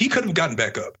rounds. He could have gotten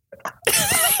back up.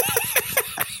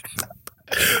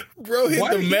 Bro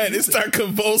hit the mat and start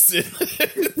convulsing.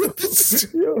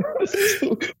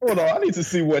 Hold on, I need to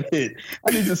see what hit.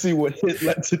 I need to see what hit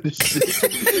led to this shit.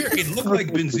 It looked like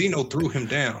Benzino threw him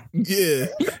down. Yeah.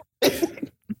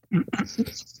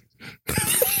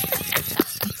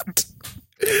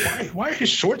 Why are his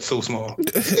shorts so small?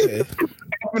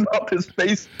 Coming up his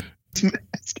face.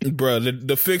 Bro,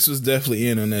 the fix was definitely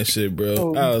in on that shit,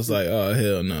 bro. I was like, oh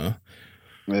hell no.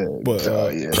 But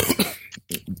yeah.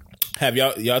 Have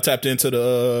y'all tapped into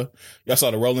the y'all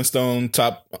saw the Rolling Stone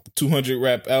top 200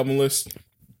 rap album list?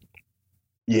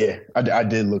 Yeah, I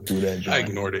did look through that. I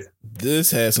ignored it. This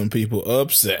had some people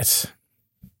upset.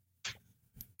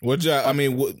 What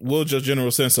was your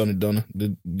general sense on it, Donna?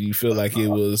 Do you feel like it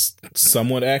was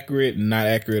somewhat accurate, not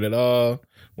accurate at all?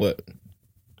 What?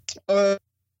 I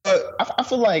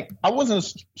feel like I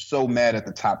wasn't so mad at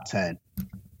the top 10.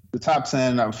 The top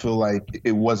 10, I feel like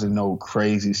it wasn't no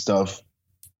crazy stuff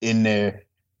in there.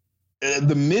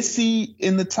 The Missy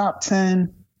in the top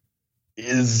 10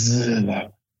 is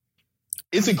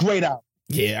it's a great album.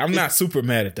 Yeah, I'm not super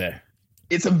mad at that.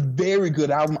 It's a very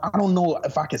good album. I don't know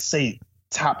if I could say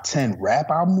top 10 rap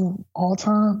album all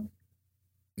time.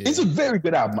 Yeah. It's a very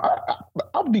good album.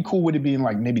 I'd be cool with it being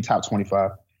like maybe top 25.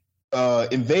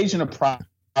 Invasion of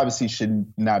Privacy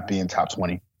should not be in top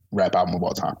 20 rap album of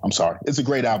all time. I'm sorry. It's a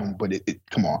great album, but it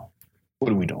come on.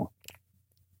 What are we doing?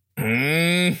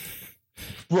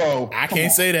 Bro, I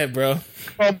can't say that, bro.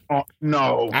 Come on.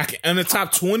 No. In the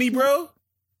top 20, bro?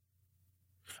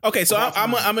 Okay, so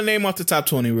I'm gonna name off the top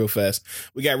 20 real fast.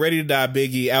 We got Ready to Die,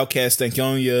 Biggie, Outkast, Thank You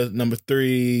On Ya, number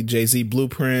 3, Jay-Z,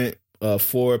 Blueprint,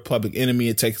 4, Public Enemy,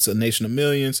 It Takes a Nation of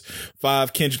Millions,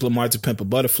 5, Kendrick Lamar, To Pimp a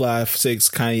Butterfly, 6,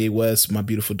 Kanye West, My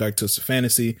Beautiful Dark Twisted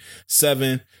Fantasy,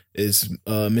 7 is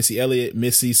Missy Elliott,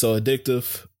 Missy So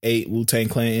Addictive, 8, Wu-Tang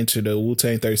Clan, Enter the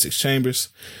Wu-Tang 36 Chambers,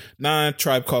 9,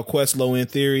 Tribe Called Quest, Low End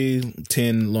Theory,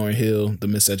 10, Lauryn Hill, The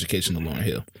Miseducation of Lauryn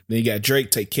Hill. Then you got Drake,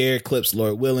 Take Care, Clips,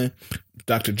 Lord Willing,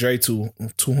 Dr. Dre,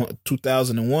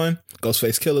 2001,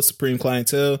 Ghostface Killer, Supreme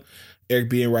Clientele, Eric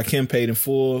B. and Rakim, Paid in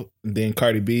Full, and then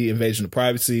Cardi B, Invasion of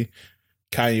Privacy,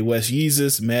 Kanye West,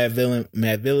 Yeezus, Mad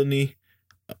Villainy,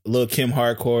 Lil Kim,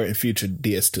 Hardcore, and Future,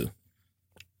 DS2.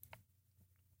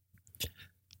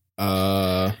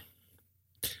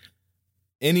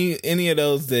 Any of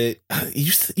those that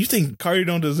you think Cardi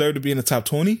don't deserve to be in the top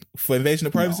 20 for Invasion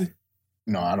of Privacy?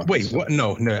 No, I don't. Wait, what?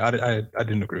 No, I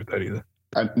didn't agree with that either.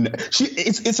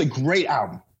 It's a great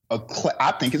album.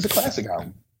 I think it's a classic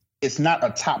album. It's not a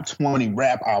top 20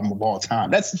 rap album of all time.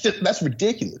 That's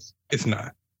ridiculous. It's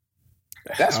not.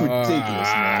 That's ridiculous,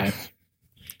 man.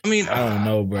 I mean, I don't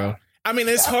know, bro. I mean,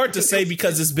 it's hard to say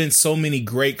because it's been so many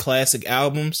great classic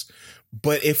albums.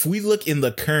 But if we look in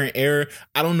the current era,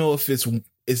 I don't know if it's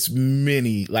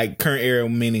many, like current era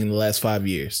meaning in the last 5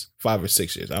 years, 5 or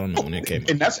 6 years. I don't know when it came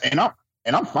out.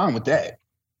 And I'm fine with that.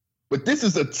 But this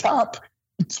is a top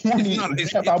 20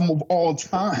 rap album of all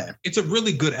time. It's a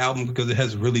really good album because it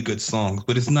has really good songs,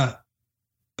 but it's not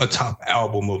a top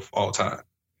album of all time.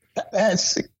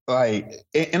 That's like,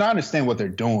 and I understand what they're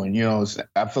doing. You know,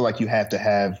 I feel like you have to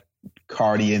have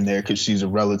Cardi in there because she's a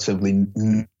relatively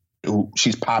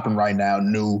she's popping right now,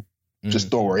 new. Just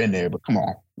throw her in there. But come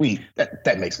on,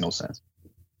 that makes no sense.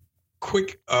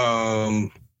 Quick,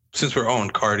 since we're on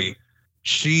Cardi,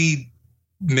 she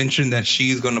mentioned that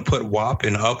she's going to put WAP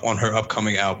and Up on her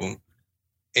upcoming album,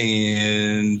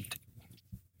 and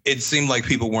it seemed like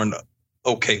people weren't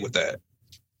okay with that.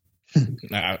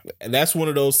 Nah, that's one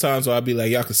of those times where I'd be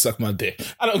like, y'all can suck my dick.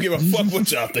 I don't give a fuck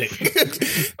what y'all think.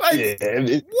 Like,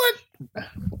 what?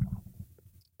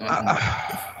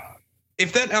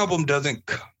 If that album doesn't,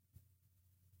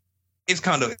 it's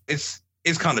kind of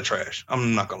trash.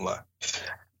 I'm not gonna lie.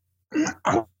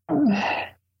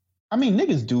 I mean,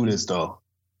 niggas do this though.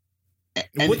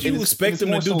 And what you expect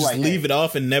them to do? Just leave it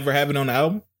off and never have it on the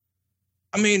album?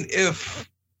 I mean,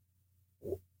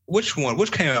 which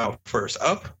came out first?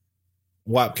 Up?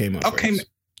 WAP came out first.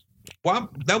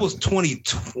 WAP, that was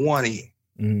 2020.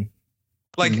 Mm-hmm.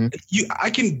 Like, I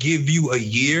can give you a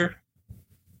year,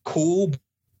 cool,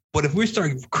 but if we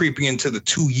start creeping into the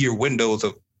 2-year windows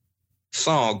of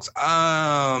songs,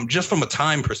 just from a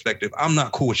time perspective, I'm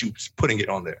not cool with you putting it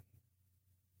on there.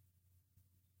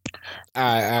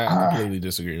 I completely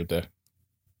disagree with that.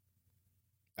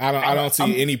 I don't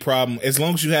see any problem as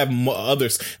long as you have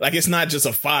others. Like, it's not just a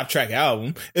 5-track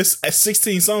album. It's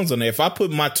 16 songs on there. If I put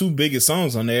my 2 biggest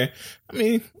songs on there, I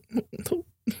mean,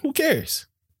 who cares?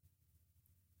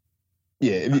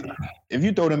 Yeah, if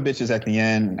you throw them bitches at the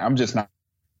end, I'm just not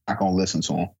gonna listen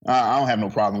to them. I don't have no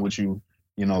problem with you,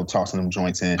 tossing them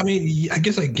joints in. I mean, I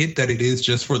guess I get that it is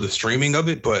just for the streaming of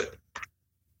it, but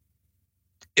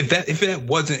if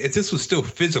this was still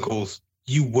physicals,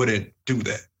 you wouldn't do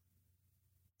that.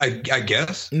 I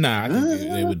guess. Nah, I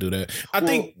think they would do that. I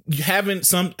think having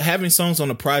songs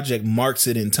on a project marks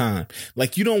it in time.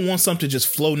 Like, you don't want something just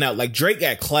floating out. Like, Drake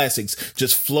got classics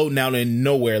just floating out in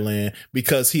nowhere land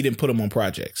because he didn't put them on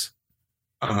projects.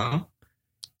 I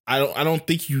don't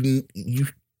think you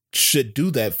should do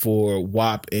that for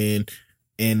WAP and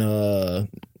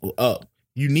Up.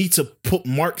 You need to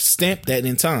stamp that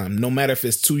in time, no matter if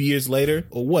it's 2 years later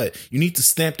or what. You need to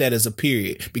stamp that as a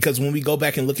period, because when we go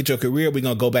back and look at your career, we're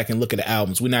going to go back and look at the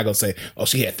albums. We're not going to say, oh,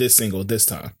 she had this single this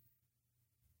time.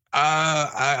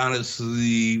 I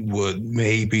honestly would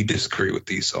maybe disagree with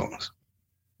these songs.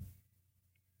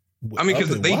 I mean,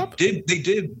 because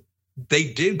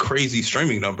they did crazy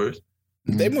streaming numbers.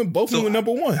 They went both with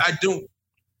number one.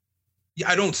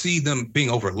 I don't see them being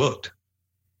overlooked.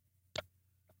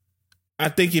 I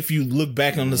think if you look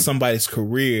back onto somebody's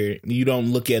career, you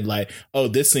don't look at like, oh,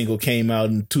 this single came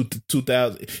out in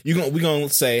 2000. We're gonna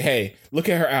say, hey, look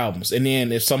at her albums, and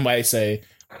then if somebody say,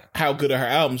 how good are her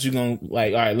albums, you're gonna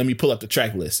like, all right, let me pull up the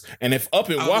track list, and if Up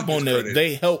and WAP on there,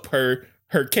 they help her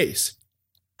case.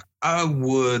 I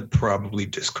would probably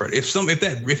discredit if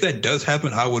that does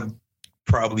happen. I would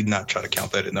probably not try to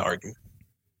count that in the argument.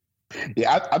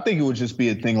 Yeah, I think it would just be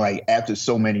a thing like after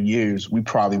so many years, we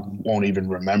probably won't even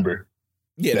remember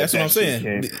Yeah, that's what I'm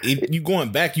saying. If you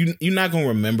going back, you're not gonna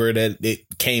remember that it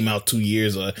came out 2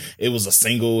 years or it was a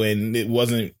single and it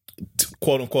wasn't,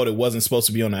 quote unquote, it wasn't supposed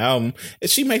to be on the album.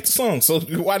 And she made the song, so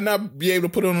why not be able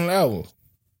to put it on the album?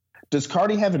 Does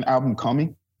Cardi have an album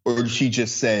coming, or she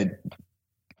just said,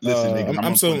 "Listen, nigga,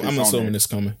 I'm assuming it's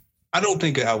coming." I don't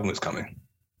think an album is coming.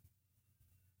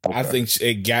 Okay. I think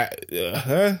it got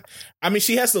her. I mean,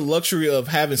 she has the luxury of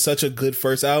having such a good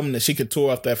first album that she could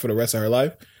tour off that for the rest of her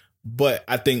life. But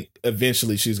I think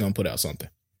eventually she's gonna put out something.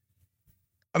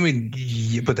 I mean,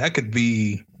 yeah, but that could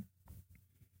be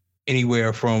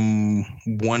anywhere from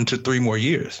 1 to 3 more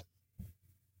years.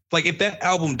 Like, if that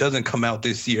album doesn't come out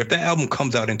this year, if that album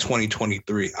comes out in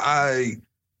 2023,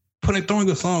 throwing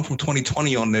a song from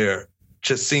 2020 on there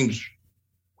just seems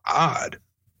odd.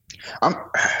 I'm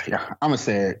gonna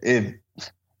say it.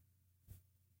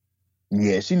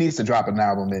 She needs to drop an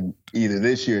album in either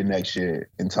this year or next year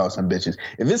and tell some bitches.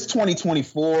 If it's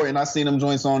 2024 and I see them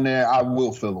joints on there, I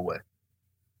will feel away.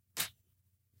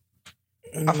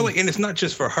 I feel like, and it's not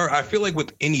just for her. I feel like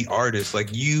with any artist, like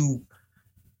if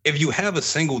you have a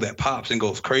single that pops and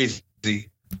goes crazy,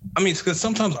 I mean, because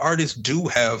sometimes artists do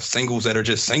have singles that are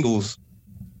just singles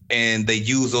and they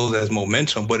use those as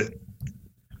momentum, but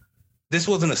this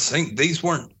wasn't these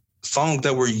weren't songs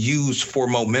that were used for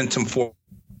momentum for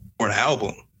an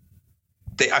album.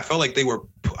 I felt like they were,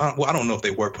 well, I don't know if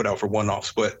they were put out for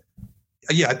one-offs, but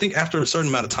yeah, I think after a certain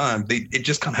amount of time, it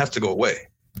just kind of has to go away.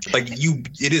 Like,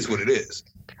 it is what it is.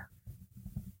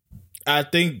 I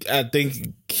think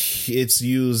it's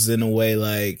used in a way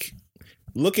like,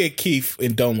 look at Keith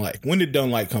and Don't Like. When did Don't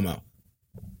Like come out?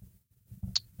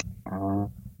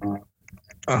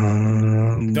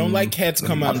 Don't Like had to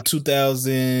come out in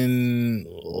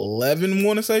 2011,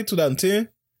 want to say 2010.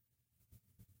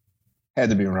 Had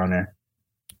to be around there.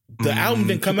 The album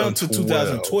didn't come out until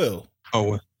 2012.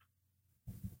 Oh,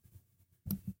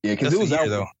 yeah, because it was out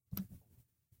though.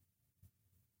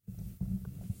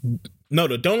 No,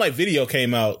 the Don't Like video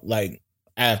came out like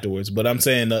afterwards, but I'm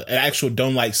saying the actual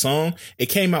Don't Like song, it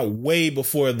came out way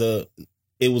before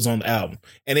it was on the album,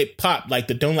 and it popped, like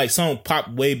the Don't Like song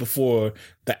popped way before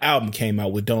the album came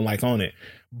out with Don't Like on it.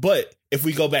 But if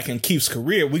we go back in Keith's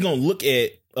career, we're gonna look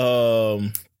at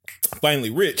Finally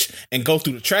Rich and go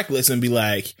through the track list and be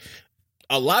like,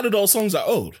 a lot of those songs are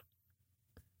old,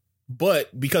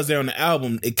 but because they're on the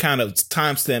album, it kind of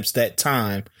timestamps that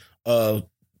time of,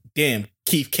 damn,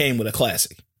 Keith came with a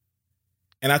classic.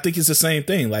 And I think it's the same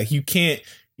thing. Like, you can't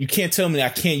tell me I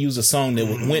can't use a song that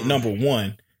went number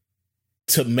one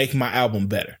to make my album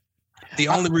better. The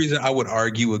only reason I would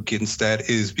argue against that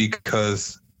is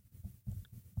because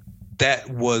that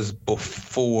was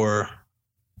before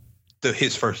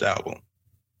his first album.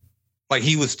 Like,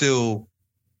 he was still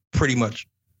pretty much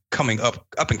coming up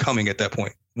and coming at that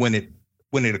point when it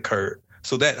occurred.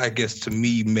 So that, I guess, to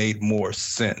me made more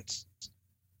sense.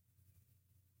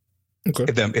 Okay.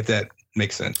 If that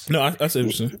makes sense. No, that's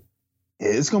interesting.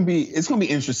 It's gonna be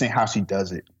interesting how she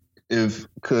does it. If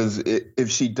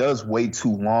she does way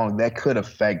too long, that could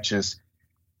affect just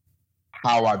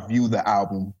how I view the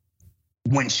album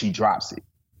when she drops it.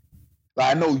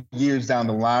 Like, I know years down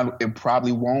the line it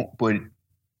probably won't, but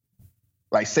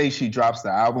like, say she drops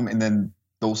the album and then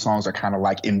those songs are kind of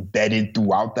like embedded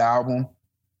throughout the album,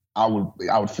 I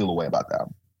would feel a way about the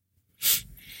album.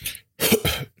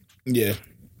 Yeah.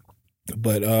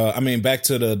 But I mean, back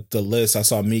to the list, I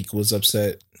saw Meek was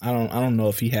upset. I don't know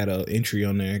if he had an entry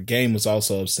on there. Game was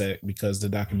also upset because the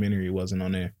documentary wasn't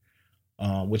on there,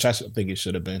 which I think it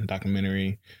should have been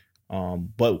documentary.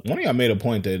 But one of y'all made a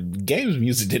point that Game's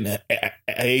music didn't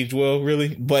age well,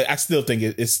 really. But I still think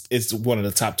it's one of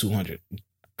the top 200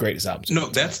 greatest albums. No,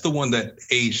 that's the one that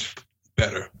aged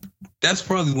better. That's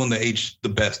probably the one that aged the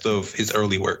best of his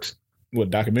early works.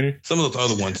 What, documentary? Some of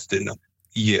those other ones didn't.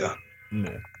 Yeah.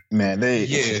 No. Man,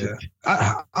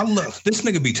 I love this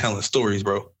nigga be telling stories,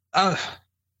 bro.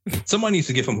 Somebody needs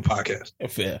to give him a podcast.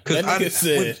 Fair. That nigga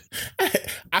said,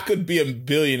 I could be a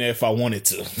billionaire if I wanted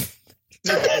to.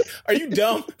 Are you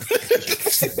dumb?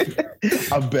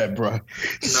 I bet, bro. Nah,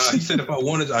 he said if I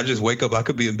wanted to, I just wake up. I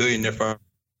could be a billionaire if I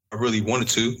really wanted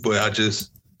to, but I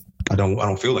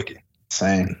don't feel like it.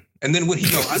 Same. And then when I knew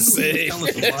he was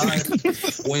telling some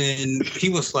lies when he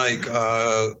was like,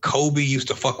 Kobe used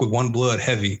to fuck with One Blood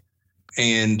heavy,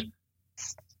 and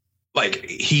like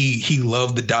he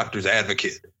loved The Doctor's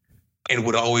Advocate, and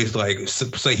would always like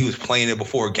say he was playing it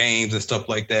before games and stuff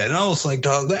like that. And I was like,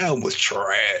 dog, that album was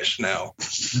trash. Now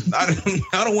I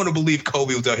don't want to believe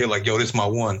Kobe was out here like, yo, this is my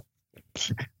one.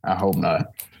 I hope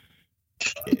not.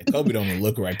 Yeah, Kobe don't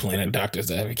look right playing a Doctor's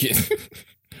Advocate.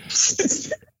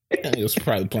 He was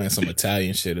probably playing some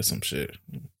Italian shit or some shit.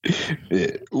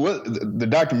 Yeah. Well, the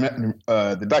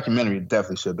documentary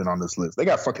definitely should have been on this list. They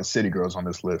got fucking City Girls on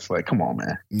this list. Like, come on,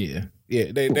 man. Yeah.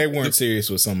 They weren't serious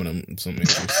with some of them. Some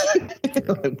issues.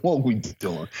 Like, what we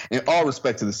doing? In all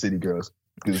respect to the City Girls,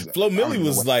 Flo Milli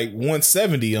was like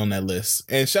 170 on that list,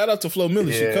 and shout out to Flo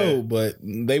Milli. She cold, but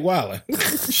they wildin'.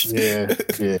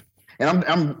 yeah. And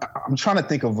I'm trying to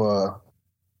think of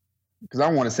because I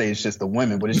don't want to say it's just the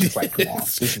women, but it's just like, come on.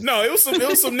 No, it was some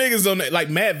niggas on there. Like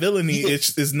Mad Villainy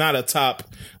is not a top.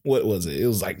 What was it? It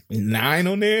was like 9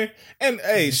 on there. And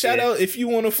hey, shout out if you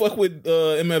want to fuck with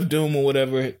MF Doom or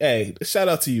whatever. Hey, shout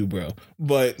out to you, bro.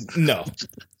 But no.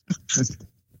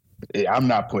 Yeah, I'm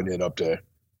not putting it up there.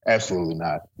 Absolutely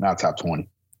not. Not top 20.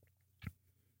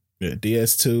 Yeah,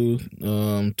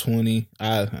 DS2, 20.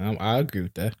 I agree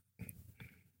with that.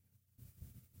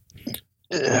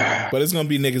 But it's gonna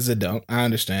be niggas that don't. I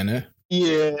understand that.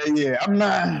 Yeah. I'm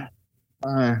not.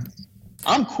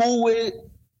 I'm cool with it.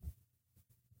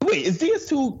 Wait, is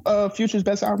DS2 Future's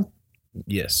best album?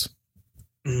 Yes.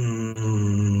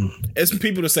 It's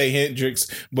people to say Hendrix,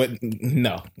 but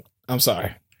no. I'm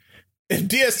sorry. If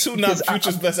DS2 not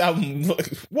Future's best album,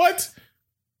 what?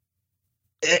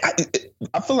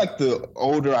 I feel like the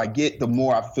older I get, the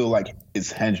more I feel like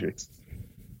it's Hendrix.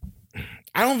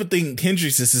 I don't even think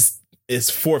Hendrix is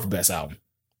fourth best album.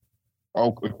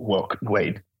 Oh well,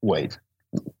 wait.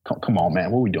 Come on,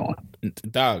 man. What are we doing?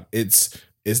 Dog, it's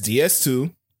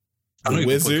DS2, The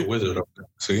Wizard. The Wizard up there.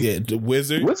 See? Yeah, The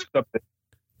Wizard. Wizard up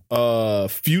there.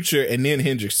 Future, and then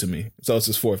Hendrix to me. So it's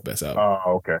his fourth best album.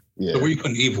 Oh, okay. Yeah. So where you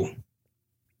putting Evil?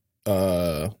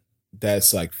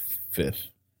 That's like fifth.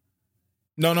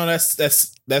 No,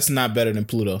 that's not better than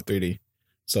Pluto 3D.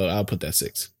 So I'll put that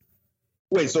 6.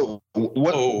 Wait, so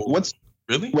what's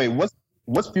really? Wait,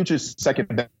 what's Future's second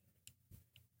best?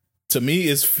 To me,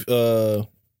 is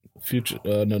Future.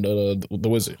 The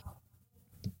Wizard.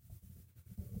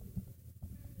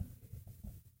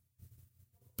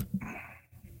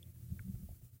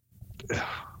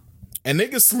 And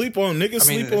niggas sleep on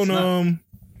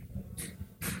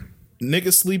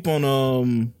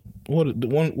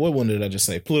what one did I just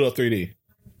say? Pluto 3D.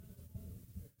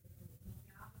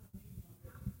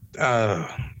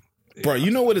 Bro,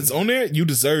 you know what is on there? You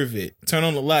deserve it. Turn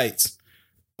on the lights.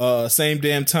 Same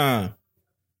damn time.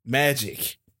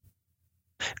 Magic.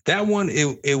 That one,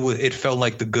 it felt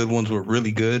like the good ones were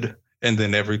really good, and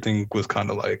then everything was kind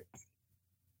of like,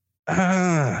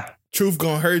 Truth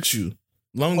gonna hurt you.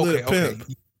 Long live pimp.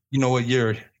 You know what?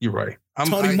 You're right.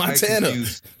 Tony Montana.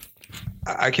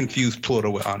 I confused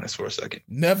Pluto with Honest for a second.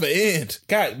 Never end.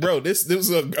 God, bro, this was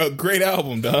a great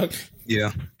album, dog.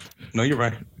 Yeah. No, you're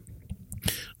right.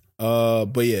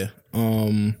 But yeah,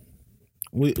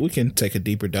 we can take a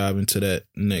deeper dive into that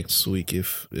next week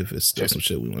if it's still some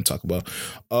shit we want to talk about.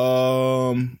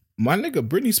 My nigga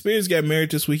Britney Spears got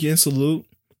married this weekend. Salute.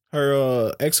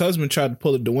 Her ex-husband tried to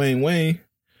pull a Dwayne Wayne,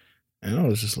 and I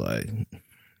was just like,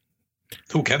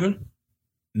 who, Kevin?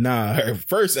 Nah, her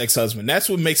first ex-husband. That's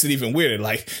what makes it even weirder.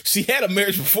 Like, she had a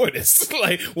marriage before this.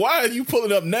 Like, why are you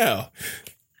pulling up now?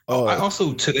 I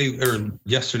also today or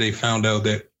yesterday found out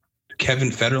that Kevin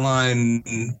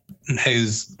Federline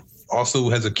has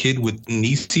a kid with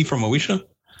Niecy from Moesha.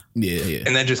 Yeah.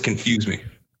 And that just confused me.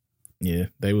 Yeah,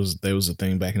 there was a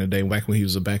thing back in the day, back when he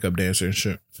was a backup dancer and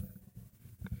shit.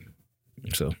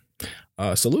 So,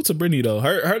 salute to Britney though.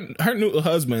 Her new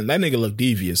husband, that nigga look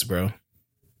devious, bro.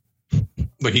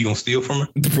 But he gonna steal from her?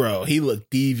 Bro, he looked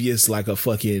devious like a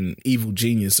fucking evil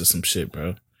genius or some shit,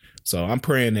 bro. So I'm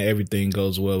praying that everything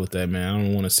goes well with that, man. I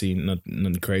don't want to see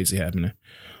nothing crazy happening.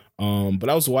 But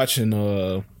I was watching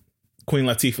Queen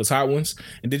Latifah's Hot Ones.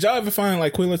 And did y'all ever find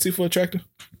like Queen Latifah attractive?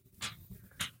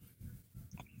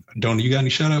 Don't you got any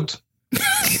shout outs?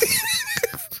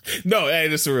 No, hey,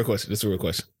 that's a real question.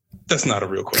 That's not a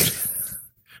real question.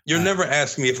 You're never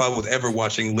asking me if I was ever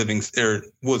watching Living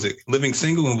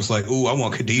Single and was like, ooh, I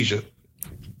want Khadijah.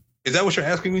 Is that what you're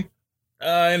asking me?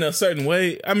 In a certain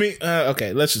way. I mean,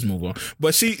 okay, let's just move on.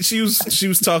 But she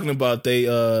was talking about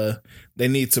they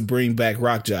need to bring back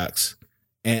rock jocks.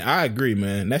 And I agree,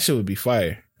 man. That shit would be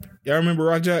fire. Y'all remember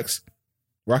rock jocks?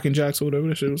 Rockin' Jocks or whatever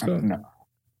that shit was called? No.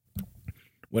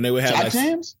 When they would have Jack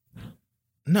James?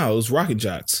 No, it was Rockin'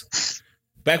 Jocks.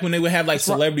 Back when they would have like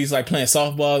celebrities like playing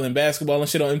softball and basketball and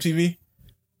shit on MTV.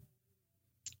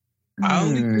 The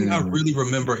only thing I really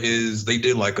remember is they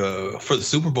did like for the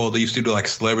Super Bowl, they used to do like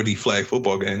celebrity flag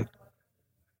football game.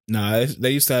 Nah,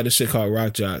 they used to have this shit called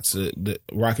Rock Jocks. The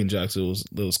Rockin' Jocks, it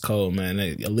was cold, man.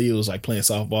 Aaliyah was like playing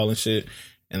softball and shit.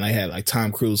 And they had like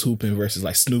Tom Cruise hooping versus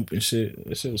like Snoop and shit.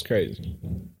 That shit was crazy.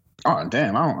 Oh,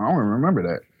 damn. I don't remember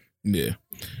that. Yeah.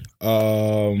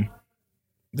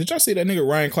 Did y'all see that nigga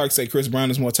Ryan Clark say Chris Brown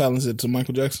is more talented to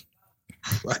Michael Jackson?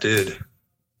 I did.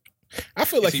 I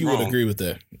feel like you would agree with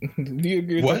that. Do you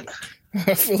agree with that?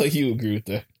 I feel like you agree with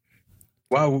that.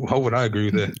 Why? How would I agree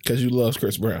with that? Because you love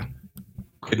Chris Brown.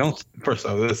 Okay, don't. First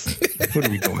off, what are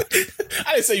we doing?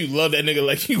 I didn't say you love that nigga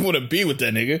like you want to be with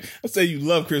that nigga. I say you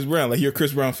love Chris Brown like you're a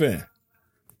Chris Brown fan.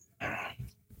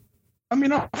 I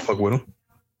mean, I'll fuck with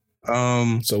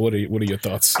him. So what are your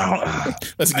thoughts?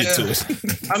 Let's get to it.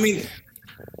 I mean,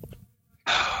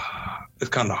 it's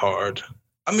kind of hard.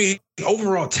 I mean,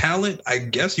 overall talent, I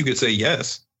guess you could say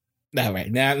yes. All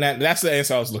right, now that's the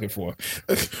answer I was looking for.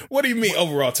 What do you mean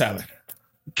overall talent?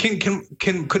 Could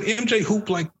MJ hoop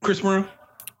like Chris Brown?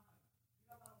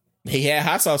 He had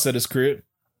hot sauce at his crib.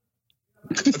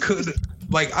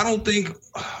 I don't think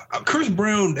Chris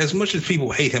Brown, as much as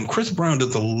people hate him, Chris Brown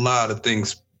does a lot of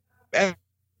things at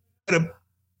a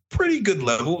pretty good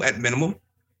level, at minimum,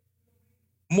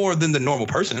 more than the normal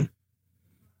person.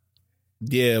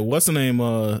 Yeah, what's the name?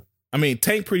 I mean,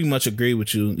 Tank pretty much agreed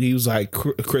with you. He was like,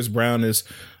 Chris Brown is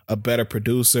a better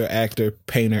producer, actor,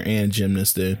 painter, and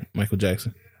gymnast than Michael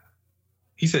Jackson.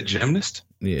 He said gymnast?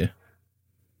 Yeah.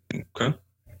 Okay.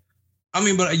 I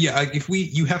mean, but yeah,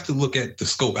 you have to look at the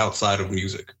scope outside of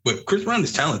music. But Chris Brown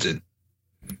is talented.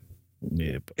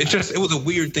 Yeah. It was a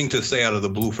weird thing to say out of the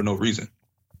blue for no reason.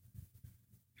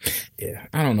 Yeah,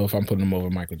 I don't know if I'm putting him over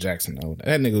Michael Jackson though.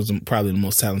 That nigga was probably the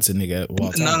most talented nigga of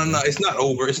all time. No. It's not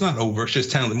over. It's not over. It's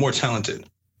just talented, more talented.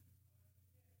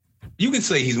 You can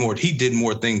say he did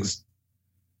more things.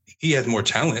 He has more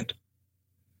talent.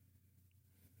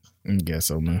 I guess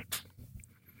so, man.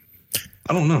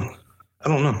 I don't know.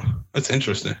 That's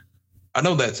interesting. I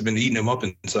know that's been eating him up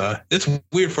inside. It's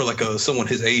weird for someone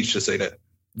his age to say that.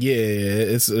 Yeah,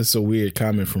 it's a weird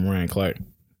comment from Ryan Clark.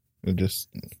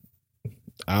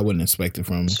 I wouldn't expect it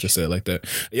from him to say it like that.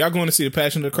 Are y'all going to see the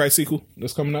Passion of the Christ sequel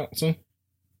that's coming out soon?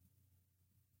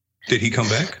 Did he come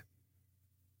back?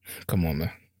 Come on,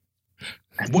 man.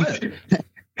 What?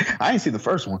 I didn't see the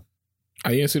first one. Oh,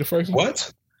 you didn't see the first one?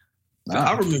 What? Nah.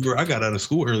 I remember I got out of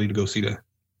school early to go see that.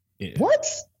 Yeah. What?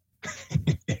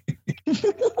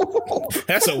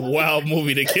 That's a wild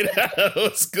movie to get out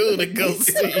of school to go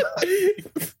see.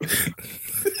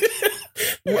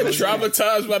 What,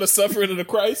 traumatized by the suffering of the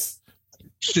Christ?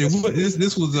 Shit,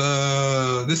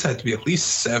 this had to be at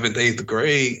least 7th, 8th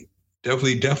grade.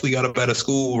 Definitely got up out of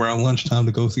school around lunchtime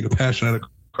to go see the Passion of the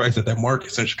Christ at that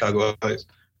market in Chicago Heights.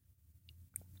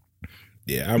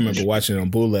 Yeah, I remember watching it on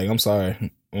bootleg. I'm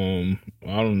sorry. I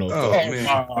don't know. Oh, man.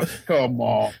 Come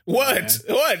on. What?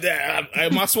 Man. What?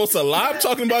 Am I supposed to lie? I'm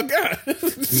talking about God. Man,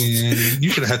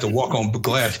 you should have had to walk on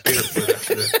glass barefoot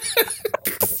after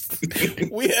that.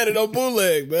 We had it on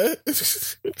bootleg, man.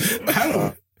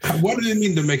 What do they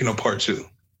mean they're making a part 2?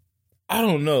 I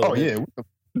don't know. Oh, yeah.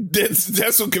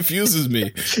 That's what confuses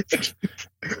me.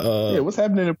 Yeah, what's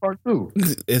happening in part 2?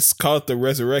 It's called The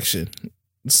Resurrection.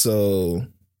 So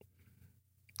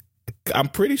I'm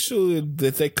pretty sure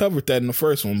that they covered that in the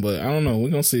first one, but I don't know.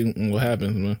 We're going to see what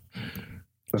happens, man.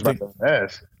 That's about to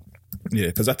ask. Yeah,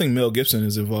 because I think Mel Gibson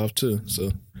is involved too.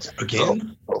 So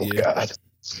again? Oh yeah. God.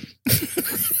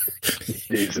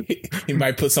 He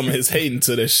might put some of his hate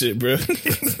into that shit, bro.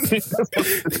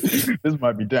 This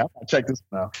might be down. I'll check this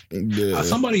now. Yeah.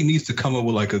 Somebody needs to come up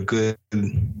with a good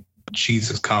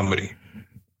Jesus comedy.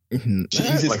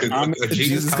 Jesus a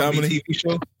Jesus comedy TV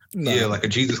show. No. Yeah, like a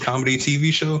Jesus comedy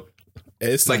TV show.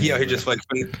 It's like he out here just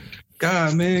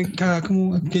God,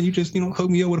 come on, can you just hook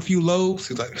me up with a few loaves?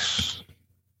 He's like,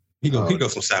 he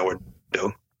goes some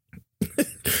sourdough.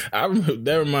 I remember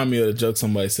that reminded me of the joke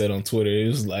somebody said on Twitter. It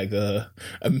was like,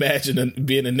 imagine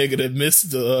being a nigga that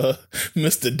missed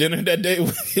the dinner that day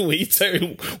when he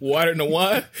turned water into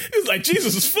wine. It was like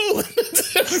Jesus was fooling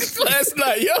last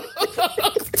night, yo.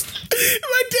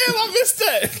 Like, damn, I missed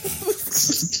that.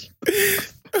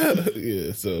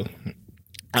 Yeah, so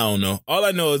I don't know. All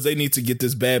I know is they need to get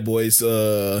this Bad Boys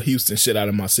Houston shit out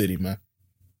of my city, man.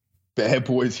 Bad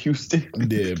Boys Houston?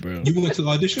 Yeah, bro. You went to the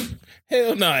audition?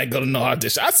 Hell no, I ain't going to no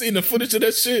audition. I seen the footage of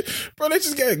that shit. Bro, they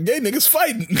just got gay niggas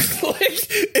fighting.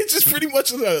 It's just pretty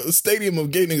much a stadium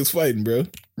of gay niggas fighting, bro.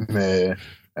 Man,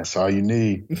 that's all you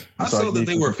need. I saw that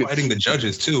they were fighting the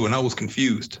judges too, and I was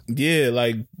confused.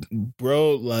 Yeah,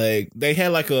 bro, they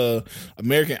had a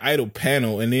American Idol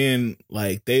panel, and then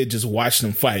they just watched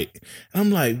them fight. And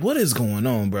I'm like, what is going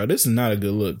on, bro? This is not a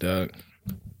good look, dog.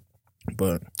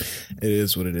 But it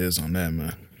is what it is on that,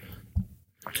 man.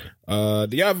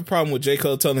 Do y'all have a problem with J.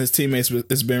 Cole telling his teammates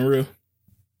it's been real?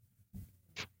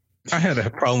 I had a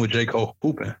problem with J. Cole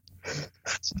hooping.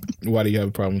 Why do you have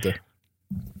a problem with that?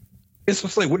 It's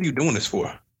just like, what are you doing this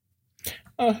for?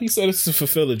 He said it's to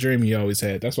fulfill a dream he always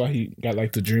had. That's why he got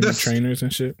like the dream trainers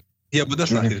and shit. Yeah, but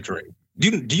that's not his dream.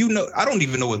 Do you know? I don't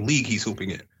even know what league he's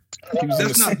hooping in.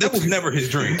 That was never his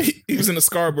dream. He was in the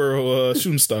Scarborough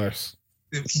Shooting Stars.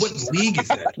 What league is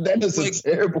that? That is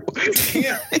terrible.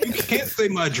 You can't say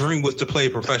my dream was to play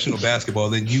professional basketball,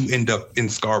 then you end up in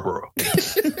Scarborough.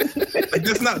 Like,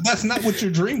 that's not what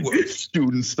your dream was.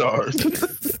 Shooting Stars.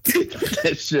 Get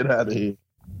that shit out of here.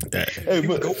 Hey,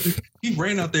 he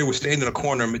ran out there, was standing in a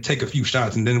corner and take a few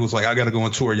shots, and then it was like, I got to go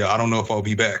on tour, y'all. I don't know if I'll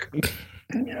be back.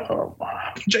 Oh,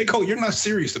 J. Cole, you're not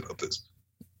serious about this.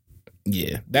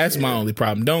 Yeah, that's my only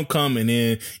problem. Don't come and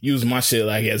then use my shit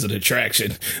like as an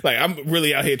attraction. Like, I'm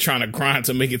really out here trying to grind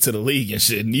to make it to the league and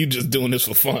shit, and you just doing this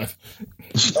for fun.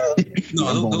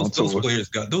 No, those players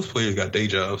got day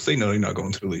jobs. They know they're not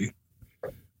going to the league.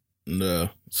 No,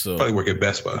 so probably work at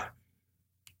Best Buy.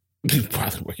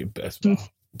 Probably work at Best Buy.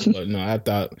 But no, I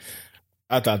thought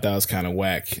that was kind of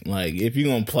whack. Like, if you're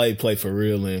gonna play for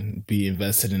real and be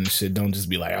invested in the shit, don't just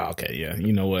be like, oh, okay, yeah,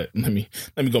 you know what? Let me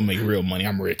go make real money.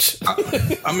 I'm rich.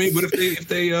 I mean, but if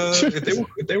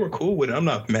they were cool with it, I'm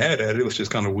not mad at it. It was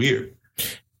just kind of weird.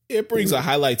 It brings a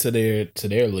highlight to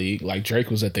their league. Like, Drake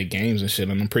was at their games and shit,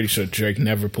 and I'm pretty sure Drake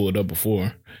never pulled up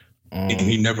before. And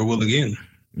he never will again.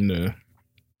 No.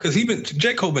 Because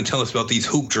J. Cole been telling us about these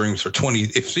hoop dreams for 20.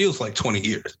 It feels like 20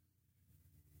 years.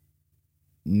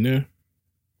 No.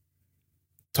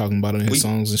 Talking about it in his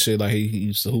songs and shit, like he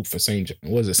used to hoop for St.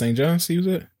 John's he was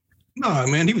at? Nah,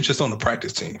 man, he was just on the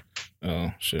practice team.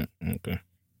 Oh, shit. Okay.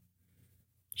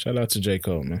 Shout out to J.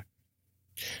 Cole, man.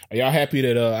 Are y'all happy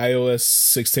that iOS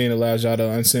 16 allows y'all to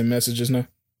unsend messages now?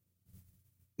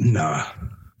 Nah.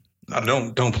 I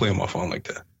don't play on my phone like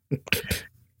that.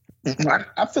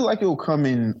 I feel like it will come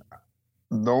in.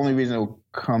 The only reason it will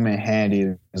come in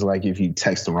handy is like if you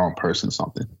text the wrong person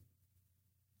something.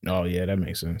 Oh, yeah, that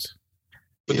makes sense.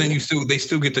 But then they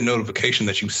still get the notification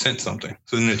that you sent something.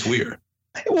 So then it's weird.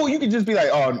 Well, you could just be like,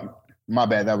 oh, my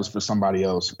bad, that was for somebody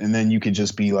else. And then you could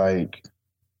just be like,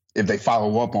 if they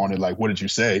follow up on it, like, what did you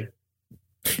say?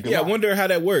 Yeah, I wonder how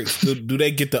that works. Do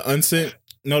they get the unsent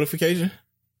notification?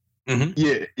 Mm-hmm.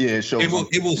 Yeah, it shows.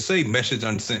 It will say message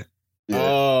unsent. Yeah.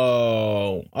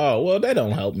 Oh, well, that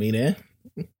don't help me then.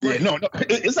 Yeah, no,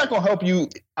 it's not gonna help you.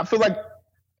 I feel like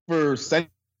for sending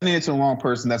it to the wrong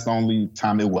person, that's the only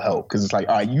time it will help, because it's like,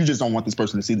 all right, you just don't want this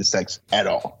person to see the text at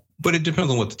all. But it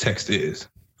depends on what the text is.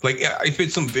 Like, if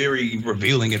it's some very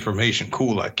revealing information,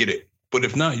 cool, I get it. But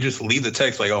if not, you just leave the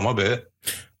text like, oh, my bad.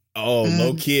 Oh,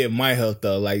 low key, it might help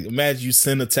though. Like, imagine you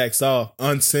send a text off,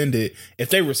 unsend it. If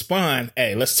they respond,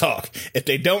 hey, let's talk. If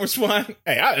they don't respond,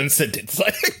 hey, I unsent it. It's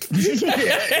like, that's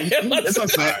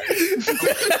what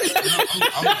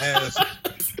I'm gonna ask.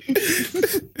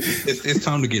 It's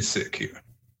time to get sick here.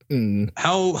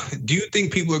 How do you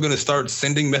think people are going to start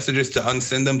sending messages to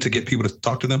unsend them to get people to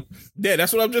talk to them? Yeah,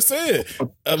 that's what I'm just saying.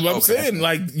 I'm saying,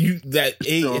 like,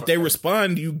 if they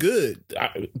respond, you good.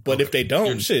 But if they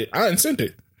don't, shit, I unsent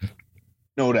it.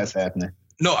 No, that's happening.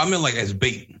 No, I mean like as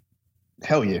bait.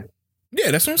 Hell yeah.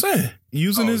 Yeah, that's what I'm saying.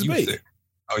 Using as bait. Sick.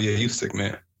 Oh yeah, you sick,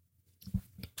 man.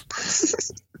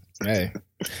 Hey,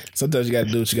 sometimes you got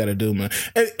to do what you got to do, man.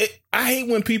 And I hate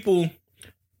when people.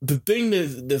 The thing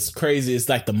that's crazy is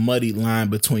like the muddy line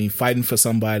between fighting for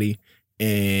somebody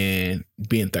and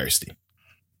being thirsty.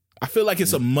 I feel like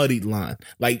it's a muddied line.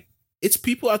 Like, it's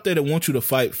people out there that want you to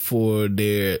fight for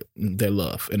their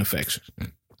love and affection.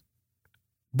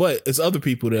 But it's other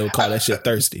people that will call that shit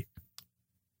thirsty.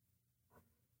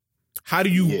 How do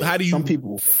you some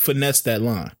people finesse that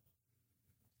line?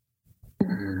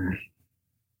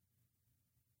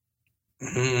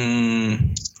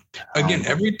 Again,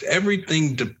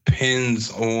 everything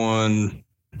depends on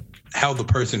how the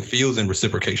person feels and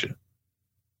reciprocation.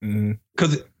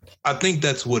 Because I think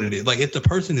that's what it is. Like, if the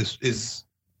person is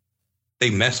they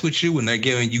mess with you and they're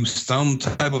giving you some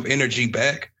type of energy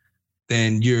back,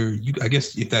 then I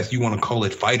guess if you want to call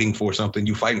it fighting for something,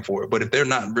 you fighting for it. But if they're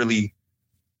not really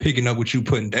picking up what you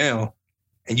putting down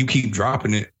and you keep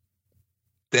dropping it,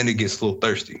 then it gets a little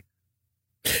thirsty.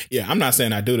 Yeah, I'm not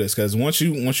saying I do this, because once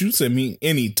you send me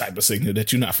any type of signal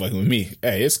that you're not fucking with me,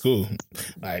 hey, it's cool.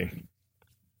 Like,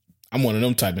 I'm one of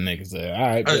them type of niggas. All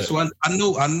right. So I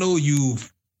know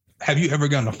have you ever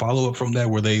gotten a follow up from that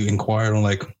where they inquired on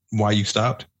like why you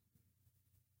stopped?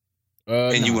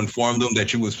 And you informed them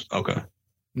that you was okay.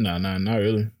 No, not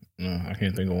really. No, I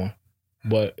can't think of one.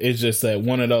 But it's just that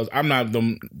one of those. I'm not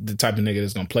the type of nigga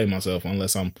that's gonna play myself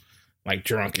unless I'm like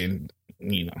drunk and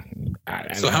what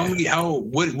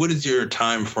is your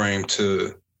time frame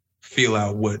to feel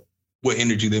out what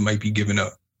energy they might be giving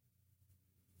up?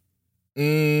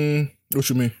 What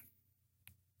you mean?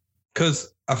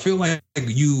 Because I feel like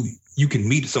you can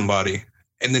meet somebody,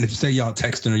 and then if say y'all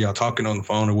texting or y'all talking on the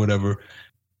phone or whatever,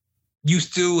 you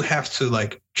still have to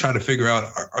like try to figure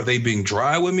out are they being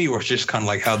dry with me, or it's just kind of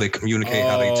like how they communicate,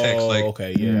 how they text. Like,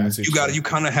 okay, yeah, you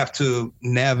kind of have to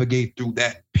navigate through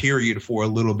that period for a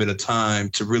little bit of time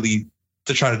to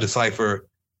try to decipher.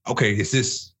 Okay,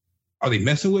 are they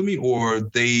messing with me, or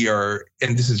they are,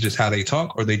 and this is just how they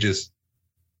talk, or they just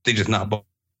not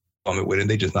bumming with it, and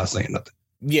they just not saying nothing.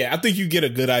 Yeah, I think you get a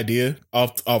good idea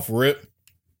off rip.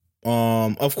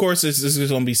 Of course, there's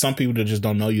going to be some people that just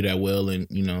don't know you that well, and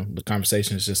the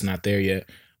conversation is just not there yet.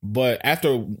 But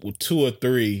after 2 or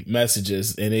 3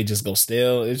 messages and they just go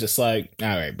stale, it's just like, all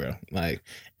right, bro. Like,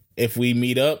 if we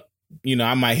meet up,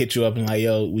 I might hit you up and like,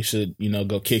 yo, we should,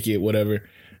 go kick it, whatever,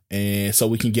 and so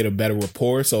we can get a better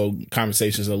rapport. So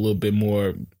conversations are a little bit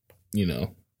more,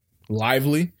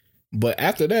 lively. But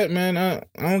after that, man, I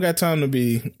don't got time to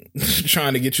be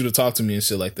trying to get you to talk to me and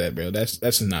shit like that, bro. That's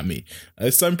just not me.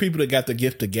 There's some people that got the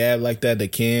gift of gab like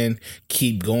that can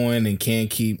keep going and can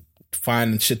keep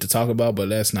finding shit to talk about, but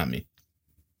that's not me.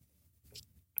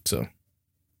 So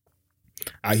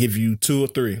I give you 2 or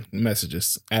 3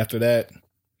 messages after that.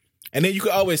 And then you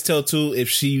can always tell too if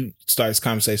she starts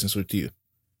conversations with you.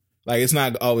 Like, it's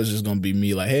not always just gonna be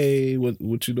me like, hey,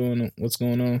 what you doing? What's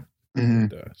going on?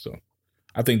 Mm-hmm. So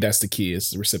I think that's the key,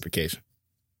 is reciprocation.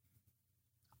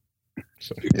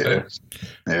 So,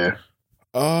 yeah.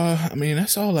 I mean,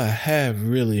 that's all I have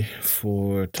really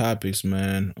for topics,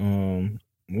 man.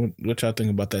 What y'all think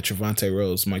about that Trevante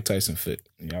Rose Mike Tyson fit?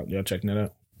 Y'all checking that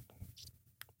out?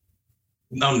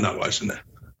 No, I'm not watching that.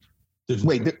 They're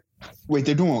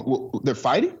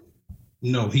fighting?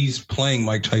 No, he's playing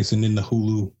Mike Tyson in the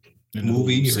Hulu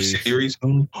movie or series.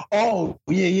 Oh,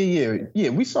 yeah.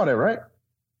 We saw that, right?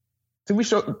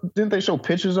 Didn't they show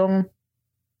pictures of him?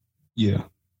 Yeah.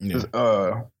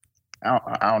 I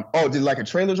don't. Did like a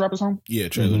trailer drop or something? Yeah,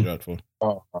 trailer dropped for.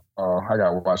 I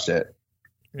gotta watch that.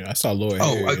 Yeah, I saw Lori.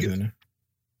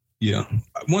 Yeah.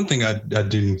 One thing I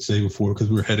didn't say before, because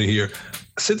we were heading here,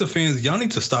 I said to fans, y'all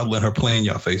need to stop letting her play in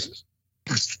y'all faces,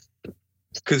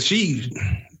 because she's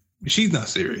not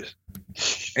serious,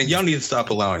 and y'all need to stop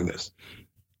allowing this.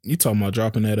 You talking about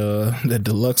dropping that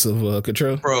deluxe of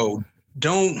Control, bro?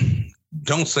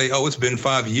 Don't say, oh, it's been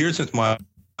 5 years since my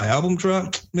album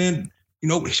dropped, man.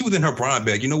 She was in her prime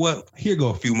bag. You know what? Here go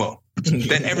a few more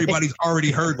that everybody's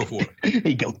already heard before.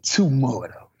 Here go 2 more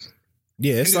of those.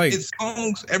 Yeah, it's like it's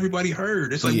songs everybody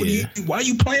heard. It's like, why are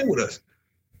you playing with us?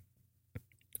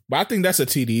 But I think that's a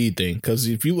TDE thing, because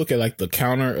if you look at like the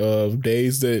counter of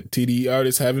days that TDE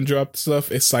artists haven't dropped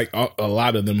stuff, it's like a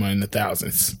lot of them are in the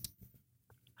thousands.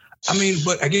 I mean,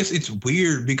 but I guess it's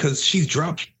weird because she's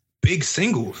dropped big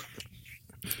singles.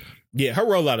 Yeah, her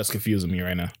rollout is confusing me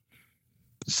right now.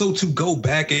 So to go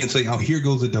back and say, oh, here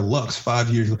goes a deluxe 5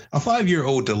 years, a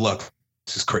 5-year-old deluxe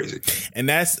is crazy. And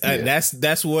that's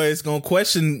where it's going to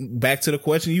question, back to the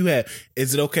question you had.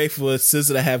 Is it okay for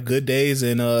SZA to have good days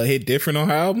and hit different on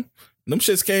her album? Them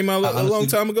shits came out a long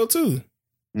time ago too.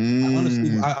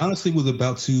 I honestly was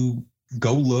about to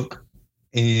go look,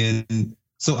 and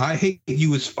so I Hate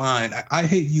You is fine. I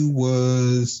Hate You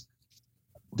was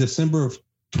December of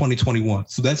 2021,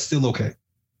 so that's still okay.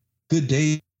 Good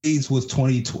Days was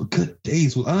 2020. Good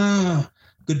Days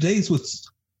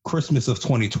was Christmas of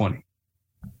 2020.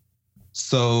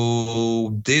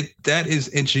 So that is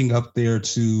inching up there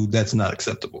to that's not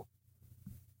acceptable.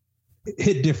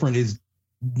 Hit Different is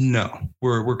no.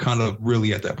 We're kind of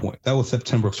really at that point. That was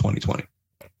September of 2020.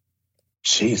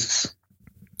 Jesus.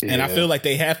 Yeah. And I feel like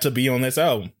they have to be on this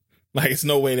album. Like, it's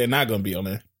no way they're not going to be on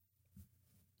there.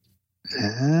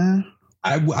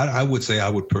 I would say I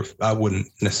wouldn't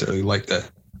necessarily like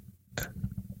that.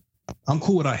 I'm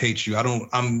cool with I Hate You.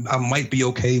 I might be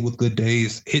okay with Good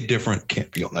Days. Hit Different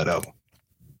can't be on that album.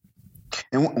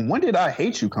 And when did I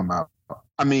Hate You come out?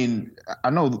 I mean, I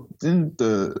know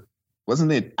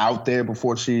wasn't it out there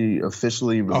before she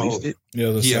officially released it?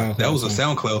 Yeah, that was a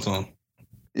SoundCloud song.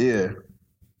 Yeah.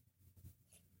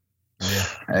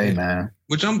 Hey, man.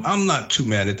 Which I'm not too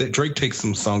mad at that. Drake takes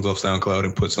some songs off SoundCloud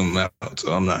and puts them out,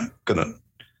 so I'm not gonna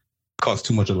cause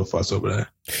too much of a fuss over that.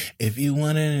 If you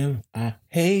want to, I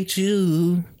hate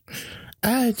you.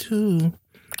 I do.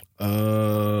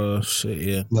 Shit,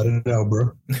 yeah. Let it out,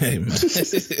 bro. Hey, man.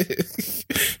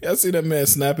 Y'all see that man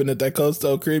snapping at that Cold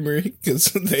Stone Creamery because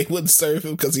they wouldn't serve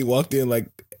him because he walked in like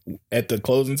at the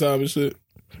closing time and shit?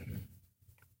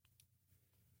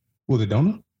 Was it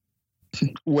donut?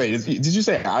 Wait, did you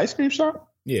say ice cream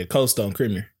shop? Yeah, Cold Stone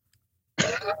Creamery.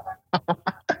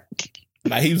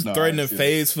 Like he was threatening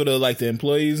fades for the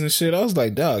employees and shit. I was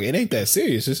like, dog, it ain't that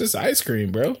serious. It's just ice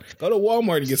cream, bro. Go to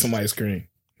Walmart and get some ice cream.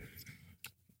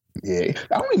 Yeah,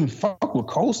 I don't even fuck with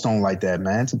Cold Stone like that,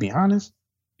 man. To be honest.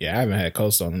 Yeah, I haven't had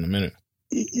Cold Stone in a minute.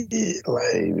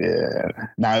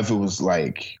 Now if it was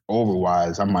like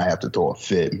Overwise, I might have to throw a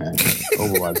fit, man.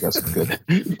 Overwise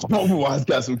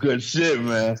got some good shit,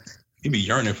 man. He be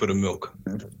yearning for the milk.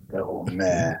 Oh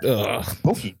man.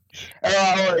 Okay.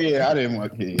 Yeah, I didn't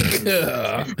want to.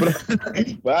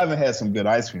 But I haven't had some good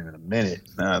ice cream in a minute.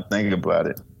 Now thinking about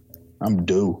it, I'm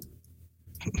due.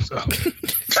 So.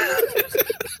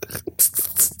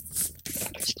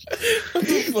 What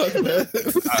the fuck, man?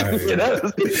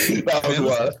 Right, that was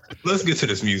wild. Let's get to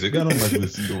this music. I don't like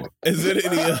listening to it.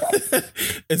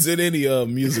 Is it any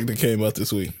music that came out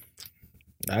this week?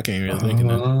 I can't really think of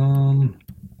that.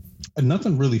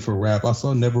 Nothing really for rap. I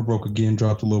saw Never Broke Again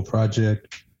dropped a little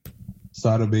project.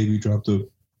 Sada Baby dropped a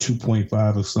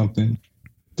 2.5 or something.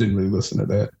 Didn't really listen to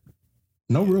that.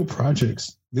 No real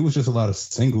projects. There was just a lot of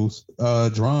singles.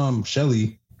 Drum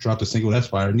Shelly dropped a single. That's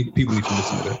fire. People need to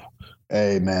listen to that.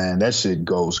 Hey man, that shit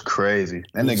goes crazy.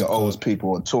 That nigga owes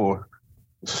people a tour.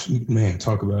 Man,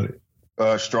 talk about it.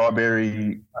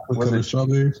 Strawberry. Covered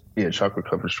strawberries? Yeah, chocolate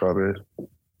covered strawberries.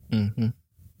 Mm-hmm.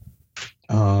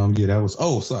 Yeah, that was.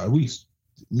 Oh, sorry.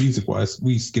 Music wise,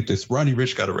 we skipped this. Rodney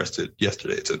Ricch got arrested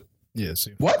yesterday too. Yeah.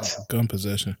 See, what? Gun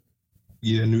possession.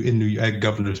 Yeah, in New York, at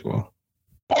Governor's Ball.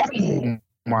 Oh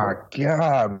my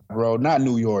God, bro! Not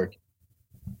New York.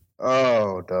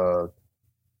 Oh, dog.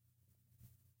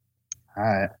 All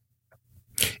right.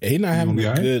 Yeah, he's not having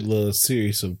a good little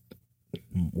series of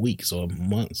weeks or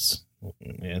months.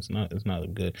 Yeah, it's not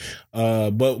good.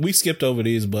 But we skipped over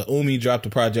these. But Umi dropped a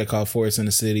project called Forest in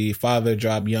the City. Father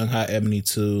dropped Young Hot Ebony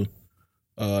 2.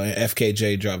 And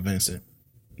FKJ dropped Vincent.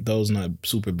 Those not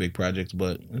super big projects,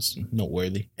 but it's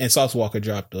noteworthy. And Sauce Walker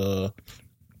dropped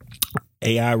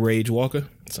AI Rage Walker.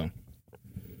 So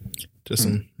just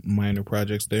some minor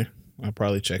projects there. I'll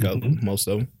probably check out most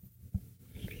of them.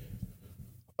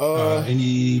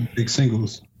 Any big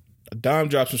singles? Dom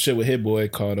dropped some shit with Hit Boy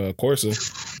called Corsa.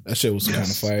 That shit was kind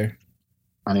of fire.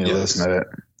 I need to listen to that.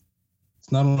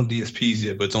 It's not on DSPs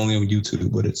yet, but it's only on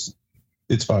YouTube. But it's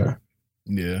fire.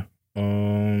 Yeah.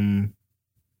 Damn,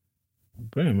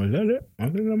 is that it? I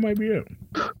think that might be it.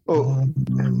 Oh,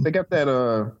 they got that.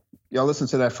 Y'all listen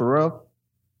to that Pharrell?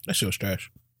 That shit was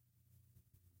trash.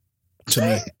 To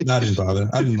me, I didn't bother.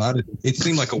 I didn't. It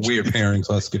seemed like a weird pairing,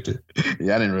 so I skipped it.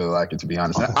 Yeah, I didn't really like it, to be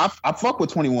honest. I fuck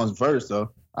with 21's verse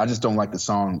though. I just don't like the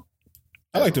song.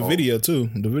 I like the video too.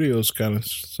 The video is kind of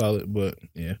solid, but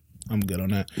yeah, I'm good on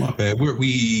that. My bad.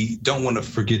 We don't want to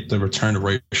forget the return of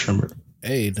Ray Shrimmer.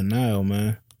 Hey, Denial,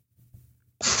 man.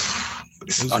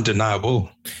 It's undeniable.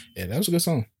 Yeah, that was a good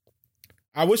song.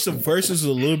 I wish the verses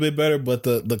was a little bit better, but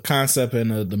the concept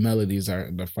and the melodies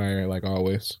are the fire like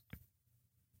always.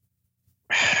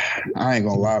 I ain't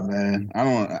gonna lie, man. I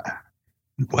don't.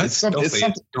 What? It's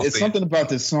something about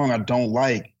this song I don't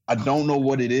like. I don't know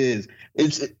what it is. You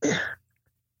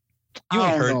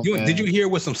ain't heard. Did you hear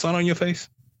with some sun on your face?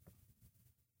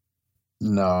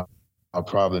 No, I'll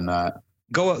probably not.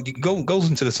 Go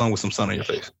listen to the song with some sun on your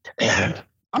face.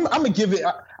 I'm gonna give it.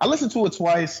 I listened to it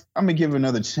twice. I'm gonna give it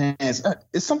another chance.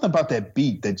 It's something about that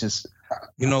beat that just.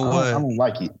 You know what? I don't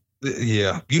like it.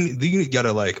 Yeah, you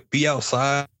gotta like be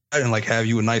outside and like have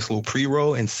you a nice little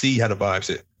pre-roll and see how the vibes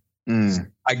hit.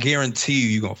 I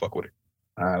guarantee you're gonna fuck with it.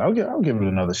 All right, I'll give it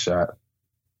another shot.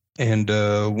 And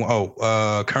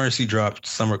Currency dropped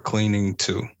Summer Cleaning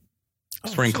 2.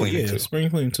 Spring Cleaning 2. Spring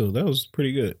Cleaning 2. That was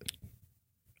pretty good.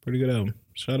 Pretty good album.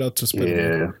 Shout out to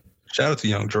Spitter. Yeah. Shout out to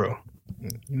Young Dro.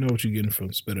 You know what you're getting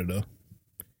from Spitter though.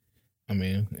 I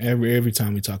mean, every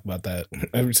time we talk about that,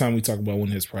 every time we talk about one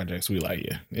of his projects, we like,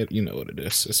 you know what it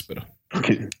is. It's Spitter.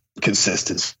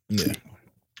 Consistency. Yeah.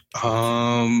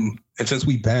 And since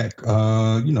we back,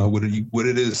 you know what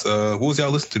it is. What was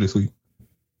y'all listening to this week?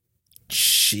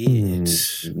 Shit.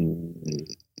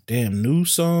 Damn, new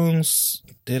songs.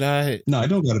 Did I? No, it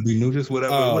don't gotta be new. Just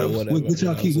whatever. What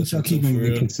y'all keep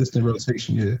in consistent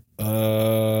rotation?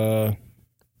 Yeah.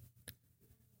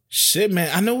 Shit, man.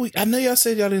 I know y'all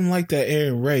said y'all didn't like that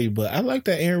Aaron Ray, but I like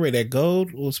that Aaron Ray. That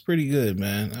Gold was pretty good,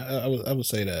 man. I would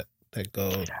say that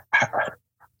Gold.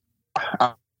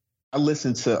 I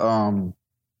listened to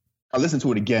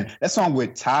it again. That song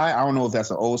with Ty, I don't know if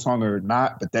that's an old song or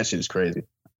not, but that shit is crazy.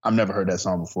 I've never heard that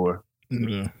song before.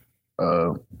 Yeah.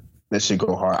 That shit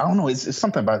go hard. I don't know. It's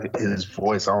something about his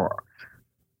voice. I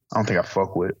don't think I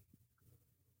fuck with.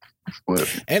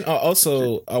 And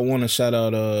also, I want to shout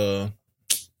out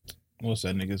What's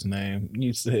that nigga's name?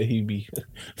 You said he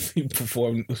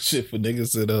performed shit for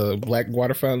niggas at black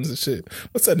water fountains and shit.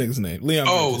 What's that nigga's name? Leon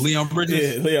Bridges. Leon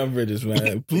Bridges. Yeah, Leon Bridges,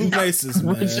 man. Blue Maces,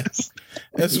 man.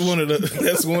 That's one of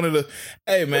the.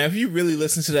 Hey, man, if you really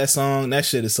listen to that song, that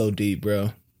shit is so deep,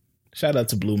 bro. Shout out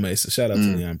to Blue Mesa. Shout out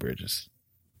to Leon Bridges.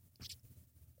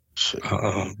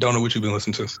 Don't know what you've been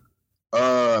listening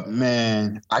to.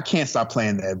 Man, I can't stop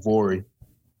playing that Vori.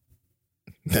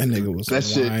 That nigga was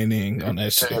whining on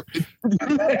that shit. But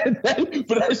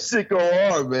that shit go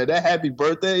hard, man. That Happy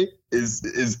Birthday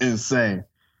is insane.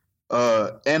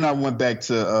 And I went back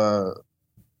to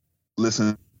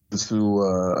listen to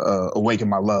Awaken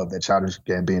My Love, that Childish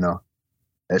Gambino.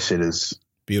 That shit is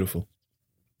beautiful.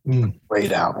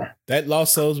 Great album. That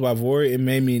Lost Souls by Vori, it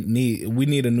made me we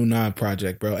need a new Nav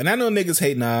project, bro. And I know niggas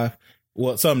hate Nav.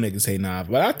 Well, some niggas hate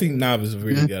Nav, but I think Nav is a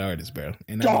really good artist, bro.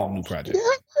 And I need a new project.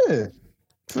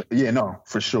 Yeah, no,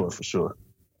 for sure.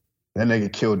 That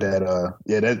nigga killed that.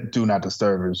 That Do Not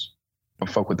Disturb is. I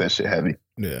fuck with that shit heavy.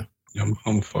 Yeah, I'm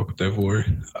gonna fuck with that Vori.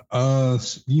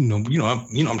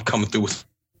 I'm coming through with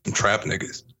some trap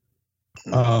niggas.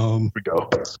 Here we go.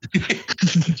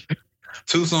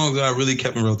 Two songs that I really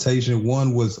kept in rotation.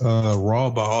 One was Raw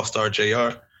by All Star JR.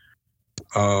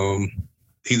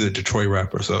 He's a Detroit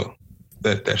rapper, so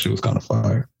that shit was kind of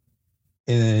fire.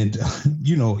 And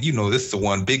you know, this is the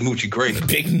one, Big Moochie Grape.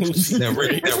 Big Moochie. that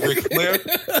Ric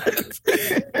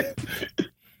Flair.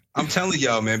 I'm telling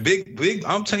y'all, man, big.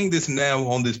 I'm telling this now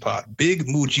on this pod. Big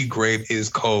Moochie Grape is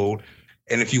cold,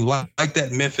 and if you like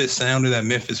that Memphis sound and that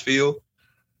Memphis feel,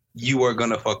 you are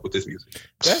gonna fuck with this music.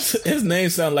 His name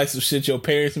sounds like some shit your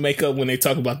parents make up when they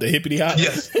talk about the hippity hop.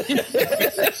 Yes. You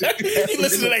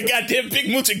listen to that goddamn Big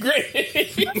Moochie Grape.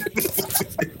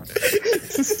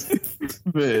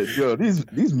 Man, yo,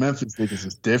 these Memphis niggas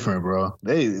is different, bro.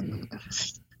 They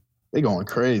going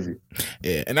crazy.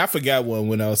 Yeah, and I forgot one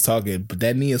when I was talking, but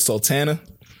that Nia Sultana,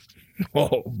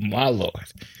 oh my lord.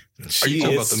 Are you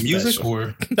talking about the music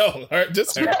or no?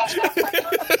 Just her.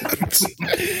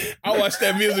 I watched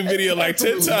that music video like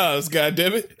 10 times. God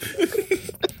damn it!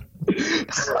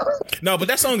 No, but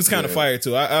that song is kind of fire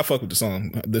too. I fuck with the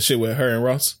song, the shit with her and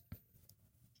Ross.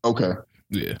 Okay.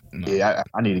 Yeah. No. Yeah,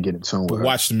 I need to get in tune with her.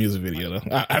 Watch the music video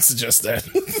though. I suggest that.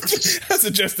 I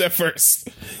suggest that first.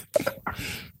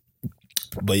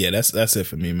 But yeah, that's it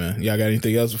for me, man. Y'all got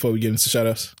anything else before we get into shout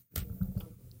outs?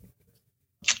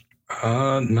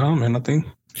 No, man. I think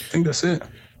that's it.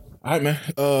 All right, man.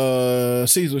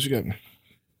 C's, what you got, man?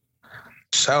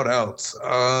 Shout outs.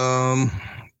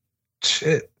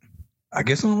 Shit. I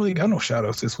guess I don't really got no shout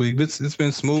outs this week. It's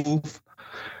been smooth.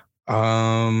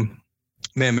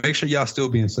 Man, make sure y'all still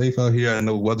being safe out here. I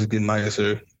know weather's getting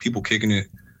nicer. People kicking it.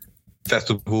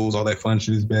 Festivals, all that fun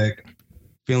shit is back.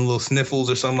 Feeling a little sniffles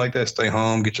or something like that, stay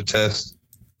home, get your test.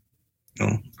 You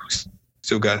know,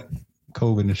 still got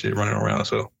COVID and shit running around.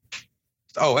 So,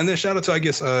 and then shout out to, I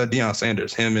guess, Deion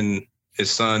Sanders. Him and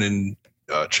his son and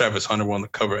Travis Hunter were on the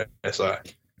cover at SI.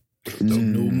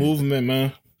 New movement,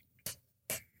 man.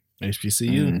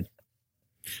 HBCU.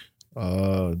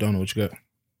 Don't know what you got.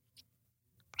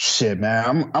 Shit, man.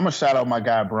 I'm gonna shout out my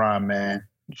guy Brian, man,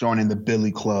 joining the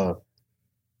Billy Club.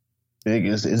 Big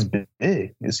is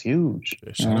big. It's huge.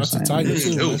 Shout out to Tiger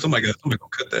too. Somebody gonna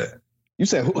cut that. You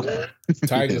said who?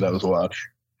 Tiger. That was wild.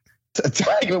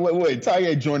 Tiger, wait. Tiger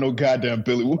ain't joined no goddamn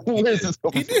Billy. Where is this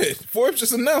coming from? He did. Forbes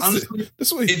just announced it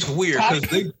this week. It's weird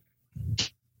because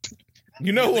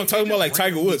you know who I'm talking about, like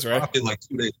Tiger Woods, right? Like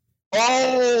 2 days.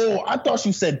 Oh, I thought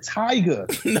you said Tiger.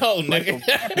 No, nigga.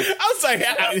 I was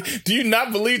like, do you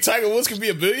not believe Tiger Woods could be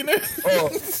a billionaire? Oh,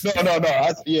 no.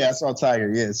 I saw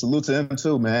Tiger. Yeah, salute to him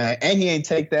too, man. And he ain't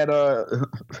take that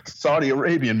Saudi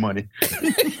Arabian money.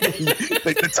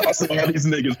 They tossing all these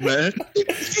niggas, man.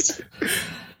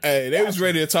 Hey, they was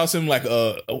ready to toss him like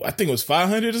I think it was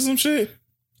 500 or some shit.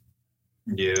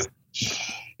 Yeah.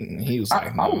 He was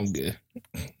like, no, I'm good.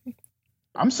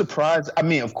 I'm surprised. I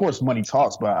mean, of course, money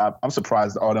talks, but I'm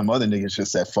surprised all them other niggas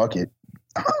just said, fuck it.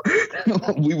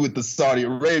 We with the Saudi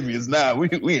Arabians now.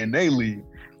 We in they league.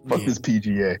 Fuck this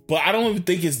PGA. But I don't even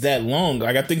think it's that long.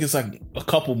 Like, I think it's like a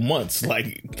couple months.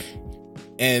 Like,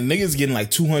 and niggas getting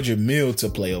like 200 mil to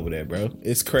play over there, bro.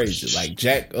 It's crazy. Like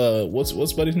Jack, what's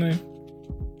buddy's name?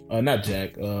 Not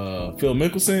Jack. Phil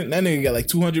Mickelson. That nigga got like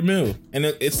 200 mil, and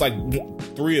it's like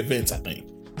 3 events, I think.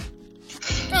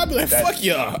 I'll be like, fuck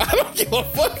y'all. I don't give a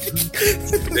fuck.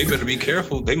 They better be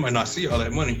careful. They might not see all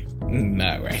that money.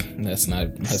 Not right. That's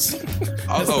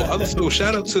Also,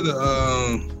 shout out to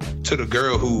the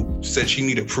girl who said she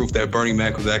needed proof that Bernie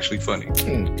Mac was actually funny.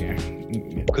 Okay.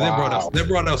 Because they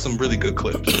brought out some really good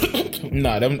clips.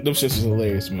 Nah, them shits was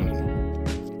hilarious, man.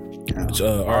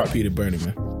 R.I.P. to Bernie,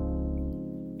 man.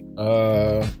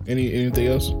 Anything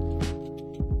else?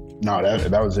 No,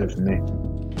 that was it for me.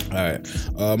 All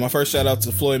right. My first shout out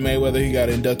to Floyd Mayweather. He got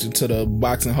inducted to the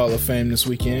Boxing Hall of Fame this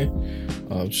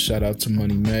weekend. Shout out to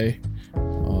Money May,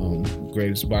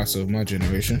 greatest boxer of my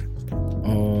generation.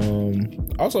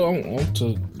 Also, I want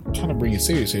to kind of bring it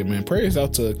serious here, man. Prayers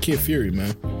out to Kid Fury,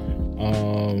 man.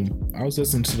 I was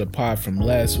listening to the pod from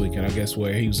last week, and I guess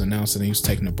where he was announcing he was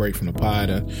taking a break from the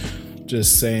pod,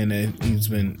 just saying that he's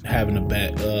been having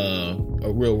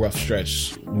a real rough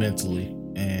stretch mentally,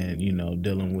 and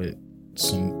dealing with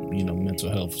some mental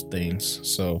health things.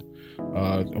 So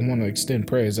I want to extend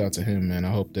prayers out to him, man.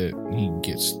 I hope that he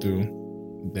gets through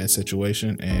that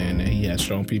situation and that he has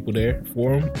strong people there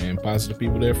for him and positive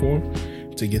people there for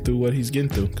him to get through what he's getting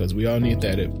through, because we all need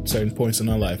that at certain points in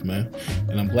our life, man.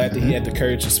 And I'm glad that he had the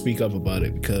courage to speak up about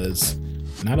it, because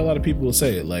not a lot of people will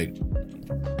say it. Like,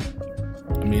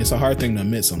 I mean, it's a hard thing to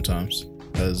admit sometimes,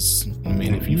 because I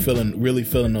mean, if you really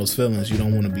feeling those feelings, you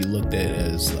don't want to be looked at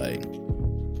as like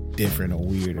different or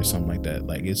weird or something like that.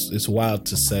 Like, it's wild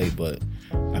to say, but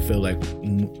I feel like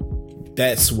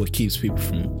that's what keeps people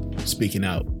from speaking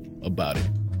out about it,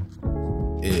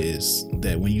 is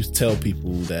that when you tell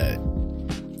people that,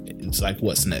 it's like,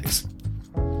 what's next?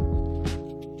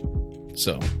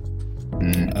 So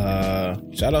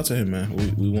shout out to him, man.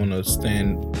 We want to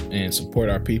stand and support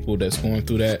our people that's going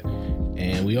through that,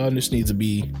 and we all just need to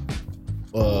be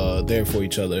there for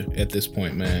each other at this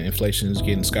point, man. Inflation is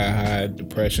getting sky high,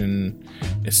 depression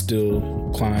is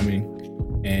still climbing,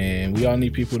 and we all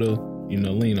need people to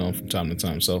lean on from time to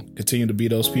time. So continue to be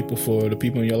those people for the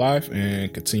people in your life,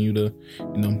 and continue to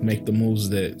make the moves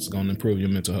that's going to improve your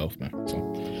mental health, man. So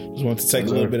just wanted to take a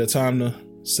little bit of time to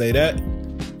say that,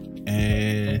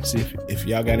 and see if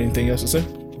y'all got anything else to say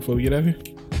before we get out of here.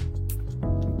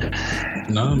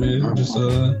 Nah, man, just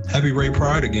happy Ray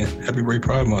Pride again. Happy Ray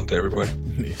Pride Month, everybody.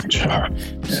 Shout out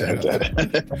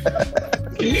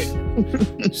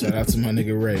to my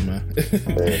nigga Ray, man.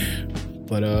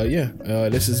 But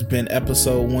this has been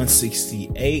episode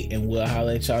 168, and we'll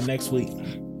holler at y'all next week.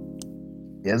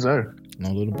 Yes, sir.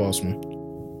 No little boss, man.